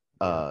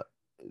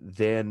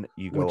 Then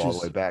you go Which all the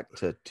way is- back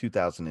to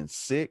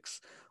 2006,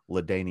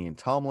 LaDainian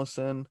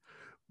Tomlinson.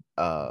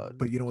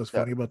 But you know what's that-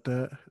 funny about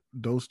that?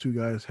 Those two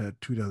guys had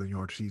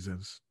 2,000-yard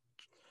seasons,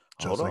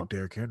 Hold just like on.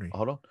 Derrick Henry,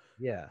 Hold on.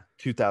 Yeah.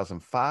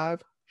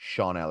 2005,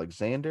 Sean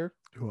Alexander.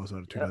 who also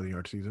had a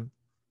 2,000-yard season.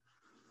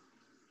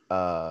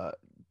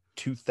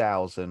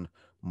 2000,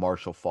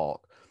 Marshall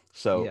Falk.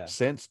 So Yeah.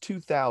 since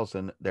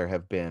 2000, there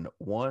have been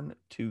 4.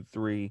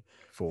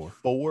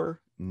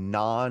 four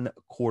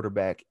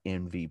non-quarterback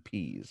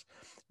MVPs.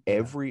 Yeah.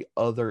 Every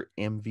other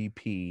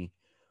MVP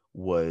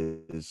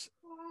was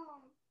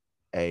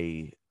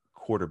a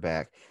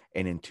quarterback,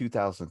 and in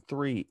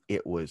 2003,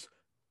 it was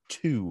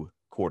 2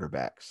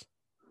 quarterbacks.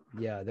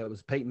 Yeah, that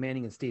was Peyton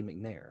Manning and Steve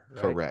McNair.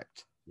 Right?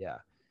 Correct. Yeah.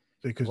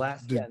 Because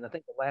And I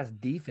think the last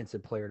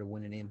defensive player to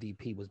win an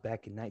MVP was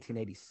back in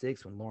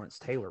 1986 when Lawrence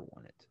Taylor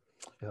won it.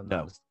 If I'm not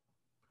No.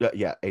 mistaken.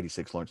 Yeah,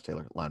 86, Lawrence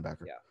Taylor,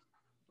 linebacker. Yeah.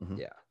 Mhm.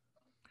 Yeah.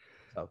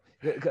 So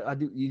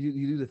you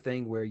do the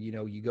thing where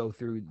you go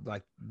through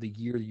like the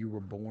year you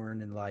were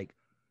born and like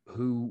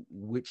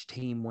which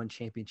team won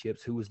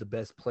championships, who was the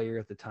best player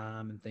at the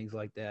time, and things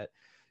like that.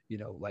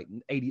 Like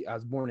I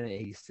was born in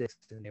 '86,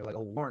 and they're like,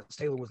 "Oh, Lawrence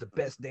Taylor was the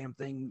best damn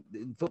thing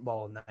in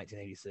football in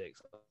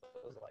 1986." I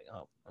was like,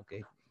 "Oh,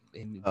 okay."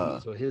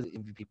 So his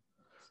MVP.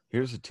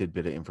 Here's a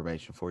tidbit of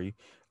information for you.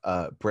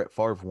 Brett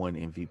Favre won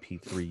MVP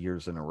 3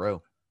 years in a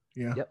row.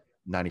 yeah, Yep.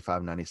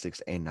 95,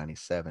 96, and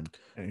 97.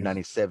 and he was-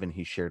 97,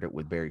 he shared it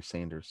with Barry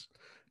Sanders.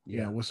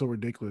 yeah. What's so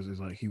ridiculous is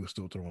like he was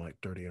still throwing like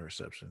 30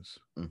 interceptions.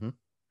 Mm-hmm.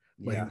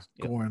 Like he Yeah. was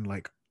scoring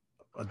like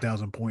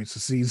 1,000 points a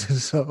season.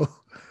 So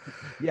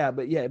But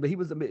he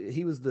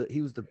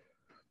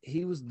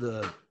was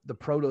the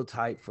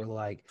prototype for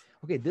like,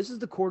 okay, this is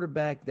the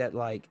quarterback that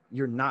like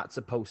you're not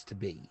supposed to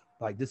be.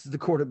 Like this is the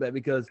quarterback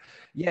because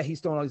he's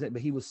throwing all these,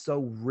 but he was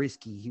so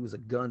risky. He was a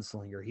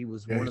gunslinger. He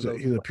was one of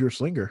those. he's a pure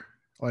slinger.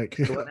 Like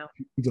What now?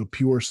 he's a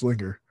pure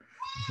slinger.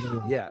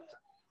 Yeah,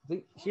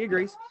 she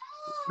agrees.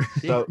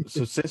 So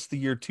since the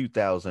year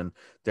 2000,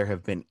 there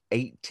have been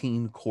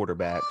 18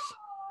 quarterbacks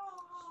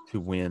to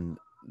win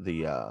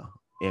the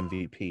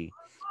MVP,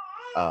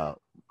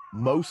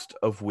 most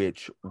of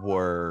which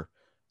were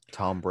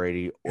Tom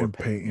Brady or And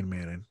Peyton. Peyton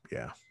Manning.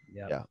 Yeah.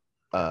 Yeah.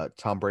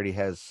 Tom Brady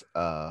has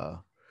 5?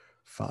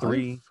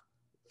 three.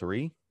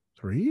 3?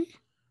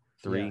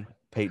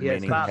 Peyton He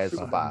has Manning 5 has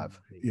Super Bowl 5,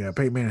 MVPs. Yeah,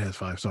 Peyton Manning has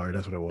 5. Sorry,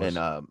 that's what it was.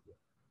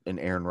 and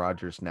Aaron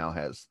Rodgers now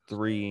has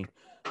 3,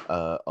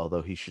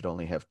 although he should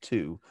only have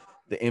 2.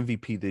 The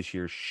MVP this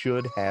year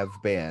should have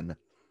been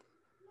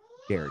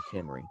Derrick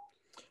Henry.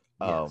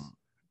 Yes.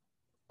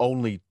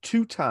 Only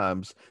 2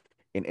 times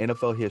in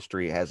NFL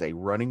history has a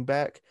running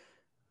back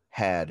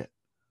had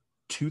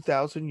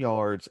 2,000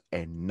 yards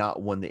and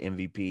not won the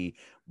MVP.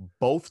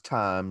 Both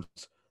times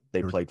they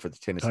They were played for the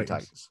Tennessee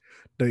Titans.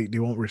 Titans. They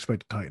won't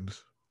respect the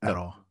Titans at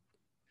No. all.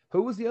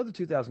 Who was the other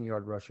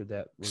 2,000-yard rusher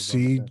that was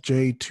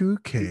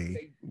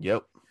CJ2K.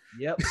 Yep.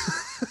 Yep.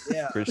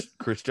 Yeah.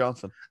 Chris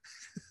Johnson.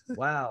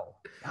 Wow.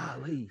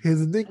 Golly.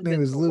 His nickname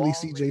been is so literally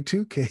long, man.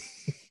 CJ2K.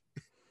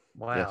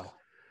 Wow.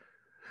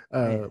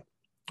 All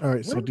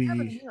right, so Whatever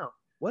happened to him?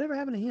 Whatever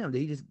happened to him?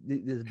 Did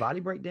his body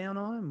break down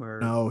on him, or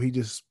no, he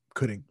just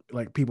couldn't.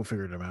 Like people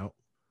figured him out.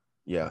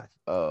 Yeah.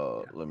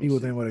 Gotcha. Let me He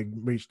was see. able to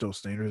reach those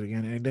standards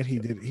again, and then he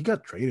did. He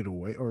got traded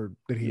away, or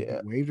did he Yeah.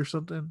 get waived or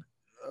something?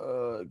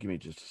 Give me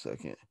just a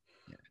second.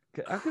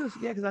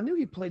 because I knew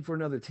he played for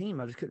another team.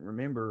 I just couldn't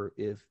remember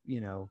if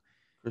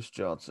Chris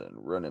Johnson,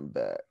 running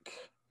back.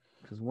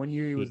 because one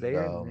year he was He,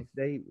 there,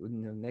 the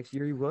next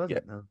year he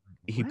wasn't. yeah.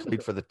 He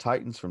played for the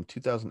Titans from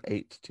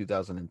 2008 to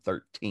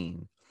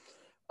 2013.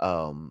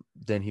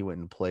 Then he went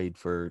and played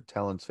for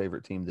Talon's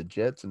favorite team, the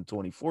Jets, in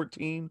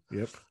 2014.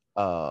 Yep.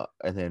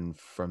 And then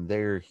from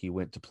there, he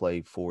went to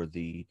play for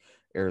the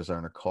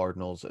Arizona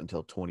Cardinals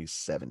until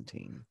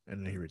 2017.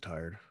 And then he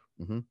retired.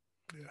 Mhm.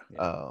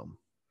 Yeah.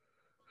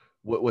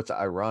 What's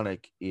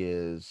ironic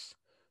is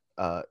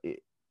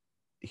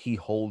he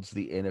holds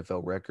the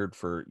NFL record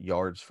for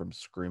yards from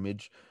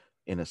scrimmage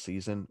in a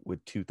season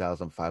with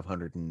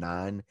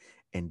 2,509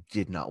 and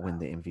did not win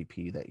the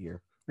MVP that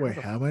year. Wait,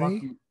 how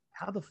many?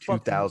 How the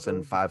fuck?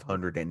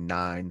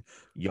 2,509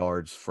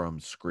 yards from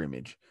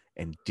scrimmage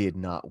and did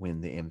not win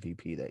the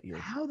MVP that year.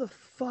 How the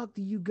fuck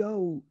do you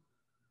go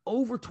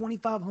over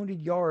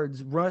 2,500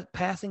 yards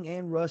passing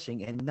and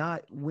rushing and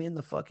not win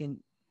the fucking?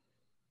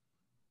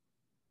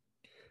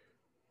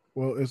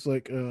 Well, it's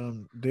like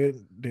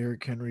did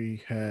Derrick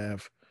Henry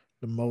have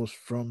the most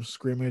from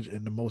scrimmage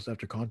and the most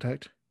after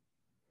contact?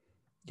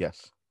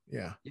 Yes,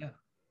 Yeah. Yeah.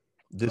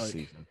 this Like,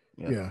 season.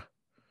 Yeah.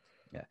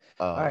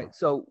 All right.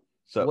 So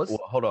Well,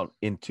 hold on.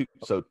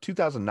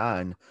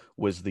 2009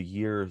 was the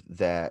year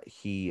that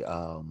he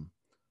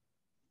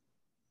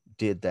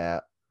did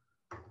that,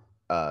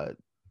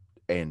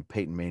 and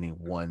Peyton Manning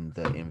won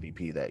the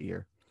MVP that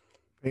year.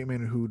 Peyton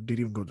Manning, who didn't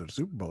even go to the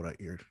Super Bowl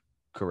that year.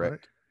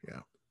 Correct. Right?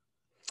 Yeah.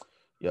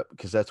 Yep,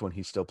 because that's when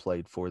he still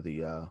played for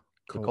the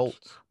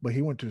Colts. But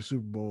he went to the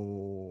Super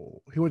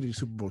Bowl. He went to the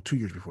Super Bowl 2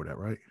 years before that,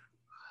 right?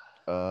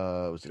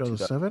 Was it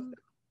 2007?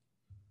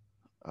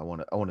 I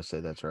want to say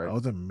that's right. I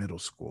was in middle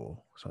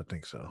school, so I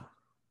think so.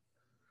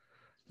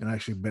 And I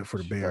actually bet for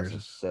the Bears.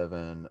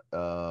 2007.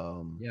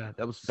 yeah,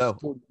 that was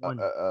 41.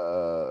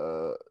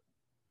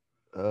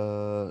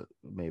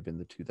 May have been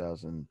the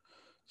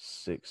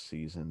 2006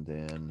 season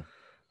then.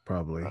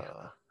 Probably.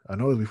 I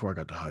know it was before I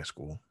got to high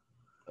school.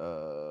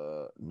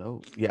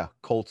 No, yeah,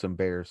 Colts and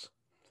Bears.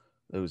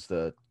 It was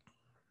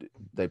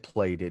they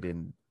played it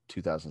in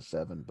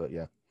 2007, but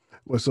yeah.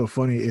 What's so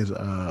funny is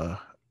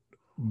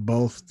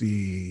both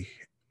the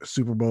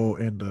Super Bowl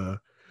and the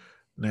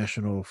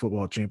National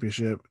Football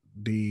Championship,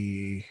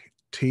 the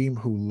team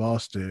who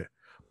lost it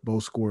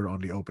both scored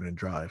on the opening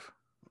drive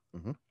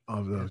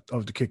of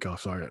the kickoff.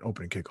 Sorry,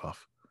 opening kickoff.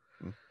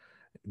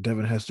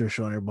 Devin Hester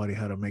showing everybody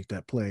how to make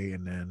that play,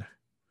 and then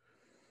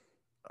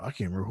I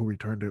can't remember who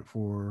returned it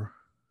for.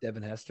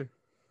 Devin Hester.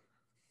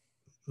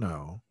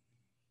 No.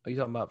 Are you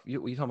talking about?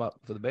 Were you talking about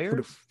for the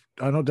Bears?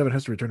 I know Devin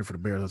Hester returned it for the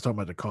Bears. I was talking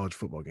about the college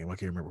football game. I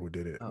can't remember who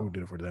did it. Who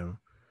did it for them?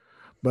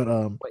 But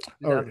wait,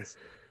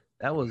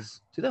 that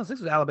was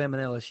 2006 was Alabama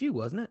and LSU,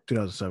 wasn't it?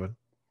 2007.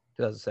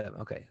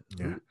 2007. Okay.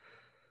 Yeah.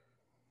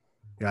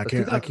 Yeah, I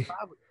can't.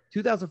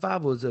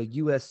 2005 was a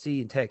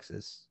USC in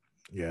Texas.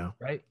 Yeah.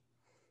 Right.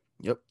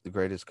 Yep, the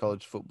greatest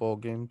college football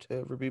game to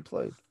ever be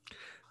played.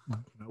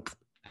 Nope.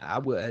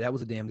 That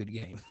was a damn good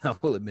game. I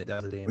will admit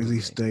that was a damn good game.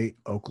 Boise State,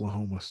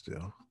 Oklahoma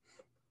still.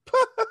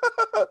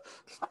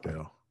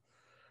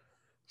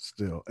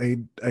 Still a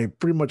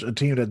pretty much a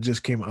team that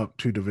just came up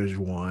to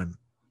Division One,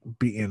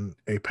 beating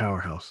a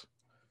powerhouse.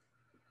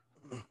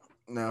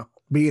 No.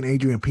 Beating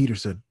Adrian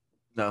Peterson.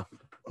 No.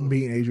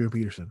 Beating Adrian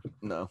Peterson.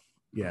 No.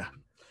 Yeah.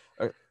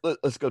 All right,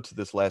 let's go to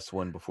this last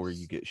one before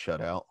you get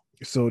shut out.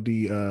 So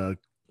the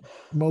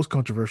most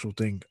controversial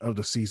thing of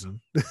the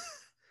season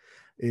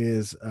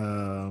is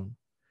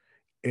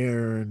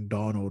Aaron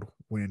Donald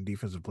winning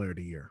Defensive Player of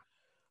the Year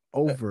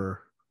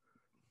over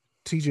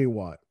TJ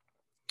Watt,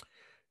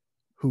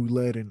 who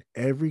led in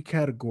every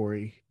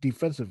category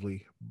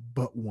defensively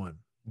but one.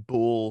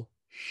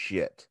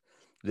 Bullshit.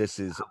 This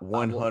is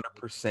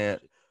 100%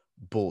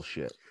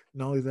 bullshit.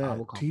 Not only that,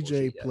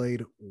 TJ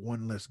played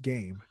one less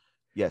game.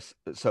 Yes.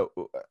 So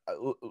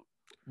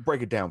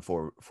break it down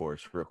for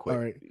us real quick.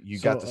 All right. You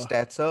got the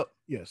stats up?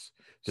 Yes.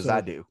 Because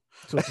I do.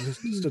 So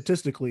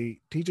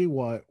statistically, TJ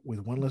Watt, with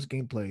one less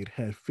game played,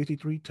 had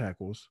 53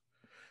 tackles,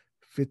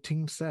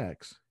 15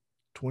 sacks,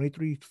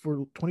 23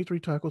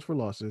 tackles for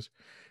losses,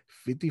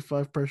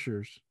 55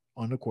 pressures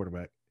on the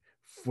quarterback,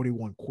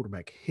 41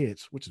 quarterback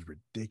hits, which is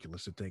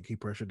ridiculous to think he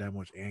pressured that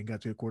much and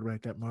got to the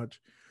quarterback that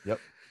much. Yep.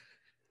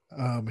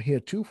 He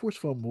had 2 forced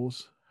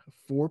fumbles,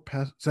 7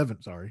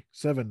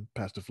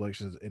 pass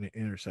deflections, and an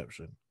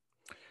interception.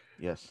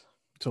 Yes.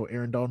 So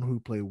Aaron Donald,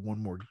 who played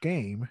one more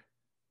game,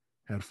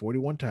 had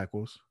 41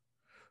 tackles,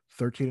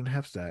 13 and a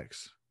half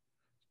sacks,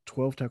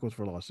 12 tackles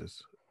for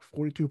losses,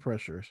 42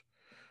 pressures,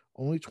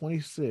 only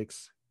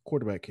 26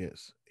 quarterback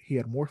hits. He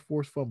had more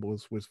forced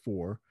fumbles with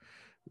 4,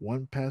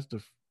 1 pass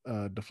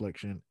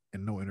deflection,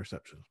 and no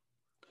interceptions.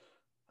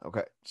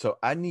 Okay. So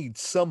I need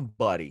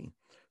somebody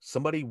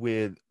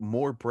with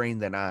more brain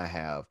than I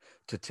have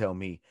to tell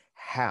me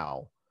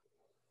how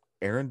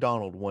Aaron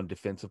Donald won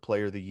Defensive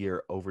Player of the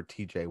Year over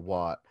TJ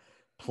Watt,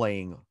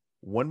 playing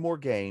one more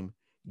game,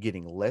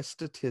 getting less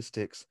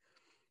statistics.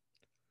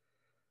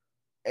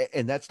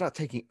 And that's not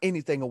taking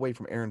anything away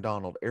from Aaron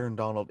Donald. Aaron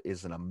Donald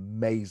is an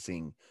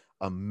amazing,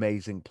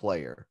 amazing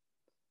player.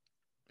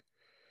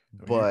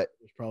 But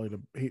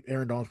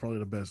Aaron Donald's probably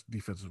the best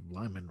defensive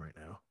lineman right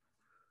now.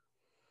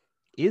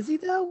 Is he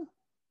though?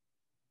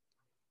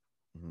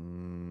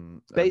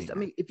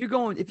 If you're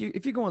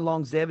going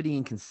longevity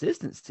and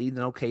consistency,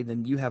 then okay,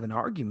 then you have an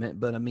argument.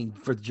 But I mean,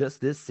 for just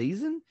this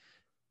season,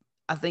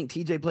 I think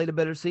TJ played a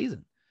better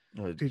season.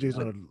 TJ's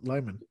not a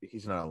lineman.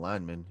 He's not a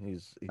lineman.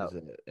 He's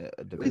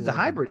a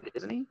hybrid,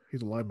 isn't he?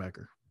 He's a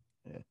linebacker.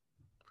 Yeah.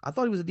 I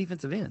thought he was a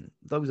defensive end.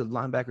 I thought he was a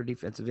linebacker,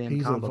 defensive end.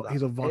 He's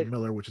a Von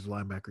Miller, which is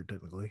linebacker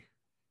technically.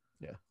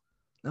 Yeah.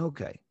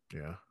 Okay.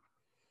 Yeah.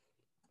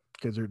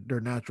 Because their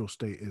natural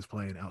state is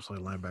playing outside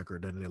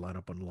linebacker, then they line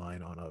up on the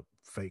line on a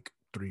fake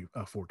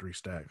 4-3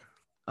 stack.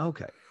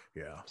 Okay.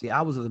 Yeah. See,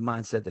 I was of the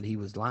mindset that he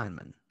was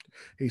lineman.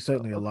 He's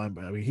certainly a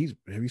linebacker. I mean,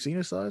 have you seen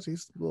his size?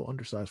 He's a little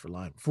undersized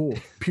for full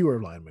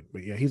pure lineman.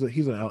 But yeah, he's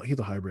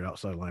a hybrid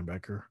outside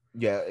linebacker.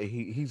 Yeah,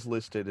 he's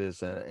listed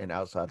as an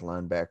outside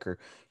linebacker.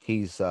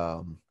 He's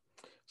 6'4",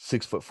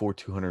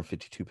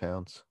 252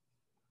 pounds.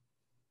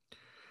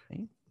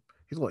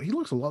 He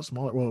looks a lot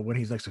smaller. Well, when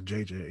he's next to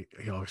JJ,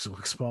 he obviously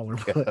looks smaller.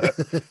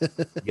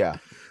 But Yeah.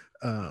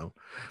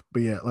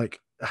 But yeah, like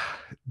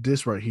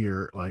this right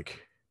here, like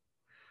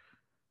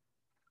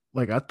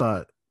I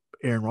thought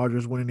Aaron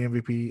Rodgers winning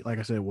the MVP, like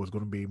I said, was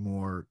going to be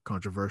more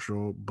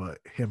controversial, but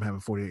him having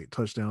 48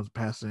 touchdowns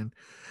passing,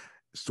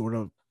 sort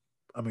of,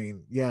 I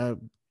mean, yeah,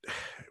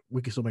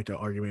 we can still make that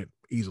argument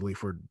easily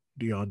for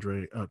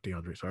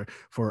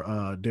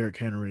for Derrick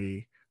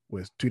Henry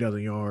with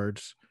 2,000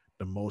 yards,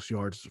 the most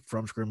yards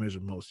from scrimmage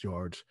and most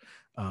yards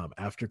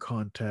after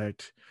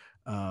contact.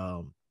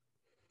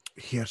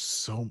 He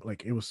has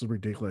it was so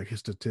ridiculous, like his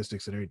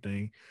statistics and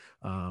everything.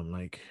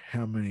 Like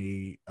how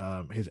many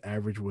his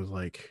average was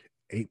like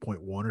 8.1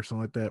 or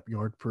something like that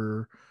yard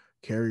per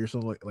carry or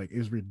something like it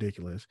was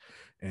ridiculous,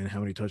 and how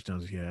many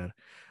touchdowns he had.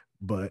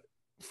 But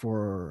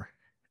for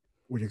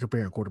when you're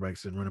comparing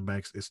quarterbacks and running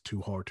backs, it's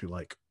too hard to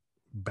like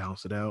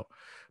bounce it out.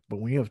 But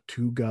when you have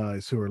two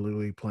guys who are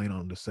literally playing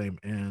on the same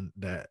end,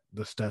 that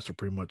the stats are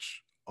pretty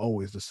much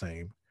always the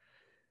same.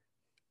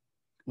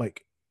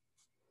 Like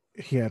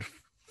he had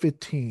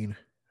 15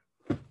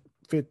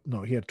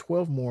 he had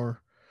 12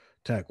 more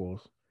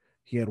tackles.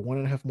 He had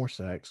 1.5 more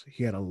sacks.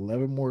 He had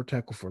 11 more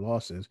tackle for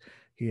losses.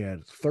 He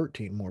had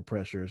 13 more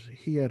pressures.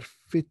 He had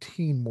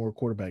 15 more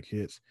quarterback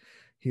hits.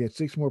 He had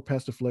 6 more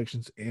pass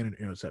deflections and an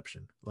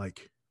interception.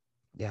 Like,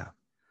 yeah.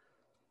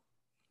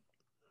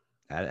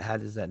 How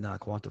does that not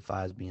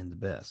quantify as being the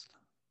best,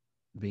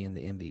 being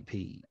the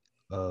MVP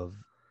of,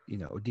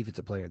 or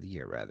defensive player of the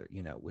year, rather,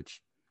 which,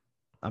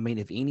 I mean,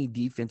 if any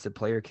defensive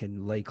player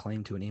can lay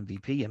claim to an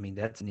MVP, I mean,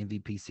 that's an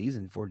MVP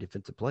season for a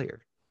defensive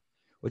player,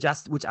 which I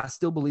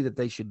still believe that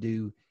they should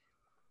do,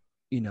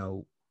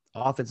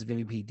 offensive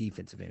MVP,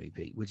 defensive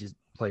MVP, which is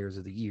players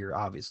of the year,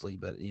 obviously,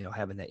 but,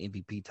 having that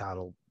MVP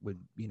title would,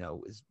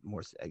 is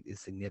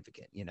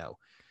significant,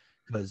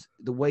 because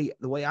the way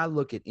I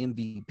look at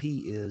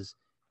MVP is,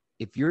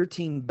 if your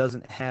team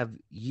doesn't have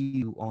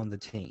you on the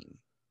team,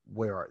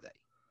 where are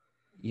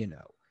they?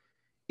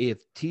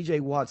 If TJ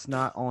Watt's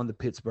not on the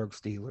Pittsburgh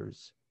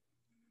Steelers,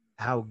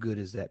 how good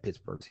is that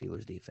Pittsburgh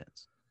Steelers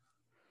defense?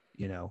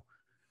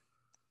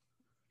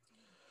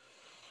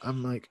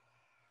 I'm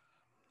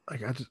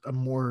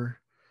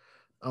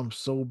I'm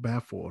so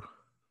baffled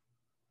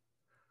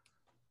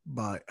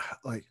by,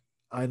 like,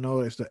 I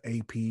know it's the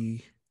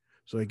AP,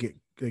 so they get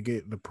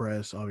the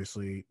press,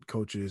 obviously,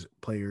 coaches,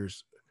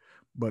 players,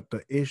 but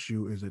the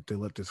issue is that they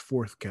let this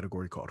fourth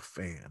category called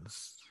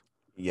fans.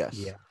 Yes.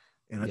 Yeah.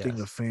 And I think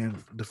the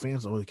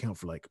fans only count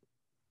for like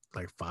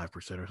 5% or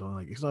something.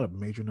 Like, it's not a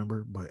major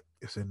number, but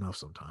it's enough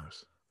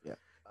sometimes. Yeah.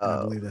 And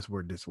I believe that's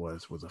where this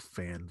was a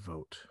fan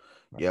vote.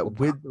 Yeah.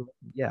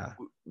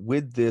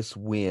 With this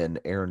win,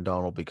 Aaron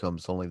Donald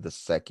becomes only the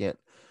second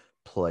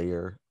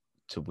player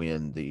to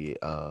win the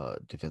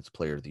Defensive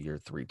Player of the Year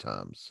 3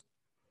 times.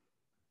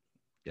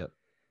 Yep.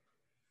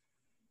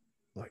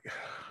 Like,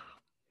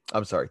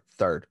 I'm sorry,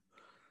 third.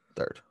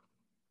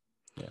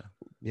 Yeah.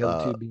 The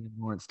other two being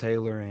Lawrence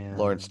Taylor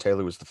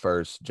was the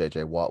first.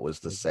 JJ Watt was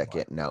the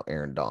second. Now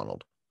Aaron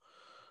Donald.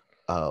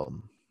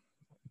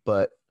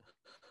 But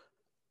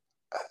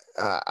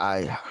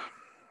I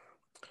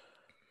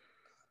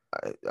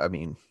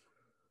mean,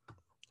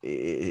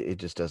 it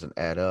just doesn't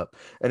add up.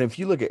 And if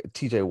you look at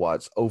TJ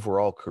Watt's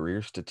overall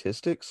career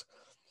statistics,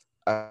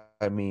 I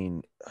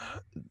mean,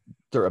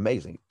 they're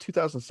amazing.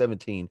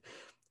 2017,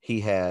 he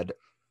had,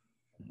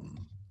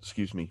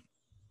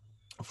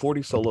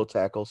 40 solo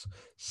tackles,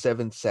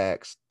 7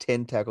 sacks,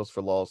 10 tackles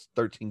for loss,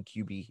 13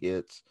 QB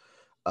hits,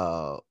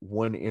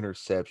 1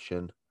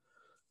 interception.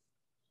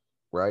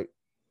 Right.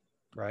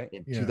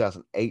 In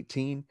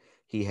 2018,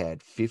 he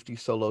had 50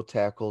 solo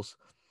tackles,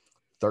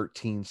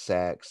 13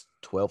 sacks,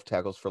 12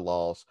 tackles for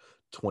loss,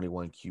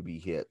 21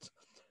 QB hits.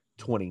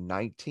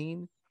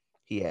 2019,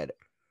 he had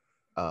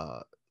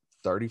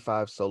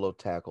 35 solo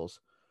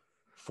tackles,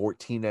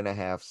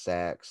 14.5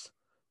 sacks,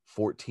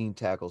 14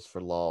 tackles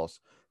for loss,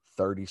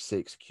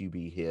 36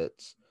 QB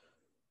hits.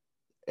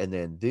 And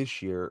then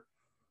this year,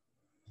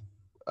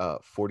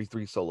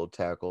 43 solo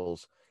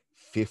tackles,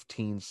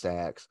 15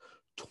 sacks,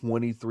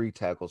 23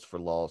 tackles for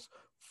loss,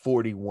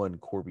 41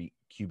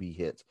 QB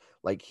hits.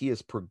 Like, he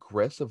has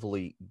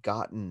progressively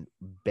gotten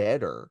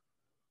better.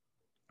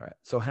 All right.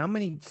 So how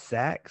many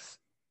sacks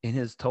in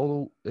his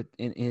total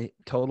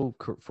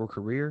for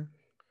career?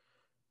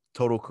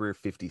 Total career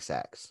 50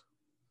 sacks.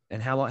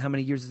 And how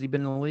many years has he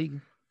been in the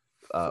league?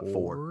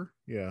 4.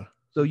 Yeah.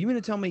 So you mean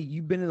to tell me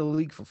you've been in the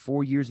league for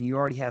 4 years and you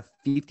already have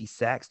 50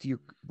 sacks to your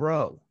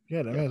bro?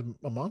 Yeah, that man's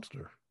a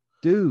monster,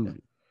 dude. Yeah.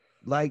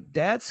 Like,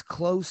 that's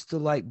close to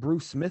like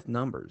Bruce Smith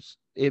numbers.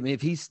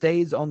 If he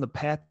stays on the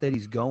path that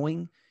he's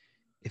going,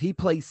 if he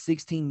plays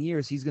 16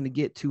 years, he's going to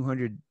get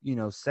 200,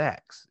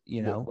 sacks.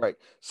 Well, right.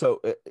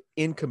 So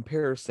in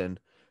comparison,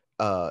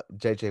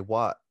 JJ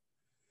Watt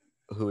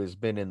who has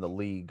been in the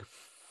league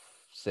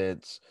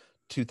since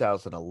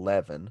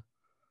 2011,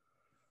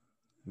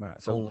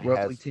 Right. So only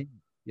roughly has 10.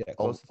 Yeah, on,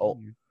 close to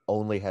 10 years.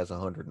 only has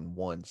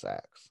 101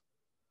 sacks,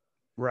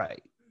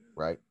 Right.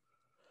 right?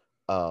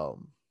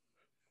 Um,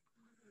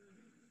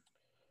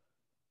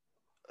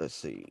 let's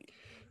see.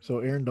 So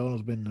Aaron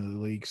Donald's been in the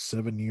league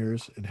 7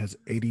 years and has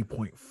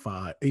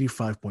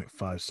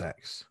 85.5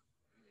 sacks,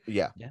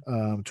 Yeah,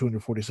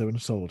 247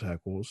 solo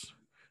tackles,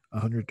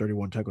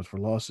 131 tackles for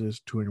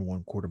losses,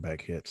 201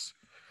 quarterback hits,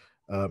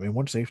 and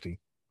one safety.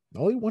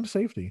 Only one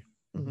safety.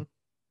 mhm.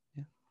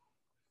 Yeah.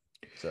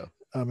 So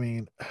I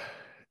mean,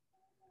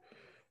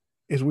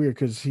 it's weird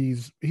because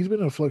he's been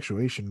in a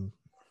fluctuation.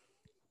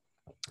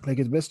 Like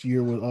his best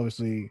year was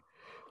obviously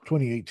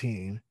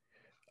 2018.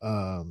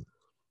 Um,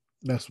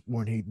 that's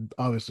when he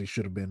obviously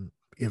should have been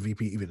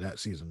MVP even that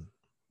season.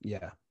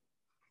 Yeah.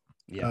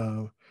 Yeah.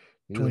 Uh,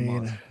 He was a 20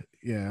 monster.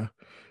 yeah,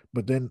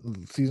 but then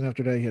the season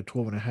after that he had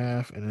 12 and a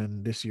half, and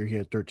then this year he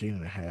had 13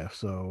 and a half.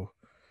 So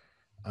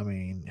I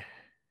mean,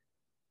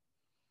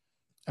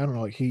 I don't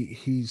know, like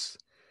he's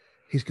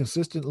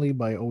consistently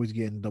by always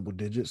getting double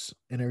digits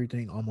and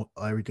everything, almost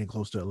everything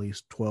close to at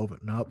least 12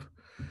 and up.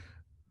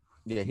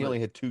 yeah, he But only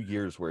had 2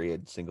 years where he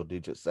had single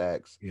digit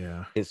sacks.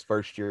 yeah, His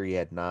first year he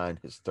had 9.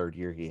 His third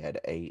year he had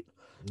 8.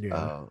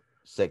 yeah,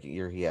 Second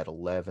year he had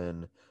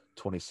 11.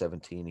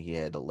 2017 he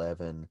had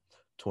 11.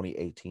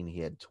 2018 he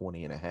had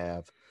 20 and a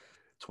half.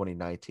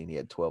 2019 he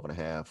had 12 and a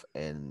half,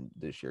 and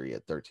this year he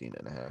had 13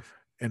 and a half.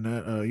 and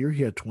that year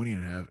he had 20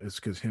 and a half. It's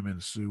because him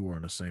and Sue were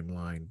on the same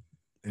line,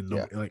 and Yeah.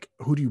 nobody, like,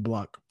 who do you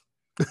block?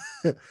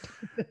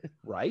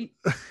 Right.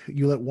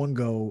 You let one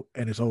go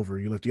and it's over.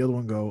 You let the other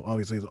one go.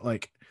 Obviously,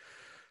 like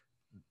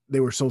they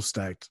were so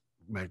stacked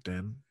back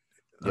then.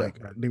 Yeah. Like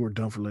they were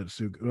done for letting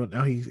Sue go. Well,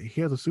 now he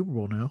has a Super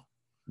Bowl now.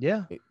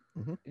 Yeah.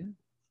 Mhm.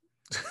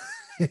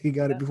 He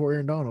got it before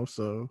Aaron Donald,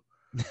 so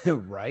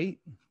Right.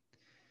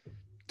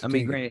 I mean,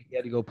 think- granted, he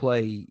had to go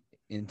play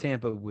in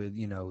Tampa with,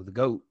 the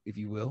GOAT, if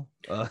you will.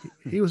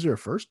 he was there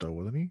first though,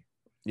 wasn't he?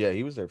 Yeah,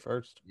 he was there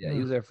first. Yeah, he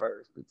was there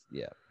first. But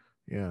yeah.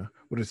 Yeah,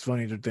 but it's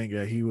funny to think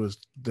that he was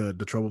the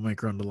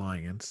troublemaker on the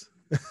Lions,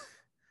 And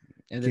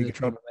then the Kicking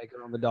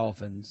troublemaker on the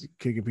Dolphins.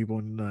 kicking people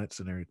in the nuts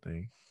and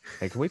everything.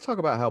 Hey, can we talk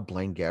about how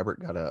Blaine Gabbert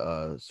got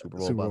a Super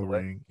Bowl, Super by Bowl the way?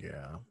 ring,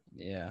 yeah.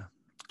 Yeah.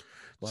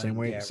 Same Blaine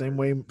way,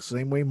 Gabbert.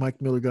 same way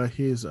Mike Miller got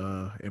his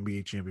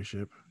NBA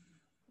championship.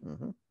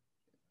 Hmm.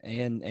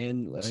 And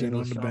Sitting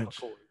on the LaShawn bench.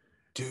 McCoy.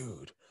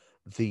 Dude,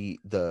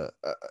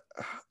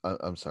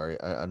 I'm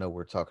sorry. I know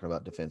we're talking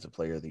about Defensive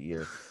Player of the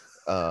Year,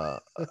 uh,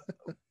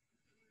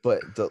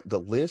 but the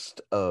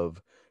list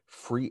of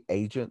free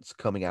agents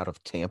coming out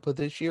of Tampa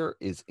this year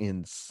is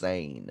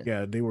insane.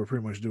 Yeah, they were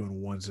pretty much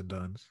doing ones and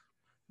dones.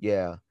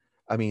 Yeah.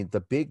 I mean,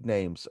 the big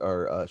names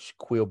are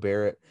Shaquille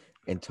Barrett,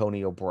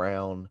 Antonio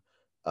Brown,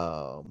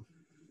 um,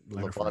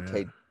 Leonard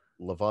Levante, Fournette,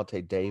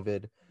 Levante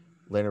David,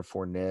 Leonard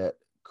Fournette,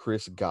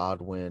 Chris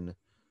Godwin,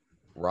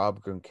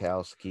 Rob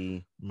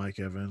Gronkowski, Mike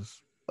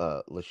Evans.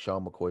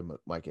 LaShawn McCoy.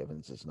 Mike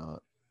Evans is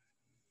not.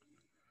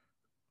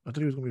 I thought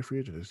he was going to be a free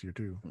agent this year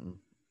too. Mm-mm.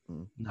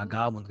 Mm. Now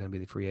Godwin's going to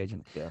be the free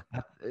agent. Yeah.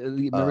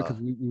 Remember, because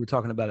we were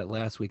talking about it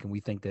last week, and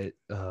we think that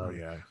Oh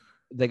yeah,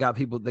 they got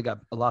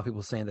a lot of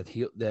people saying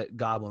that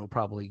Godwin will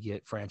probably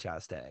get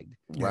franchise tagged.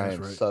 Yeah,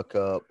 Ryan that's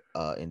Suckup,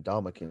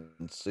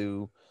 Ndamukong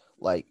Suh,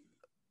 like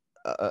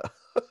uh,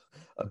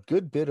 a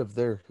good bit of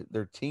their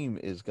team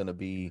is going to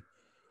be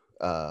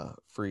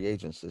free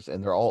agents,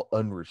 and they're all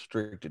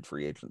unrestricted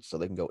free agents, so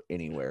they can go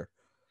anywhere.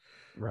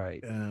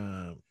 Right.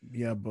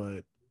 yeah,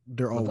 but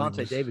they're all Levante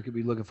wings. David could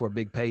be looking for a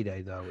big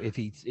payday though. If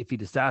he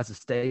decides to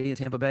stay in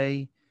Tampa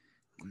Bay,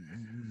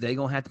 they're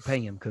gonna have to pay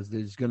him because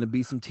there's gonna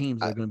be some teams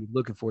that are gonna be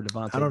looking for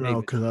Devontae I don't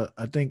know David. because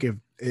I think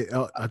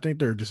I think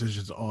their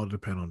decisions all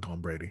depend on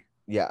Tom Brady.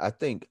 Yeah, I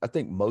think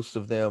most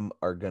of them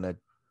are going to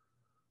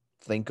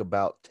think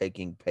about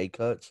taking pay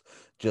cuts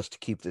just to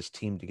keep this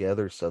team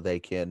together so they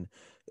can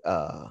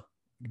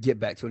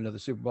Get back to another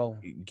Super Bowl.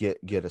 get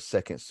a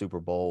second Super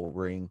Bowl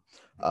ring,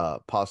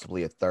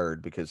 possibly a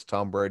third, because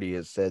Tom Brady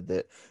has said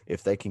that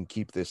if they can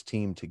keep this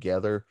team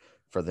together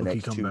for the He'll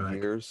next come 2 back.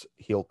 years,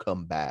 he'll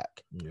come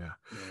back. Yeah,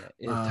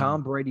 If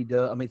Tom Brady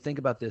does, I mean, think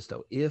about this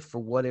though. If for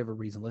whatever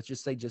reason, let's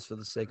just say, just for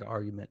the sake of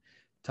argument,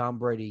 Tom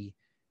Brady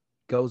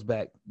goes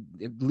back,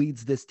 it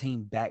leads this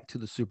team back to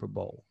the Super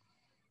Bowl.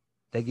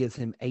 That gives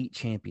him 8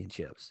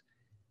 championships.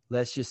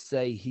 Let's just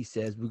say he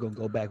says, we're going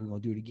to go back, we're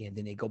going to do it again.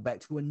 Then they go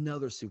back to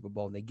another Super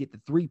Bowl and they get the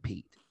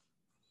three-peat.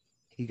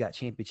 He got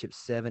championships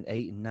 7,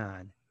 8, and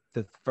 9.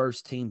 The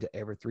first team to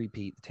ever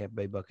three-peat, the Tampa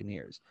Bay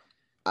Buccaneers.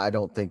 I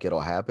don't think it'll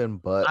happen,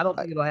 but I don't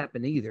think it'll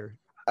happen either.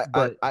 I-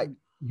 But, I-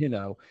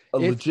 a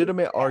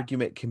legitimate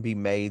argument can be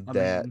made I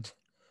that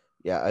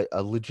mean-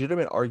 a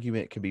legitimate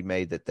argument can be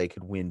made that they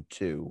could win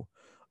 2.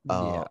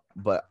 Yeah.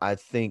 But I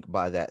think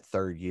by that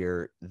third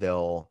year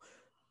they'll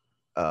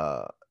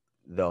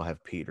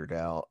have petered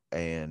out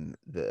and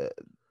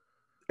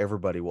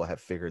everybody will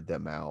have figured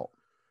them out.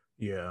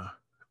 yeah.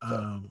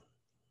 So.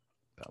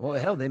 Well,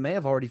 hell, they may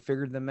have already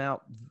figured them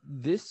out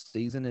this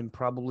season and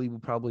will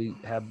probably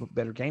have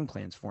better game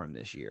plans for him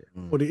this year.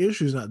 Well, the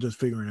issue is not just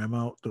figuring them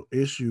out. The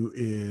issue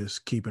is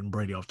keeping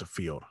Brady off the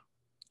field.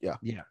 Yeah.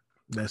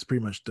 That's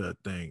pretty much the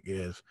thing.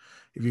 Is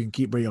if you can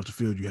keep Brady off the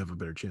field, you have a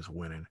better chance of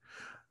winning.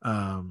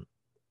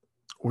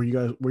 Were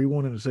you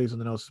wanting to say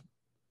something else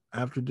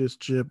after this,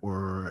 Chip,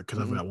 or because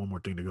I've got one more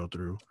thing to go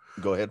through?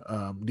 Go ahead.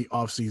 The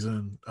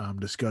off-season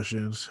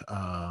discussions.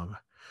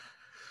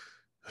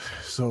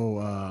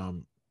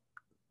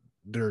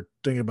 They're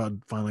thinking about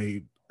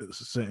finally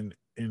setting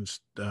in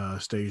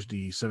stage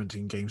the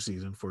 17-game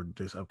season for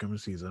this upcoming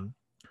season.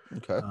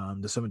 Okay.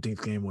 The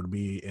 17th game would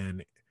be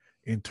an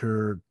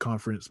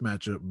inter-conference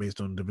matchup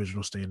based on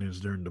divisional standings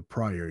during the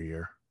prior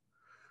year,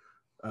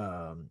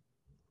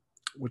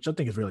 which I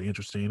think is really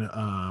interesting.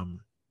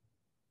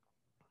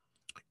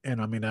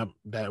 And I mean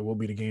that will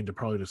be the game that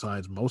probably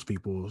decides most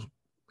people's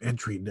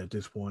entry at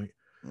this point.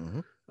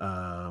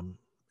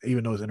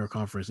 Even though it's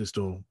interconference, it's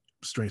still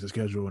strength of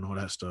schedule and all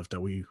that stuff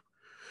that we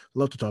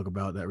love to talk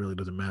about. That really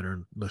doesn't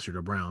matter unless you're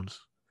the Browns.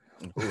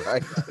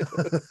 Right.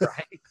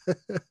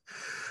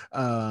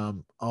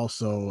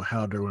 Also,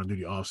 how they're going to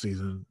do the off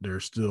season.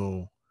 There's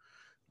still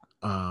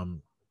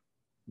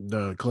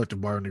the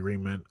collective bargaining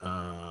agreement.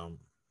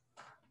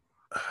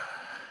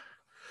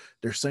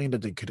 They're saying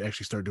that they could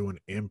actually start doing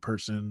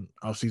in-person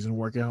off-season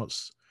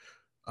workouts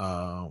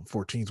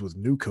for teams with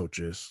new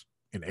coaches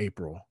in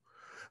April.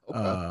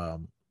 Okay.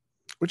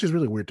 Which is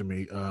really weird to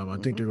me. I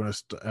think they're going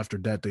to, after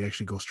that, they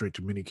actually go straight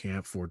to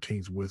minicamp for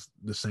teams with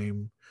the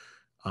same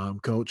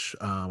coach.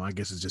 I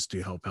guess it's just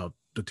to help out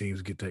the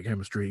teams get that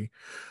chemistry.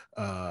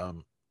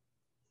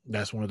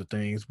 That's one of the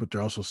things, but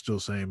they're also still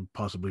saying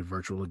possibly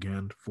virtual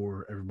again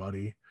for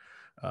everybody.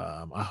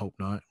 I hope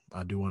not.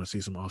 I do want to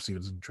see some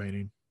off-season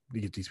training to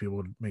get these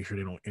people to make sure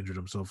they don't injure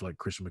themselves like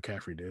Christian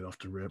McCaffrey did off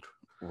the rip.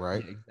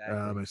 Right.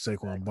 Yeah, And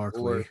Saquon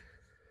Barkley.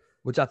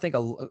 Which I think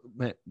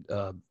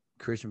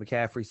Christian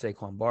McCaffrey,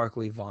 Saquon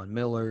Barkley, Von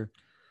Miller,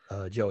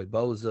 Joey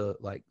Bosa,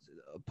 like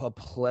a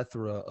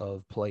plethora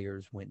of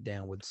players went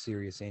down with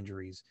serious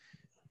injuries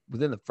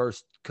within the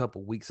first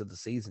couple weeks of the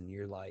season.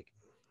 You're like,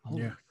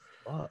 holy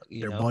fuck,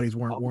 their bodies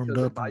weren't warmed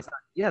up.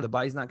 The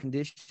body's not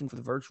conditioned for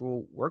the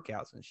virtual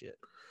workouts and shit.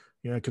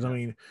 Yeah, because I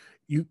mean,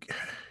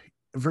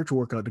 a virtual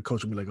workout, the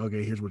coach will be like,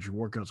 okay, here's what your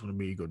workout's going to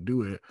be. You go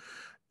do it.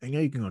 And yeah,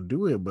 you can go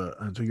do it, but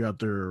until you're out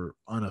there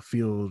on a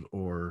field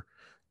or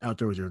out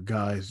there with your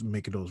guys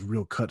making those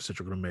real cuts that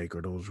you're going to make,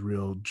 or those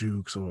real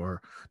jukes, or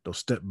those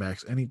step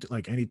backs,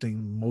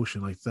 anything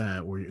motion like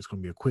that, where it's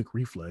going to be a quick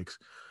reflex.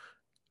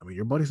 I mean,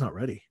 your body's not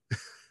ready.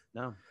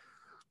 No.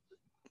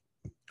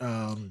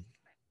 Were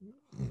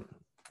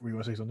you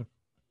want to say something?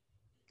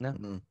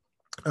 No.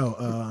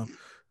 Oh,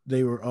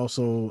 they were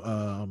also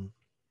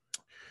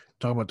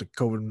talking about the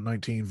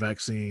COVID-19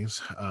 vaccines,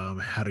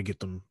 how to get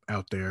them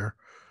out there.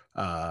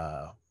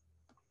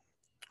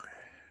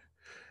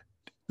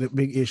 The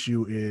big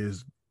issue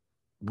is,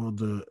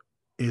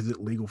 is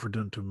it legal for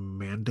them to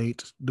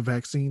mandate the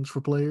vaccines for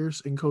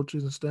players and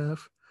coaches and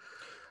staff?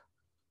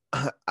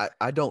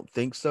 I don't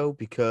think so,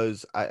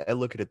 because I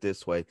look at it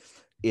this way.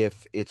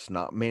 If it's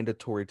not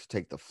mandatory to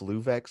take the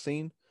flu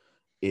vaccine,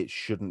 it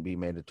shouldn't be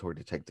mandatory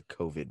to take the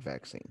COVID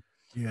vaccine.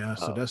 Yeah,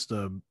 so that's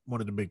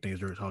one of the big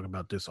things they're talking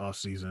about this off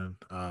season.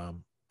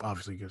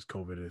 Obviously, because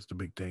COVID is the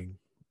big thing,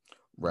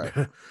 right?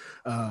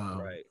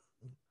 Right.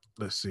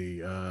 Let's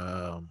see.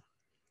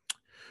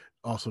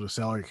 Also, the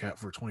salary cap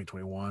for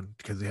 2021,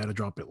 because they had to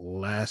drop it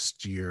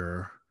last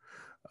year.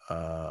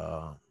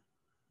 Last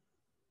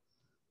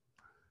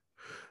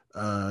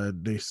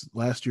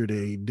year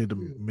they did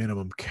the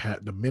minimum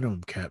cap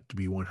to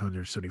be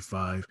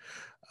 175.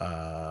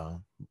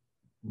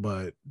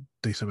 But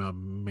they somehow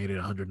made it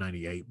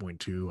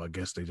 198.2. I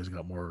guess they just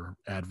got more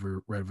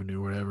advert revenue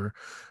or whatever.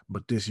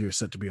 But this year is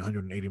set to be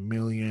 180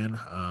 million.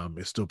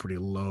 It's still pretty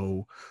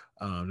low.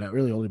 That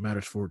really only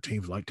matters for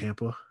teams like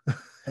Tampa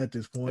at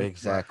this point.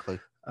 Exactly.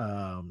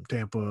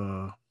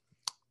 Tampa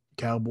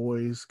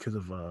Cowboys, because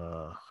of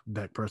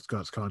Dak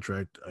Prescott's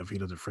contract, if he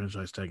doesn't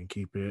franchise tag and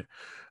keep it.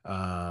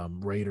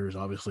 Raiders,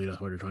 obviously, that's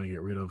why they're trying to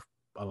get rid of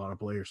a lot of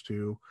players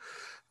too,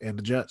 and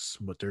the Jets,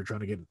 but they're trying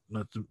to get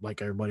nothing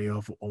like everybody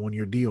off a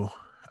 1-year deal.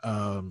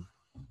 And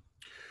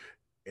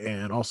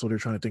also they're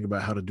trying to think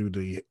about how to do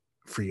the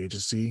free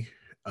agency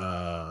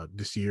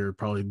this year,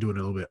 probably doing it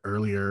a little bit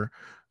earlier.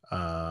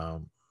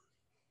 And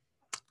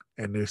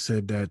they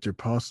said that they're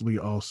possibly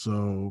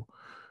also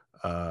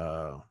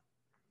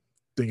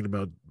thinking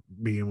about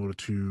being able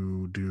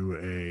to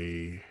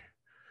do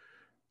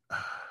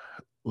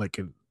like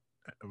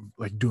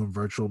doing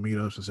virtual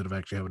meetups instead of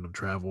actually having them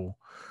travel.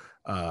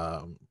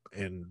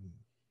 And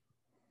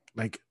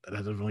like that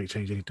doesn't really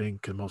change anything,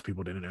 because most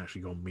people didn't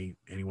actually go meet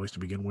anyways to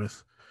begin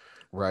with.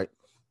 Right.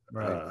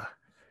 And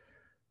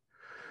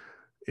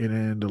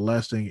then the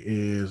last thing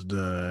is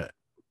the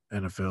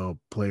NFL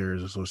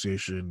Players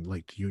Association,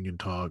 like the union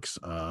talks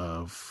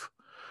of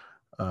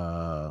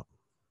the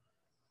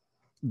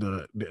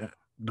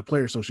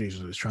Player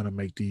Association is trying to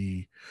make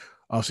the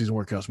off-season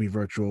workouts be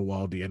virtual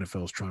while the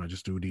NFL is trying to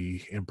just do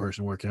the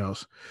in-person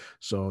workouts.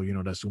 So,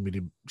 that's going to be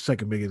the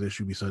second biggest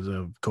issue besides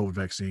the COVID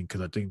vaccine,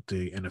 because I think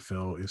the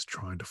NFL is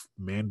trying to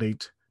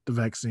mandate the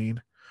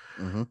vaccine,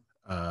 Mm-hmm.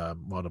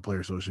 while the Player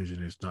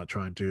Association is not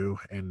trying to.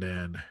 And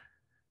then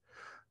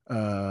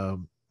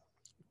um,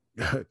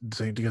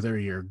 same thing as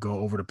every year, go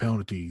over the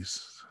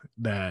penalties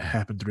that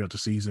happen throughout the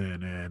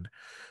season and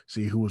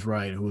see who was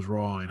right and who was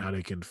wrong and how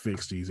they can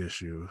fix these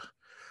issues.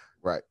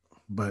 Right.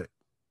 But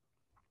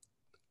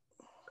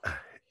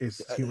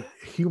it's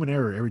human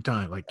error every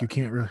time. Like, you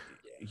can't really.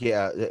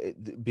 Yeah,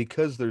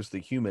 because there's the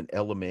human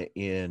element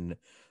in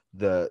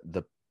the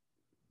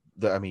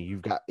I mean,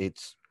 you've got,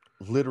 it's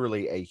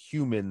literally a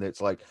human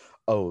that's like,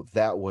 oh,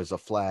 that was a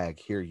flag,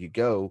 here you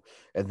go,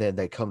 and then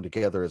they come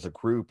together as a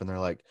group and they're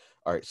like,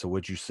 all right, so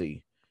what'd you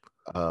see?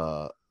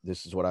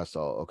 This is what I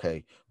saw.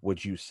 Okay,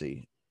 what'd you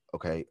see?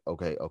 Okay.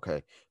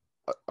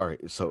 All right,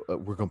 so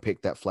we're gonna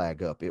pick that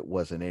flag up. It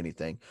wasn't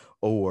anything.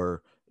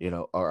 Or,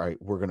 all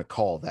right, we're gonna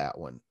call that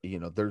one.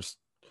 There's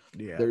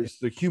Yeah,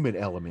 the human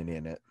element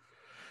in it.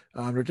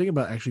 they're thinking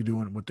about actually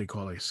doing what they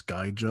call a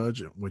sky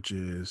judge, which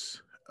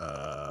is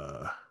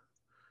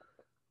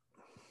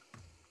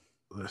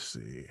let's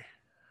see.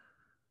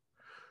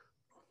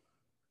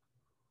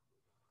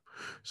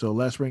 So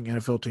last spring,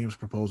 NFL teams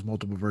proposed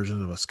multiple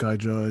versions of a sky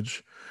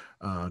judge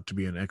to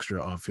be an extra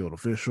on-field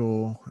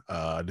official.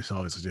 This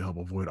obviously to help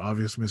avoid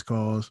obvious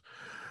miscalls.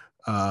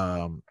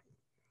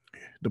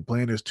 The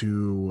plan is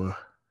to,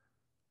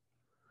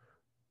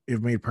 if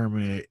made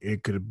permanent,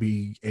 it could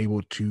be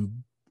able to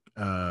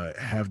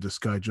have the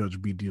sky judge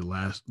be the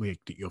last, like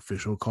the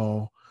official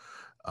call.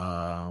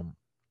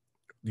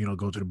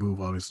 Go to the booth,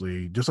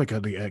 obviously, just like how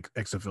the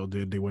XFL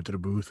did. They went to the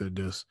booth and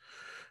just,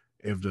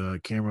 if the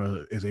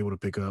camera is able to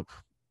pick up,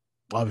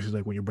 obviously,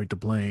 like when you break the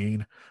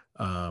plane,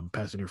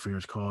 pass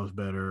interference calls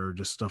better,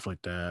 just stuff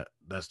like that.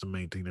 That's the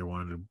main thing they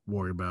wanted to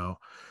worry about.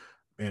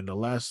 And the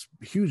last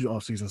huge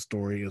offseason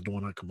story is the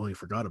one I completely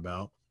forgot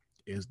about,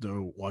 is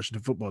the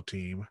Washington football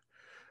team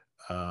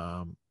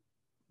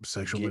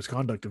sexual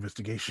misconduct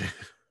investigation.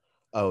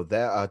 Oh,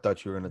 that, I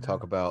thought you were going to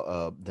talk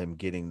about them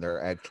getting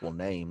their actual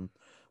name,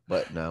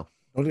 but no.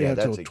 Don't they Yeah, have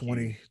till that's a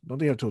huge. Don't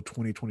they have till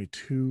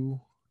 2022?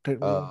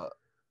 Technically,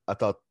 I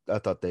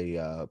thought they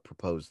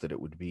proposed that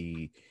it would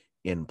be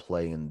in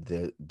play in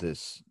the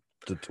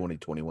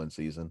 2021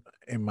 season.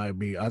 it might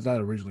be. I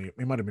thought originally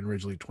it might have been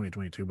originally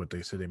 2022, but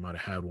they said they might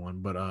have had one.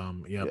 But yeah,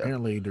 Yeah.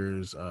 apparently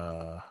there's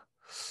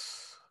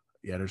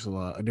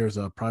there's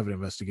a private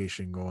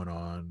investigation going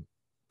on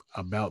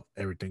about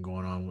everything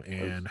going on,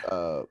 and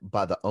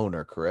By the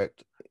owner,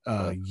 correct?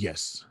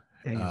 yes,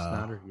 Daniel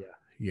Snyder, yeah.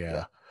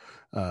 yeah.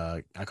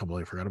 I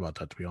completely forgot about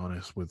that, to be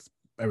honest, with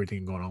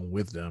everything going on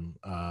with them.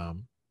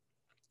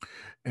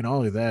 And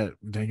all of that,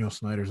 Daniel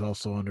Snyder's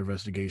also under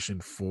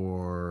investigation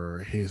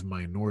for his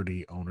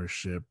minority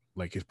ownership,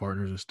 like his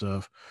partners and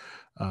stuff.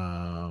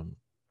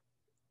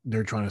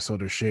 They're trying to sell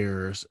their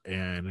shares,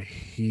 and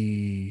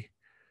he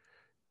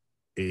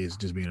is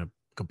just being a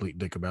complete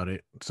dick about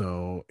it.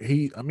 So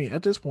I mean,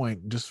 at this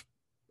point, just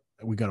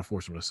we got to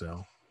force him to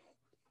sell.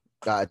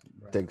 I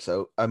think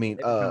so. I mean,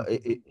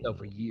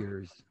 For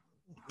years.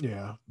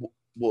 Yeah.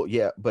 Well,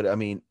 yeah, but I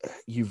mean,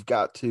 you've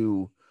got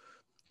to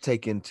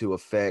take into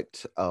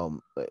effect.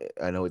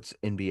 I know it's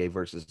NBA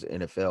versus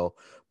NFL,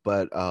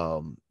 but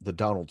the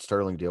Donald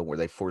Sterling deal where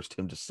they forced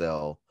him to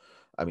sell.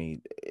 I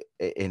mean,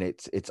 and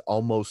it's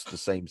almost the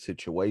same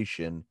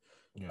situation.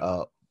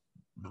 Yeah.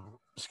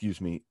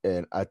 Excuse me,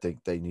 and I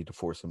think they need to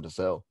force him to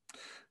sell.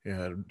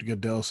 Yeah,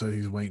 Goodell said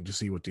he's waiting to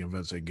see what the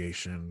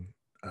investigation,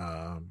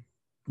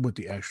 what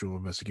the actual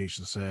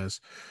investigation says.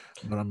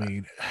 But I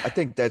mean, I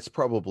think that's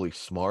probably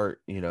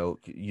smart. You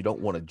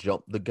don't want to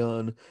jump the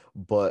gun,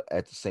 but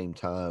at the same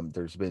time,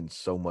 there's been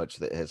so much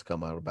that has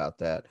come out about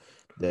that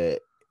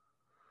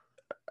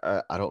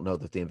I don't know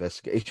that the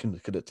investigation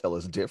is going to tell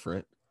us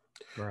different.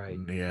 Right.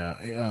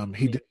 Yeah.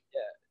 He did.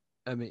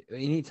 I mean,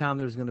 anytime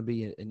there's going to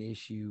be an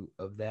issue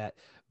of that,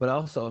 but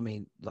also, I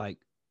mean, like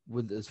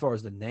with as far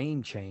as the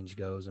name change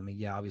goes, I mean,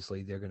 yeah,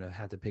 obviously they're going to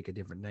have to pick a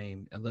different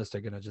name unless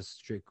they're going to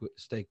just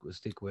stick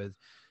with,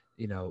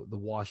 the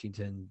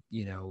Washington,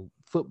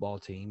 football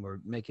team, or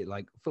make it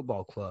like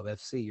Football Club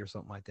FC or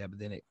something like that. But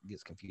then it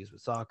gets confused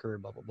with soccer,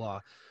 blah blah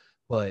blah.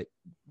 But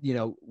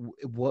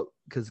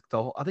because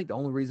I think the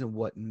only reason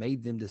what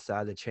made them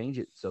decide to change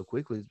it so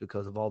quickly is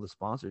because of all the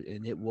sponsors,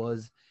 and it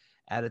was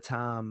at a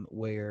time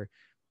where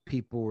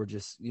people were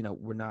just,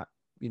 we're not,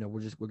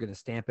 we're going to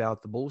stamp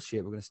out the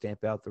bullshit. We're going to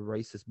stamp out the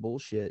racist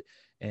bullshit.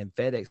 And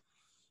FedEx.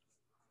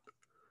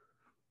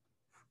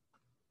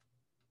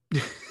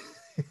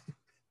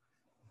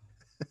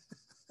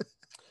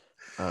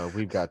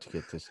 We've got to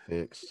get this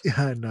fixed. Yeah,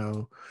 I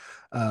know.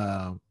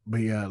 But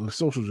yeah, the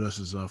social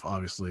justice stuff,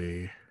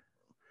 obviously.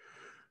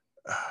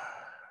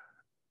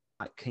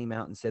 Came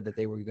out and said that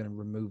they were going to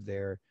remove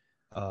their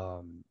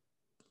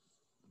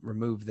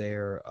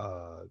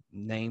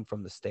name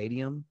from the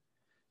stadium,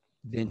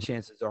 then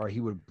chances are he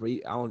would I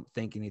don't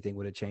think anything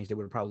would have changed. They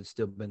would have probably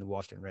still been the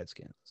Washington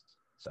Redskins.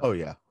 So, Oh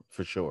yeah,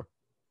 for sure.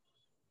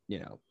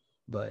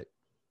 But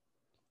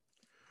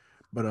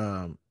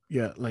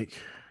yeah, like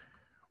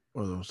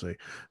what was I gonna say?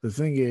 The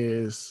thing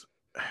is,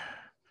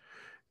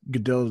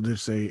 Goodell did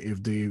say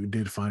if they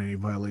did find any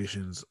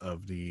violations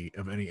of any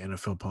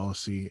NFL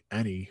policy,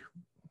 any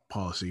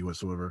policy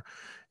whatsoever,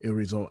 it would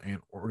result in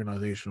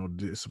organizational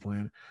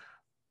discipline.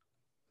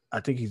 I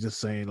think he's just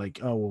saying like,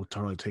 oh, we'll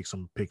totally take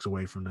some picks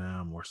away from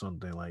them or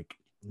something. Like,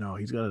 no,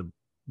 he's got to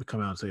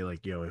come out and say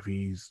like, yo, if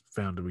he's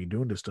found to be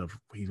doing this stuff,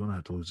 he's gonna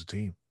have to lose the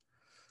team.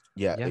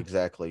 Yeah, Yeah.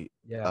 exactly.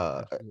 yeah,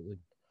 Uh, absolutely.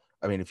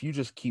 I mean, if you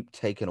just keep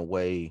taking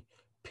away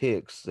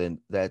picks, then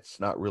that's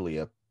not really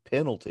a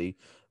penalty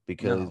No.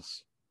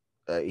 because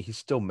he's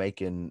still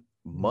making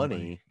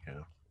money.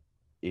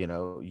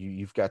 Yeah,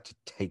 You've got to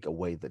take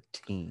away the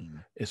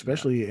team.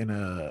 especially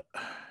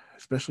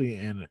especially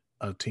in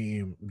a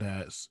team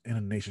that's in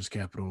a nation's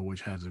capital,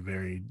 which has a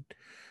very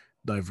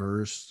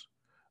diverse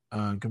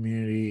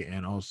community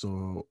and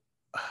also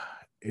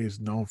is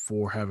known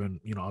for having,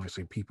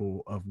 obviously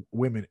people of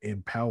women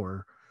in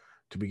power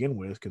to begin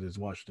with, because it's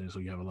Washington, so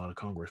you have a lot of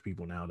Congress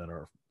people now that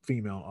are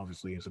female,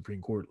 obviously, and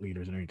Supreme Court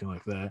leaders and everything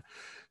like that.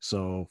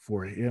 So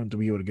for him to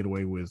be able to get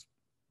away with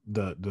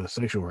the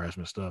sexual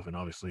harassment stuff and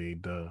obviously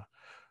the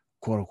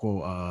quote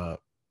unquote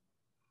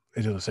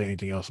it doesn't say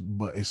anything else,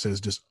 but it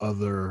says just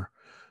other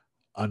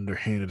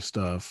underhanded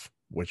stuff,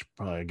 which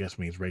probably I guess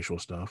means racial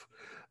stuff.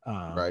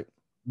 Right.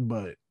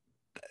 But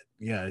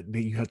yeah,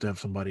 you have to have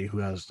somebody who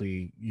has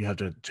you have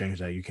to change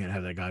that. You can't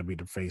have that guy be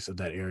the face of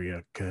that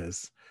area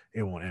because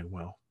it won't end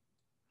well.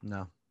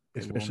 No.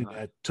 Especially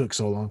that took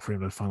so long for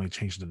him to finally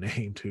change the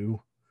name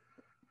too.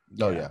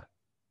 Oh, yeah.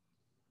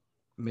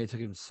 I mean, it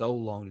took him so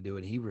long to do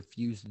it. He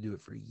refused to do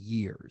it for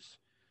years.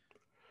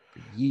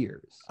 For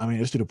years. I mean,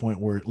 it's to the point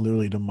where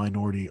literally the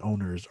minority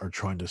owners are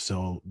trying to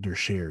sell their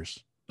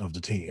shares of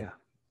the team. Yeah.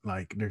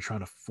 Like they're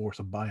trying to force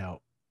a buyout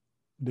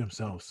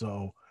themselves.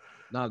 So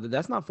no,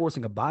 that's not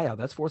forcing a buyout.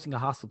 That's forcing a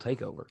hostile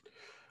takeover.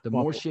 The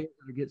more shares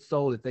that get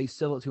sold, if they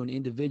sell it to an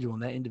individual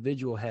and that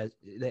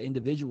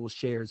individual's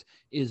shares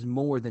is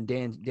more than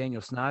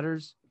Daniel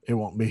Snyder's, it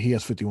won't be. He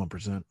has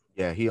 51%.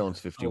 Yeah, he owns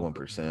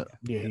 51%.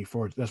 Yeah,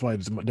 that's why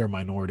they're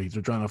minorities.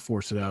 They're trying to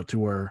force it out to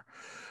where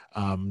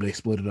they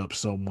split it up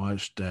so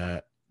much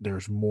that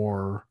there's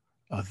more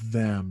of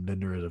them than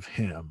there is of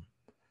him.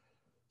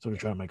 So they're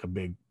trying to make a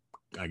big,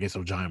 I guess,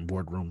 a giant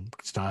boardroom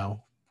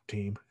style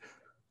team.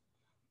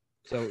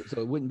 So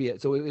it wouldn't be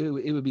it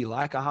would be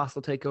like a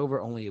hostile takeover,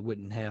 only it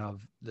wouldn't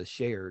have the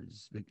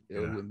shares. It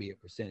wouldn't be a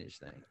percentage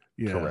thing.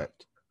 Yeah.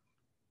 Correct.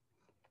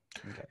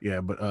 Okay.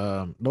 Yeah, but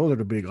those are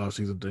the big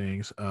offseason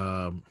things.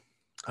 I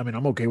mean,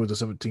 I'm okay with the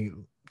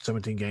 17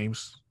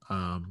 games.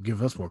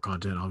 Give us more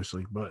content,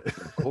 obviously, but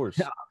of course,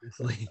 yeah,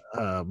 obviously.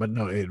 But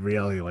no, in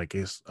reality, like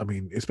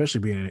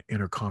especially being an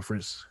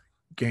interconference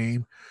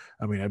game,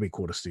 I mean, that'd be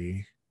cool to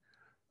see.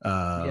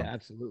 Yeah,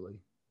 absolutely.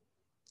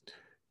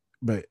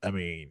 But I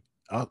mean,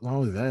 not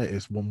only that,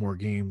 it's one more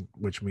game,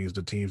 which means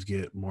the teams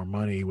get more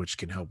money, which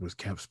can help with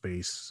cap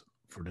space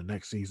for the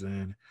next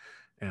season,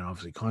 and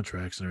obviously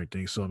contracts and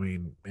everything. So I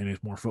mean, and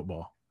it's more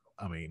football.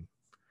 I mean,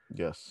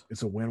 yes,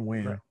 it's a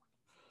win-win. Right.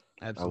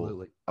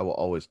 Absolutely. I will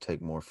always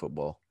take more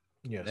football.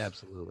 Yes,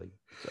 absolutely.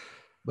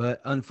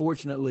 But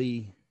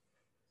unfortunately,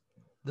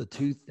 the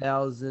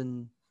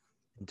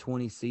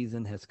 2020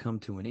 season has come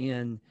to an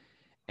end,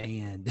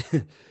 and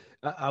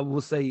I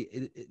will say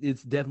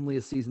it's definitely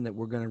a season that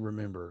we're going to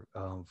remember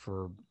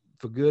for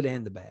good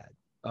and the bad.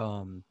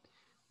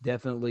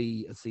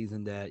 Definitely a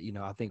season that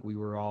I think we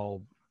were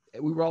all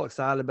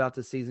excited about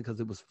this season because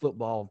it was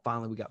football.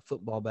 Finally, we got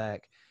football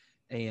back,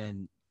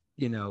 and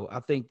I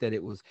think that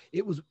it was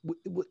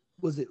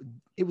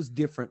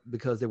different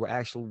because there were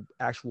actual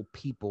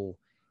people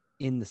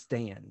in the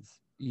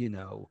stands,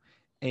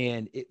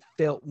 and it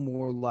felt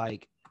more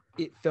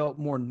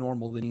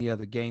normal than any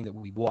other game that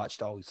we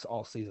watched all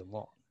season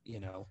long,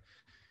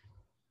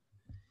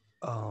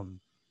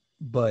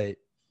 But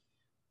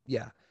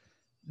yeah,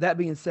 that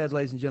being said,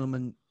 ladies and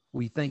gentlemen,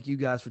 we thank you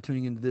guys for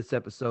tuning into this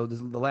episode. This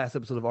is the last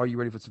episode of Are You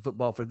Ready for Some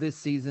Football for this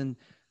season?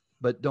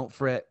 But don't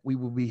fret, we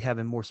will be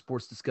having more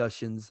sports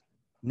discussions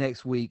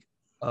next week.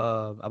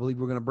 I believe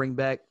we're going to bring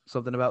back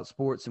something about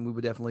sports, and we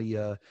would definitely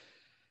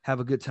have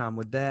a good time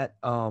with that.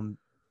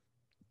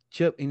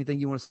 Chip, anything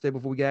you want to say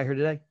before we get out here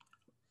today?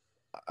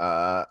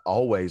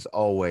 Always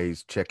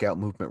check out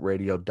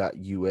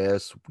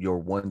movementradio.us, your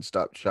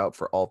one-stop shop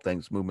for all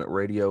things Movement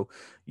Radio.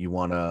 You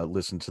want to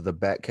listen to the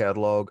back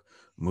catalog,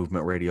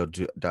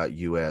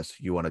 movementradio.us.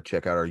 You want to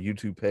check out our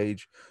YouTube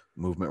page,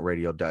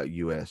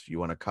 movementradio.us. You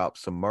want to cop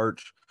some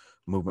merch,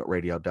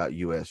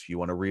 movementradio.us. You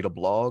want to read a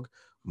blog,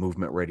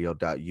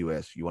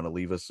 movementradio.us. You want to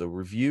leave us a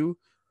review,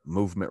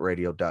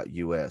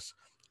 movementradio.us.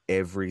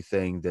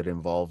 Everything that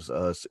involves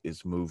us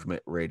is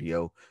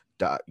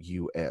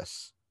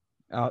movementradio.us.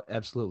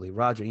 Absolutely.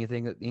 Roger,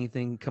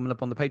 anything coming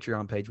up on the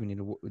Patreon page we need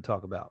to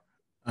talk about?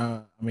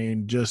 I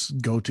mean,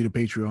 just go to the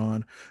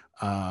Patreon.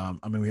 I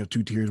mean, we have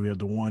two tiers. We have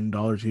the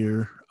 $1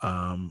 tier.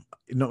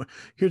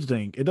 Here's the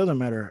thing. It doesn't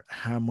matter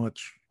how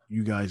much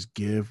you guys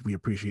give. We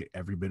appreciate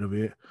every bit of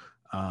it.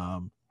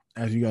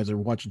 as you guys are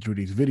watching through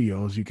these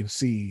videos, you can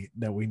see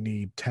that we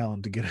need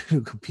talent to get a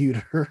new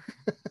computer.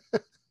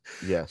 And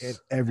Yes.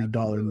 every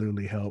dollar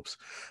literally helps.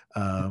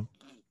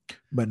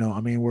 But no,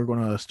 I mean, we're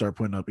gonna start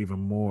putting up even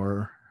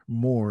more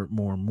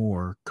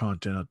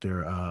content out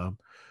there.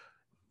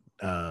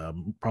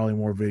 Probably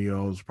more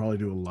videos. Probably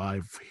do a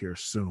live here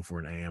soon for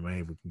an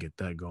AMA. We can get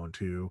that going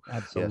too.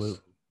 Absolutely.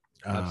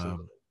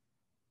 Absolutely.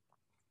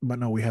 But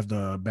no, we have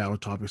the battle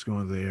topics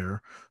going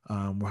there.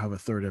 We'll have a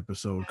third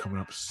episode coming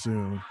up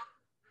soon.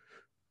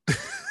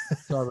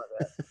 Sorry about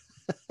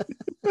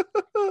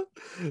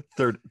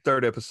that.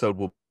 Third episode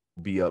will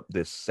be up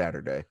this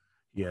Saturday.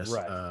 Yes.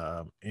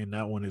 Right. And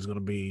that one is going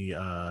to be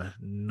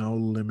No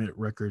Limit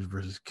Records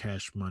versus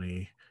Cash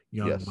Money,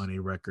 Young Money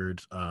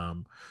Records.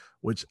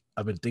 Which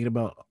I've been thinking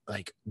about,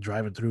 like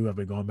driving through. I've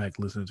been going back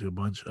listening to a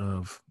bunch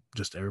of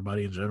just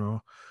everybody in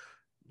general.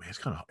 Man, it's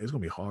gonna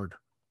be hard.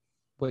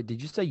 Wait,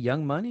 did you say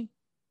Young Money?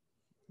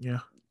 Yeah.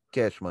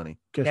 Cash Money.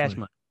 Cash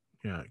Money.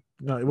 Yeah.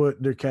 No,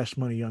 they're Cash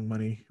Money, Young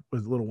Money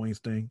with Lil Wayne's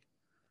thing.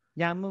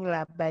 Young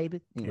Moolah,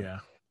 baby. Anyway. Yeah.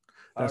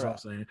 That's what I'm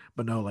saying.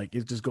 But no, like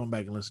it's just going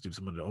back and listening to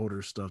some of the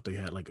older stuff they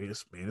had. Like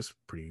it's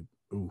pretty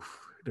oof.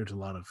 There's a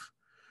lot of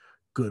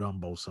good on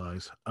both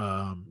sides.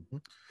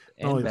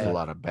 There's a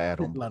lot of bad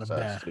on both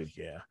sides too.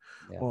 Yeah.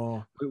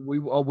 Well, we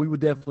would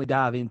definitely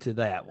dive into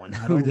that one.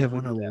 I don't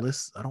want to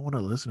listen. I don't want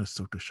to listen to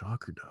Silk the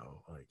Shocker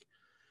though.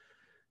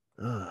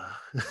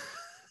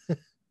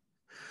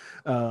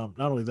 Not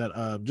only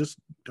that, just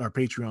our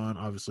Patreon,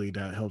 obviously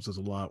that helps us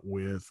a lot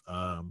with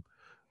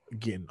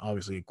getting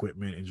obviously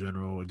equipment in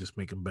general and just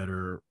making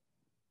better,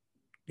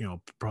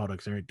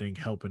 products and everything,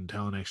 helping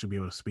talent actually be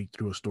able to speak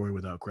through a story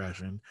without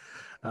crashing.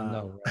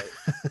 No, right.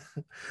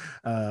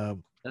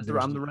 I'm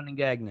the running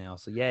gag now,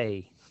 so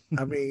yay.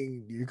 I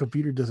mean, your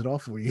computer does it all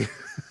for you.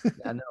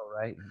 I know,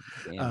 right?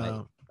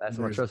 Damn, that's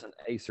why I trust an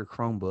Acer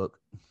Chromebook.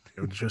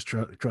 Just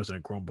trusting a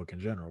Chromebook in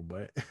general,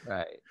 but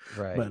right.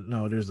 But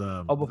no, there's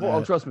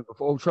trust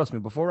me.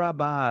 Before I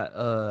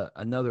buy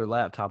another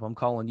laptop, I'm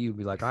calling you.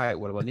 Be like, all right,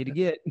 what do I need to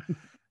get?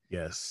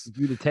 Yes,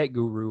 you the tech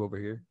guru over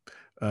here.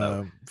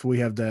 So we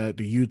have the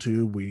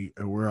YouTube.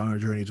 We're on a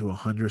journey to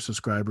 100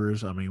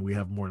 subscribers. I mean, we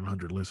have more than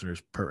 100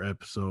 listeners per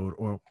episode,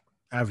 or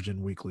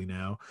averaging weekly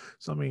now.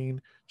 So I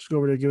mean, just go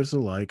over there, give us a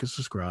like and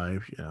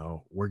subscribe.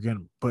 We're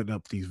putting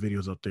up these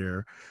videos up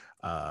there.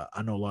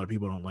 I know a lot of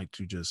people don't like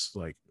to just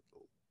like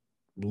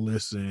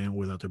listen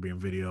without there being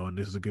video, and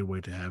this is a good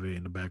way to have it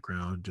in the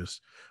background.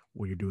 Just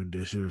when you're doing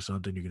dishes or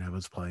something, you can have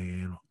us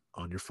playing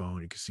on your phone.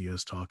 You can see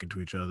us talking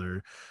to each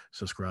other.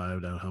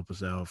 Subscribe, that'll help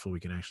us out so we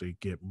can actually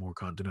get more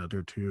content out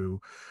there too.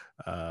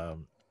 I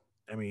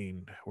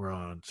mean, we're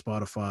on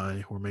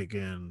Spotify. We're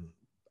making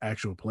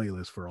actual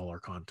playlists for all our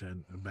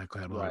content and back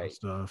catalog and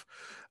stuff.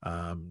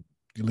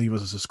 You leave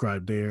us a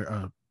subscribe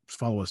there,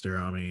 follow us there,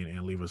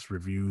 and leave us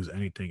reviews,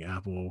 anything,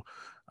 Apple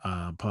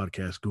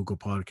Podcast, Google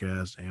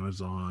Podcast,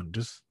 Amazon.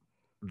 Just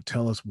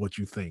tell us what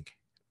you think.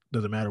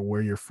 Doesn't matter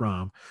where you're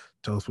from.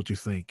 Tell us what you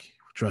think.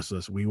 Trust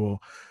us. We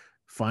will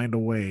find a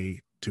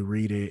way to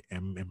read it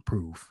and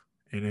improve.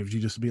 And if you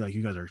just be like,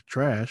 you guys are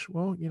trash,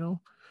 well,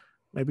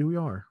 maybe we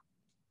are.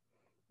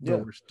 Yeah,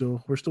 but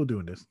we're still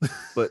doing this.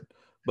 but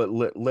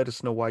let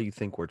us know why you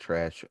think we're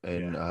trash,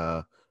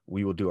 and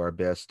we will do our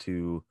best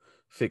to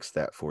fix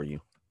that for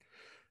you.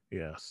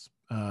 Yes.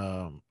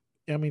 I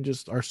mean,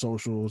 just our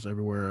socials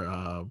everywhere.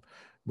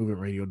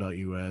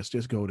 Movementradio.us.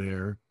 Just go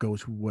there. Go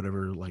to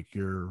whatever like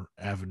your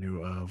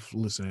avenue of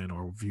listening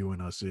or viewing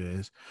us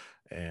is,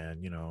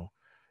 and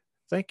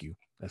thank you.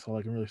 That's all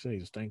I can really say.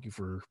 Just thank you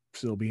for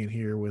still being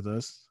here with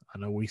us. I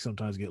know we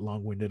sometimes get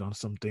long-winded on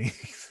some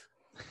things.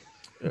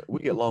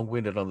 We get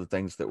long-winded on the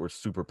things that we're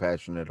super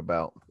passionate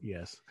about.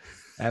 Yes,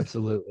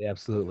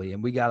 absolutely.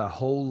 And we got a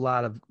whole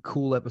lot of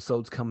cool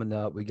episodes coming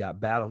up. We got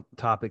battle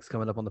topics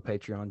coming up on the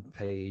Patreon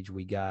page.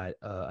 We got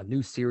a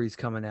new series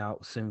coming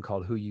out soon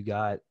called Who You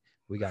Got.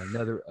 We got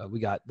another. We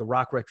got the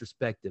Rock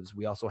retrospectives.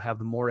 We also have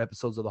the more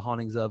episodes of the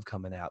Hauntings of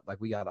coming out.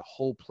 Like we got a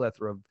whole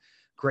plethora of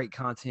great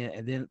content.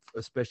 And then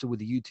especially with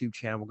the YouTube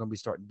channel, we're going to be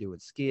starting doing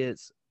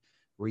skits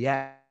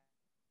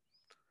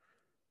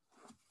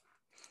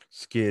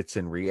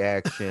and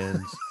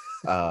reactions.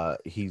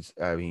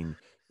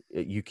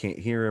 You can't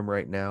hear him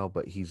right now,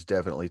 but he's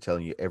definitely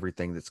telling you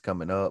everything that's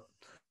coming up.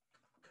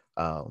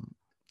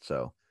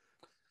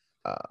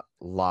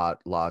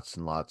 Lots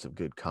and lots of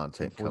good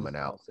content coming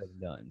out. Said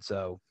and done.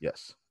 So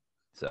yes.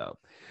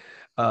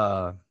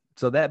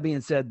 So that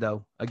being said,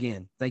 though,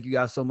 again, thank you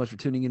guys so much for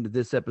tuning into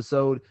this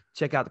episode.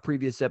 Check out the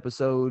previous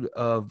episode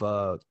of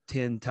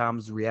 10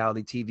 Times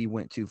Reality TV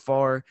Went Too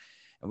Far.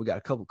 And we got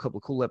a couple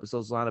cool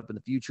episodes lined up in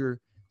the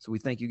future. So we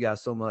thank you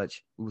guys so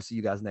much. We will see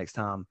you guys next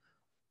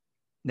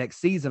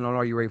season on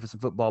Are You Ready for Some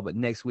Football, but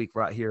next week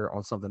right here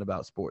on Something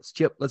About Sports.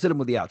 Chip, let's hit them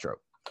with the outro.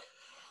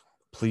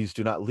 Please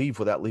do not leave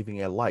without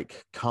leaving a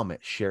like,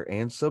 comment, share,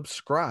 and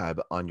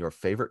subscribe on your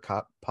favorite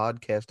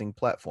podcasting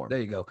platform. There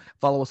you go.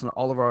 Follow us on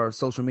all of our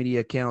social media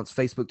accounts,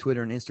 Facebook,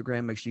 Twitter, and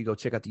Instagram. Make sure you go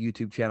check out the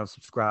YouTube channel,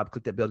 subscribe,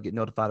 click that bell to get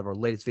notified of our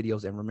latest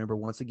videos. And remember,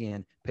 once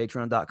again,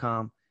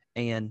 patreon.com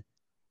and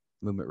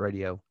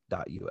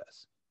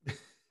movementradio.us.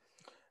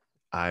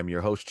 I'm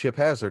your host, Chip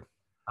Hazard.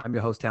 I'm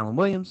your host, Talon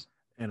Williams.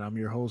 And I'm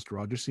your host,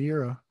 Roger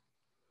Sierra.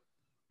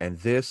 And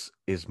this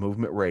is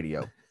Movement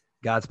Radio.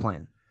 God's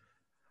plan.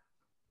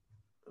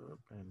 Up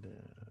and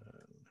down.